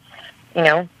 that's,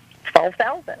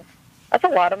 $12,000. That's a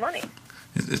lot of money.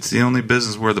 It's the only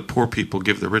business where the poor people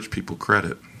give the rich people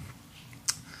credit.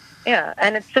 Yeah,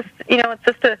 and it's just,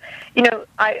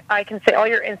 I can say all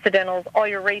your incidentals, all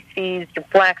your race fees, your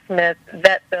blacksmith,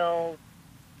 vet bills,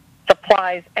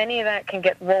 supplies, any of that can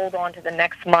get rolled onto the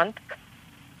next month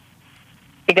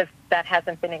because that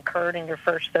hasn't been incurred in your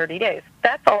first 30 days.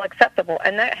 That's all acceptable,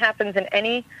 and that happens in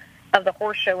any of the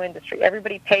horse show industry.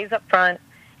 Everybody pays up front,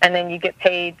 and then you get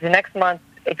paid the next month.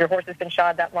 If your horse has been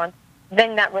shod that month,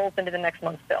 then that rolls into the next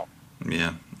month's bill.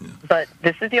 Yeah. But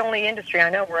this is the only industry I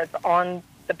know where it's on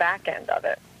the back end of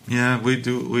it. Yeah, we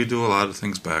do a lot of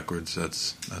things backwards.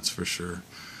 That's for sure.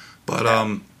 But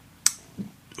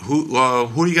who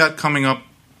do you got coming up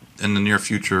in the near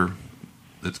future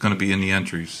that's going to be in the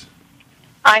entries?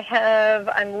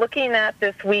 I'm looking at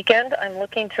this weekend. I'm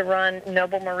looking to run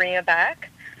Noble Maria back.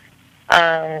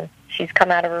 She's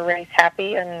come out of her race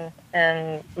happy and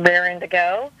raring to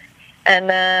go. And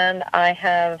then I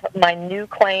have my new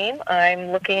claim.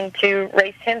 I'm looking to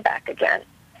race him back again.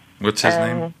 What's his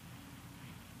name?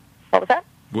 What was that?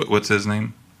 What's his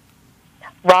name?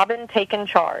 Robin Taken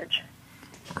Charge.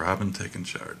 Robin Taken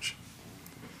Charge.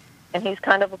 And he's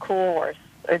kind of a cool horse.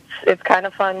 It's kind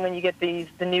of fun when you get the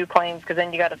new claims, because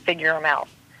then you got to figure them out.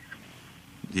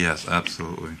 Yes,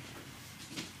 absolutely.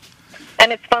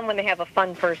 And it's fun when they have a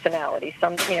fun personality.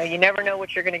 You never know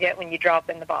what you're going to get when you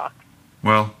drop in the box.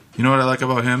 Well, you know what I like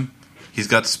about him? He's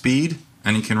got speed,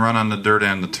 and he can run on the dirt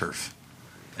and the turf.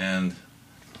 And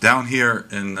down here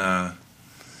in the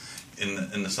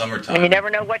summertime, and you never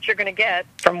know what you're going to get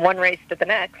from one race to the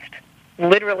next.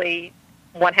 Literally,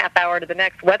 1/2 hour to the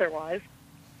next, weather-wise.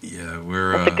 Yeah,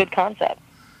 it's a good concept.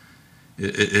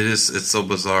 It's so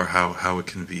bizarre how it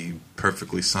can be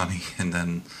perfectly sunny, and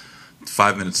then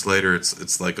 5 minutes later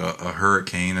it's like a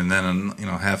hurricane, and then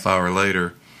half hour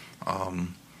later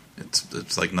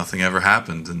it's like nothing ever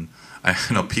happened. And I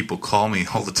know people call me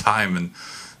all the time, and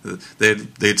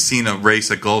they'd seen a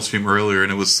race at Gulfstream earlier,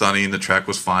 and it was sunny and the track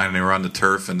was fine, and they were on the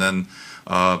turf, and then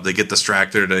they get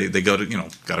distracted, they go to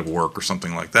got to work or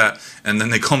something like that, and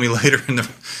then they call me later, and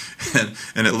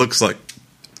it looks like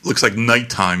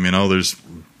nighttime.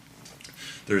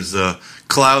 There's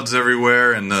clouds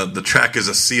everywhere, and the track is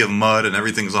a sea of mud, and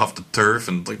everything's off the turf,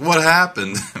 and like, what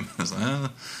happened? I was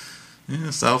like,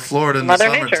 South Florida in Mother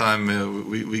the summertime,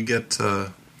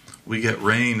 we get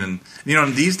rain, and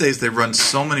these days they run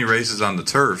so many races on the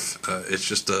turf. It's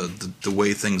just the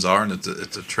way things are, and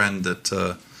it's a trend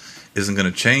that isn't going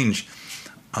to change.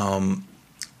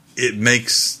 It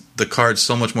makes the card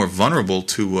so much more vulnerable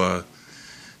to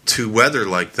weather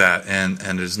like that, and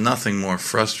there's nothing more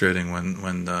frustrating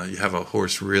when you have a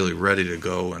horse really ready to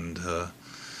go, and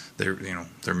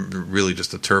they're really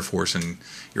just a turf horse, and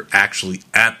you're actually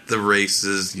at the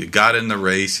races. You got in the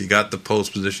race, you got the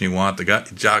post position you want, got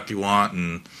the jock you want,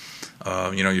 and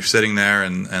you're sitting there,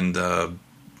 and an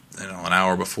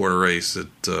hour before the race,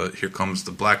 here comes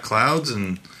the black clouds,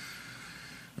 and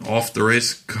off the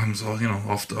race comes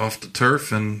off the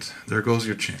turf, and there goes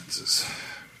your chances.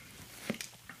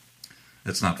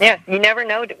 It's not fun. Yeah, you never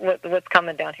know what's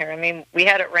coming down here. I mean, we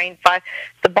had it rain 5.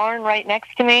 The barn right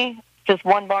next to me, just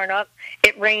one barn up,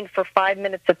 it rained for 5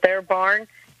 minutes at their barn.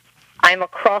 I'm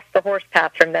across the horse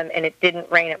path from them, and it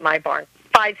didn't rain at my barn.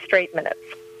 5 straight minutes.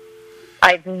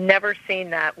 I've never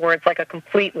seen that where it's like a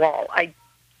complete wall.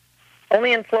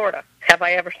 Only in Florida have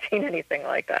I ever seen anything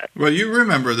like that. Well, you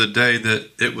remember the day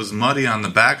that it was muddy on the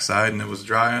backside and it was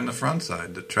dry on the front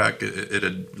side. The track, it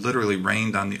had literally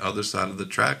rained on the other side of the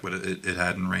track, but it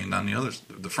hadn't rained on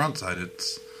the front side.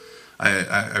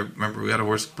 I remember we had a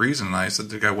horse breezing, and I said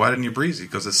to the guy, "Why didn't you breeze?" He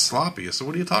goes, "It's sloppy." I said,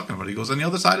 "What are you talking about?" He goes, "On the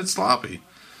other side, it's sloppy."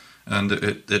 And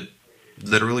it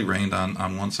literally rained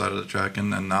on one side of the track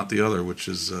and not the other, which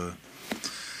is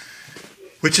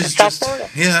just,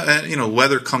 yeah, and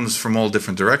weather comes from all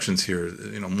different directions here.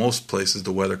 Most places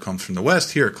the weather comes from the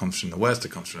west. Here it comes from the west, it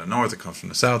comes from the north, it comes from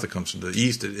the south, it comes from the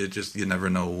east. It just, you never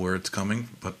know where it's coming.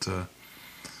 But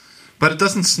it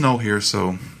doesn't snow here,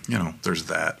 so there's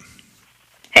that.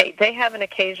 Hey, they have an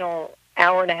occasional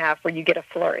hour and a half where you get a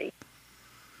flurry.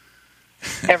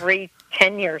 Every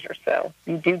 10 years or so,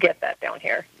 you do get that down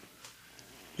here.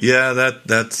 Yeah,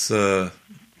 that's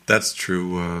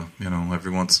true.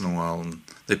 Every once in a while, and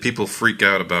people freak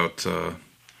out about when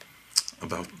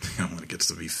it gets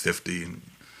to be 50. And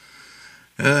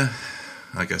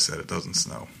like I said, it doesn't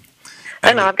snow. I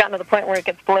don't know. I've gotten to the point where it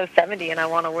gets below 70, and I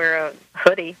want to wear a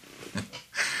hoodie.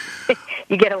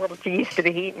 You get a little too used to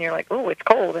the heat, and you're like, "Oh, it's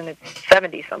cold," and it's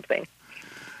 70 something.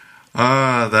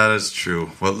 That is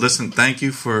true. Well, listen, thank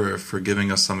you for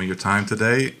giving us some of your time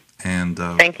today, and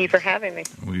thank you for having me.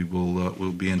 We will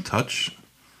we'll be in touch.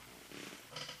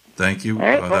 Thank you.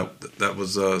 Right, well, that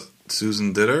was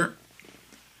Susan Ditter,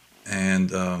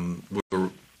 and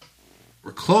we're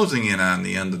closing in on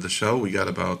the end of the show. We got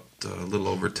about a little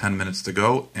over 10 minutes to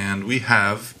go, and we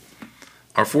have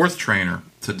our 4th trainer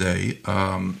today.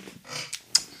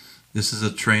 This is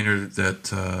a trainer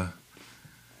that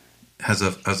has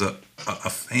a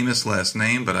famous last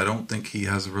name, but I don't think he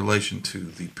has a relation to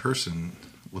the person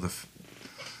with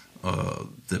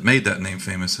that made that name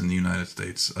famous in the United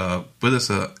States. With us,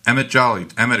 Emmett Jolly.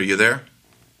 Emmett, are you there?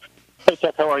 Hey,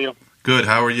 Chuck, how are you? Good,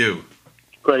 how are you?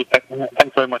 Great,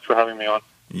 thanks very much for having me on.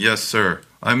 Yes, sir.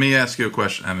 Let me ask you a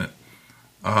question, Emmett.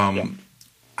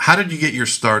 How did you get your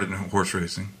start in horse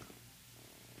racing?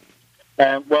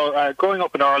 Growing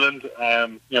up in Ireland,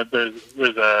 there's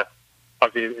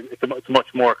obviously it's a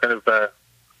much more kind of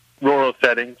rural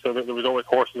setting, so there was always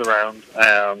horses around,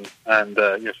 so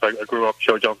I grew up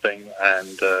show jumping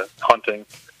and hunting,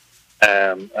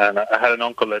 and I had an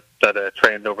uncle that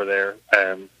trained over there,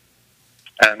 and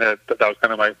that was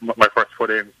kind of my first foot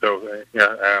in. So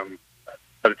as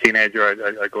a teenager,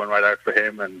 I go and ride out for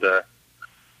him, and that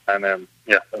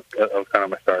was kind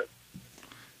of my start.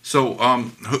 So,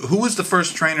 who was the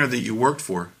first trainer that you worked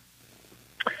for?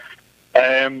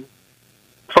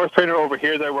 First trainer over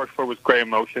here that I worked for was Graham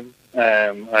Motion.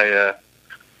 I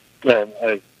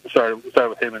started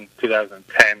with him in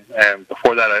 2010.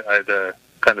 Before that, I'd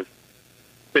kind of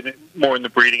been more in the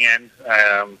breeding end.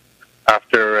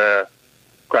 After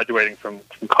graduating from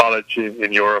college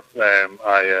in Europe,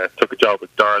 I took a job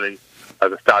with Darley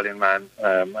as a stallion man,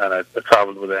 and I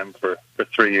traveled with them for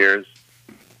 3 years.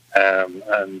 I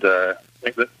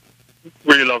think that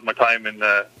really loved my time in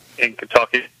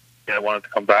Kentucky. I wanted to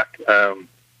come back. So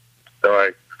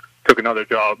I took another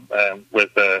job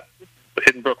with the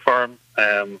Hiddenbrook Farm,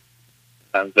 and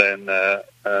then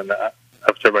and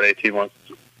after about 18 months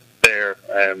there,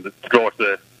 the draw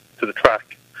to the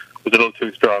track was a little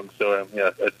too strong. So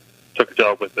I took a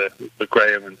job with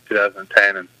Graham in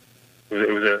 2010, and it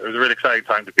was a really exciting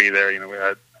time to be there. We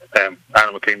had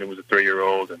Animal Kingdom was a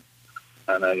 3-year-old,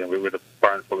 and we were the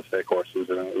barn full of stake horses,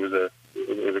 and it was a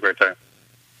great time.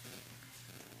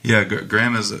 Yeah,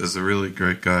 Graham is a really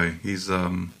great guy. He's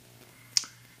a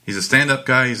stand-up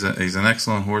guy. He's an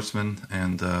excellent horseman,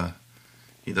 and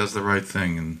he does the right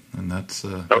thing, and that's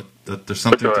there's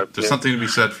something something to be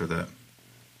said for that.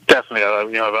 Definitely, I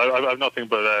have nothing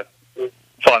but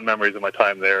fond memories of my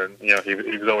time there, and he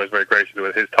was always very gracious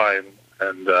with his time,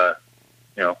 and I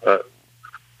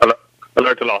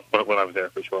learned a lot when I was there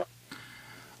for sure.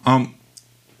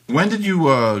 When did you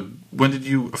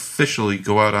officially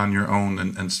go out on your own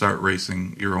and start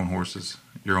racing your own horses?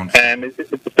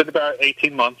 It's been about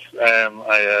 18 months.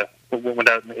 I went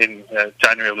out in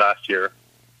January of last year.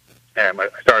 I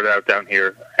started out down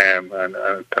here, and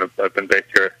I've been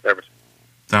based here ever since.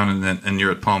 And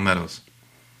you're at Palm Meadows.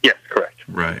 Yes, correct.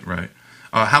 Right.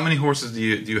 How many horses do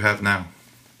you have now?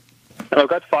 I've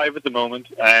got 5 at the moment.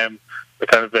 I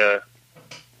kind of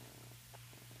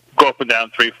go up and down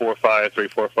 3, 4, 5, 3,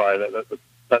 4, 5.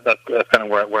 That's kind of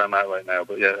where I'm at right now.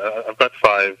 But yeah, I've got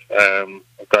 5.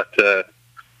 I've got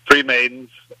 3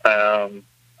 maidens, and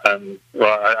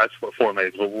I 4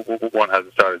 maidens. One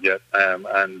hasn't started yet, and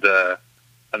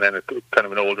then a kind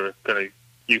of an older, kind of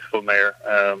youthful mare.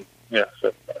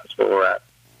 So that's where we're at.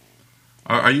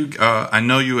 Are you? I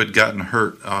know you had gotten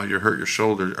hurt. You hurt your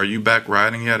shoulder. Are you back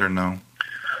riding yet, or no?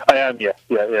 I am. Yeah.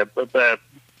 But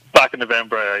back in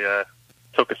November, I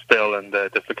took a spill and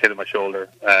dislocated my shoulder.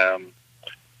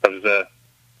 I was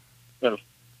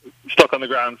stuck on the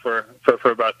ground for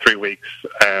about 3 weeks,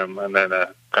 and then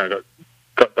kind of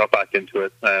got back into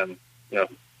it. Riding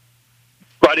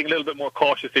a little bit more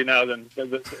cautiously now than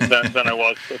I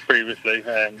was previously.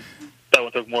 That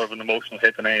one took more of an emotional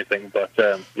hit than anything, but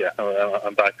I'm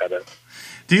back at it.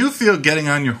 Do you feel getting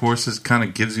on your horses kind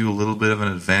of gives you a little bit of an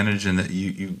advantage in that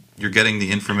you're getting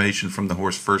the information from the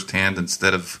horse firsthand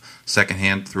instead of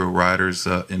secondhand through a rider's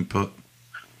input?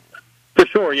 For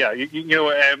sure, yeah.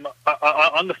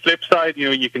 On the flip side,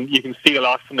 you can see a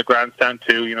lot from the grandstand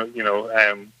too. You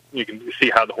can see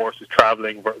how the horse is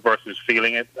traveling versus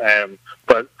feeling it.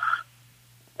 But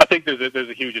I think there's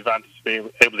a huge advantage to be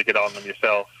able to get on them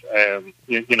yourself.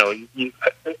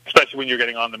 Especially when you're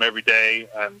getting on them every day,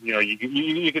 and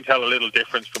you can tell a little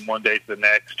difference from one day to the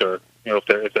next, or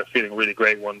if they're feeling really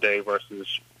great one day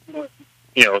versus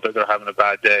they're having a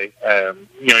bad day. And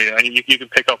you can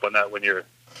pick up on that when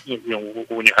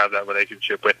when you have that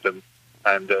relationship with them.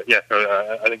 And I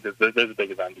think there's a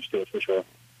big advantage to it for sure.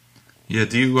 Yeah.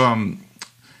 Do you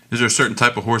is there a certain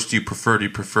type of horse do you prefer? Do you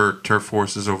prefer turf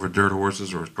horses over dirt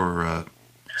horses or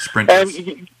sprinters?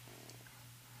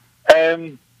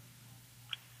 I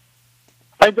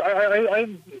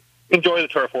enjoy the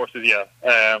turf horses. Yeah.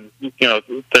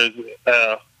 There's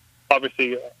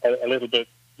obviously a little bit.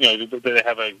 They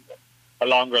have a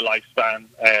longer lifespan,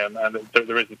 and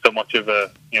there isn't so much of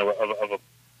a of a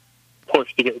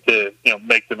push to get to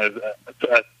make them as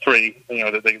 3.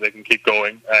 That they can keep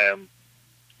going.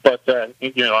 But I'm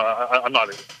not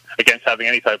against having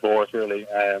any type of horse really.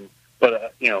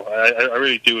 But I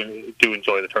really do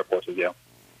enjoy the turf horses. Yeah.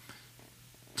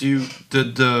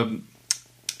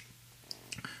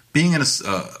 Being an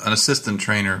assistant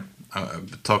trainer, I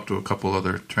talked to a couple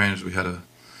other trainers. We had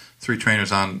 3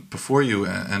 trainers on before you,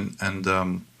 and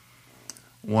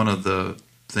one of the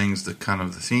things that kind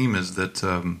of the theme is that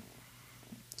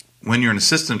when you're an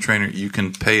assistant trainer, you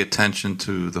can pay attention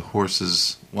to the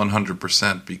horses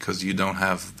 100% because you don't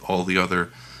have all the other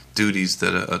duties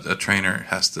that a trainer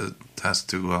has to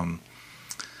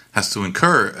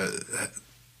incur.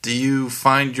 Do you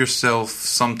find yourself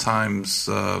sometimes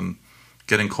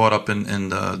getting caught up in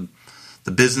the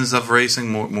business of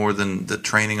racing more than the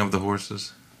training of the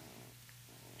horses?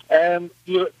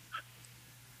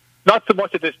 Not so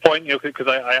much at this point, because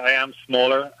I am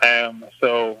smaller.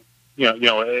 So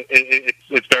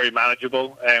it's very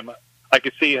manageable. I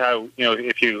could see how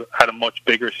if you had a much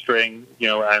bigger string,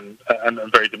 and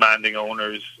very demanding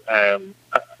owners, how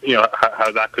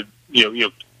that could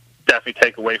definitely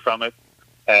take away from it,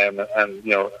 and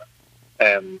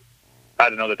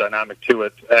add another dynamic to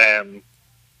it. And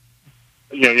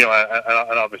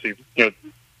obviously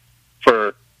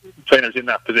for trainers in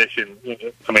that position,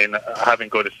 having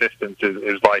good assistance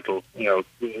is vital.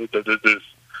 There's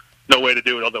no way to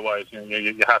do it otherwise.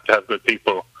 You have to have good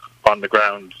people on the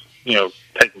ground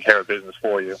taking care of business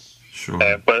for you. Sure.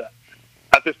 But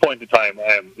at this point in time,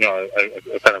 I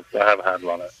kind of have a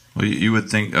handle on it. Well, you would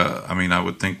think. I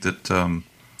would think that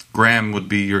Graham would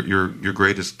be your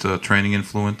greatest training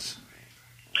influence.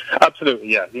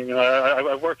 Absolutely, yeah.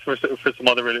 I've worked for some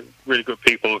other really, really good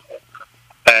people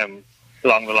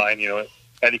along the line.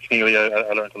 Eddie Keneally,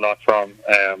 I learned a lot from,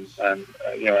 and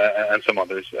some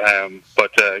others.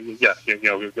 But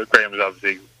Graham is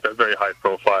obviously very high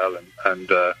profile, and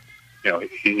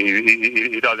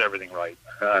he does everything right,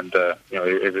 and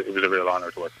it was a real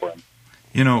honor to work for him.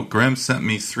 Graham sent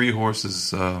me 3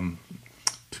 horses.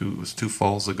 It was 2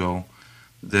 falls ago.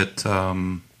 That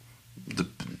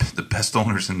the best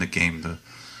owners in the game, the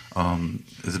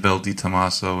Isabel Di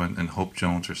Tommaso and Hope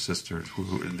Jones, her sister,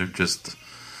 who they're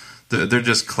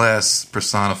just class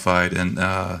personified. And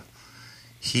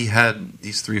he had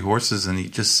these 3 horses, and he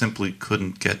just simply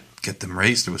couldn't get them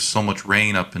raced. There was so much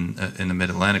rain up in the Mid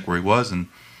Atlantic where he was, and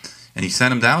he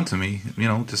sent them down to me.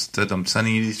 Just said, I'm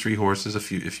sending you these 3 horses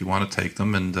if you want to take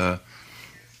them. And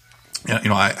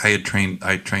I trained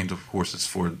the horses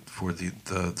for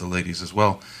the ladies as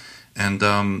well, and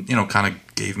kind of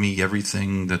gave me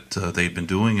everything that they'd been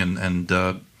doing, and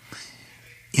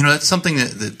that's something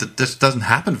that just doesn't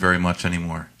happen very much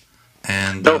anymore.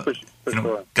 And for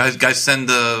sure. guys send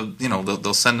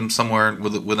they'll send them somewhere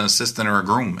with an assistant or a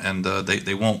groom, and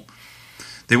they won't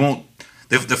they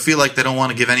feel like they don't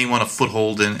want to give anyone a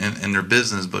foothold in their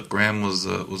business. But Graham was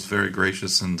very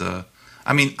gracious, and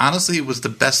honestly, it was the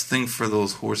best thing for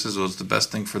those horses. It was the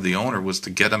best thing for the owner, was to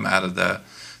get him out of the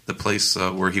place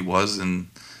where he was. And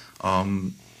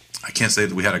I can't say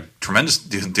that we had a tremendous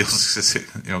deal of success,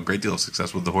 great deal of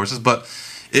success with the horses, but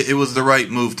it was the right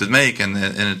move to make. And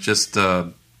it just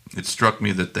it struck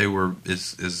me that they were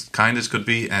as kind as could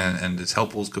be and as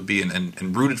helpful as could be,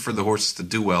 and rooted for the horses to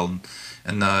do well.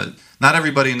 And not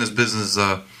everybody in this business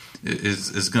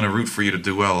is going to root for you to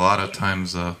do well. A lot of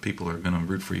times people are going to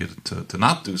root for you to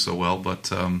not do so well,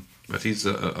 but he's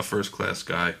a first class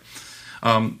guy.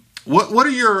 What are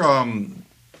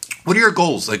your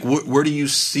goals? Like, where do you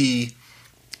see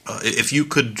if you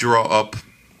could draw up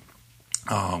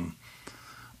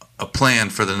a plan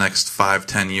for the next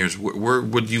 5-10 years? Where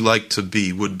would you like to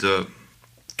be? What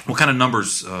kind of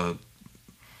numbers?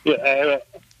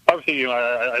 Obviously,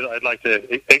 I'd like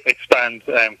to expand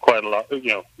quite a lot.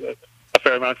 A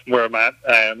fair amount from where I'm at.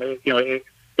 It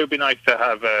would be nice to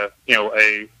have a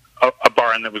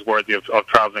barn that was worthy of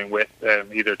traveling with,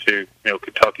 either to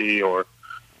Kentucky or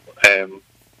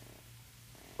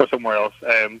somewhere else.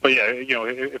 But yeah,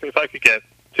 if I could get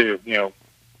to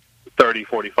 30,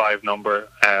 45 number,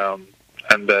 and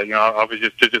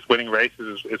obviously just winning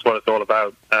races is what it's all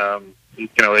about.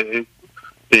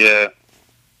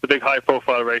 The big high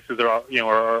profile races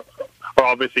are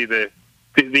obviously the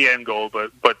end goal,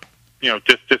 but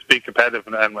just being competitive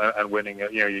and winning.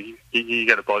 You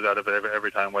get a buzz out of it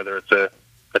every time, whether it's a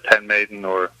 10 maiden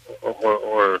or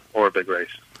a big race.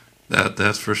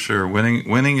 That's for sure.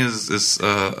 Winning is it's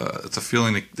a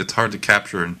feeling that's hard to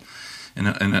capture in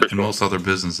most other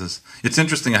businesses. It's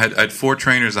interesting. I had 4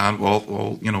 trainers on,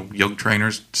 all young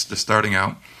trainers just starting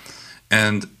out,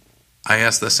 and I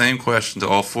asked the same question to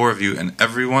all 4 of you, and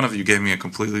every one of you gave me a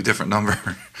completely different number.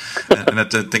 And I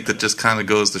think that just kind of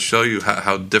goes to show you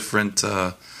how different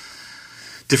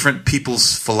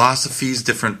people's philosophies,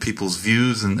 different people's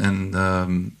views. And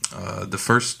the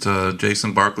first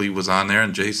Jason Barkley was on there,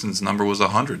 and Jason's number was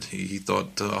 100. He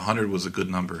thought 100 was a good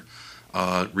number.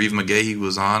 Reeve McGahey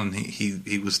was on, and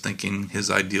he was thinking his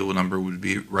ideal number would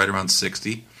be right around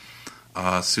 60.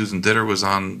 Susan Ditter was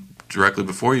on directly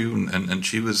before you, and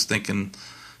she was thinking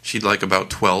she'd like about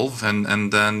 12,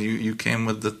 and then you came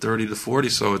with the 30 to 40.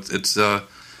 So it's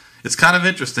kind of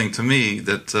interesting to me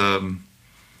that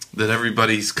that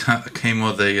everybody's came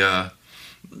with a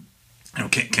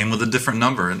came with a different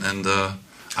number, and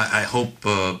I hope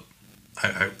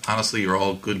I honestly, you're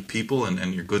all good people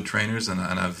and you're good trainers, and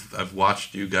I've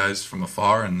watched you guys from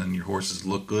afar, and then your horses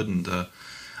look good, and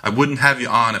I wouldn't have you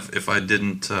on if I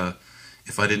didn't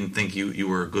think you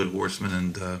were a good horseman,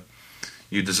 and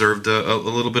you deserved a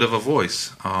little bit of a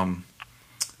voice.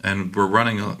 And we're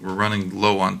running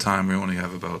low on time. We only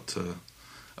have about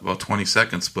 20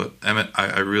 seconds. But Emmett,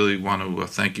 I really want to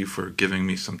thank you for giving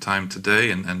me some time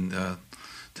today and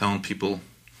telling people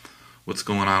what's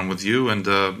going on with you. And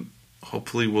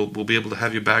hopefully we'll be able to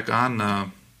have you back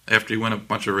on after you win a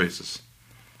bunch of races.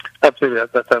 Absolutely,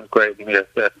 that sounds great.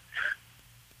 Yeah.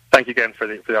 Thank you again for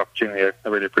the opportunity. I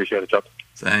really appreciate it, Chuck.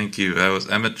 Thank you. That was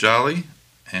Emmett Jolly,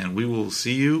 and we will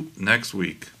see you next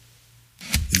week.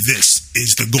 This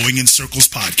is the Going in Circles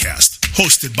podcast,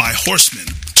 hosted by horseman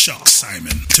Chuck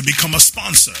Simon. To become a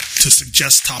sponsor, to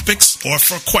suggest topics, or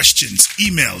for questions,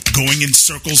 email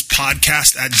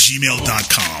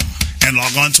goingincirclespodcast@gmail.com. And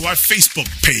log on to our Facebook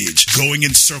page, Going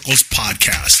in Circles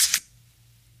Podcast.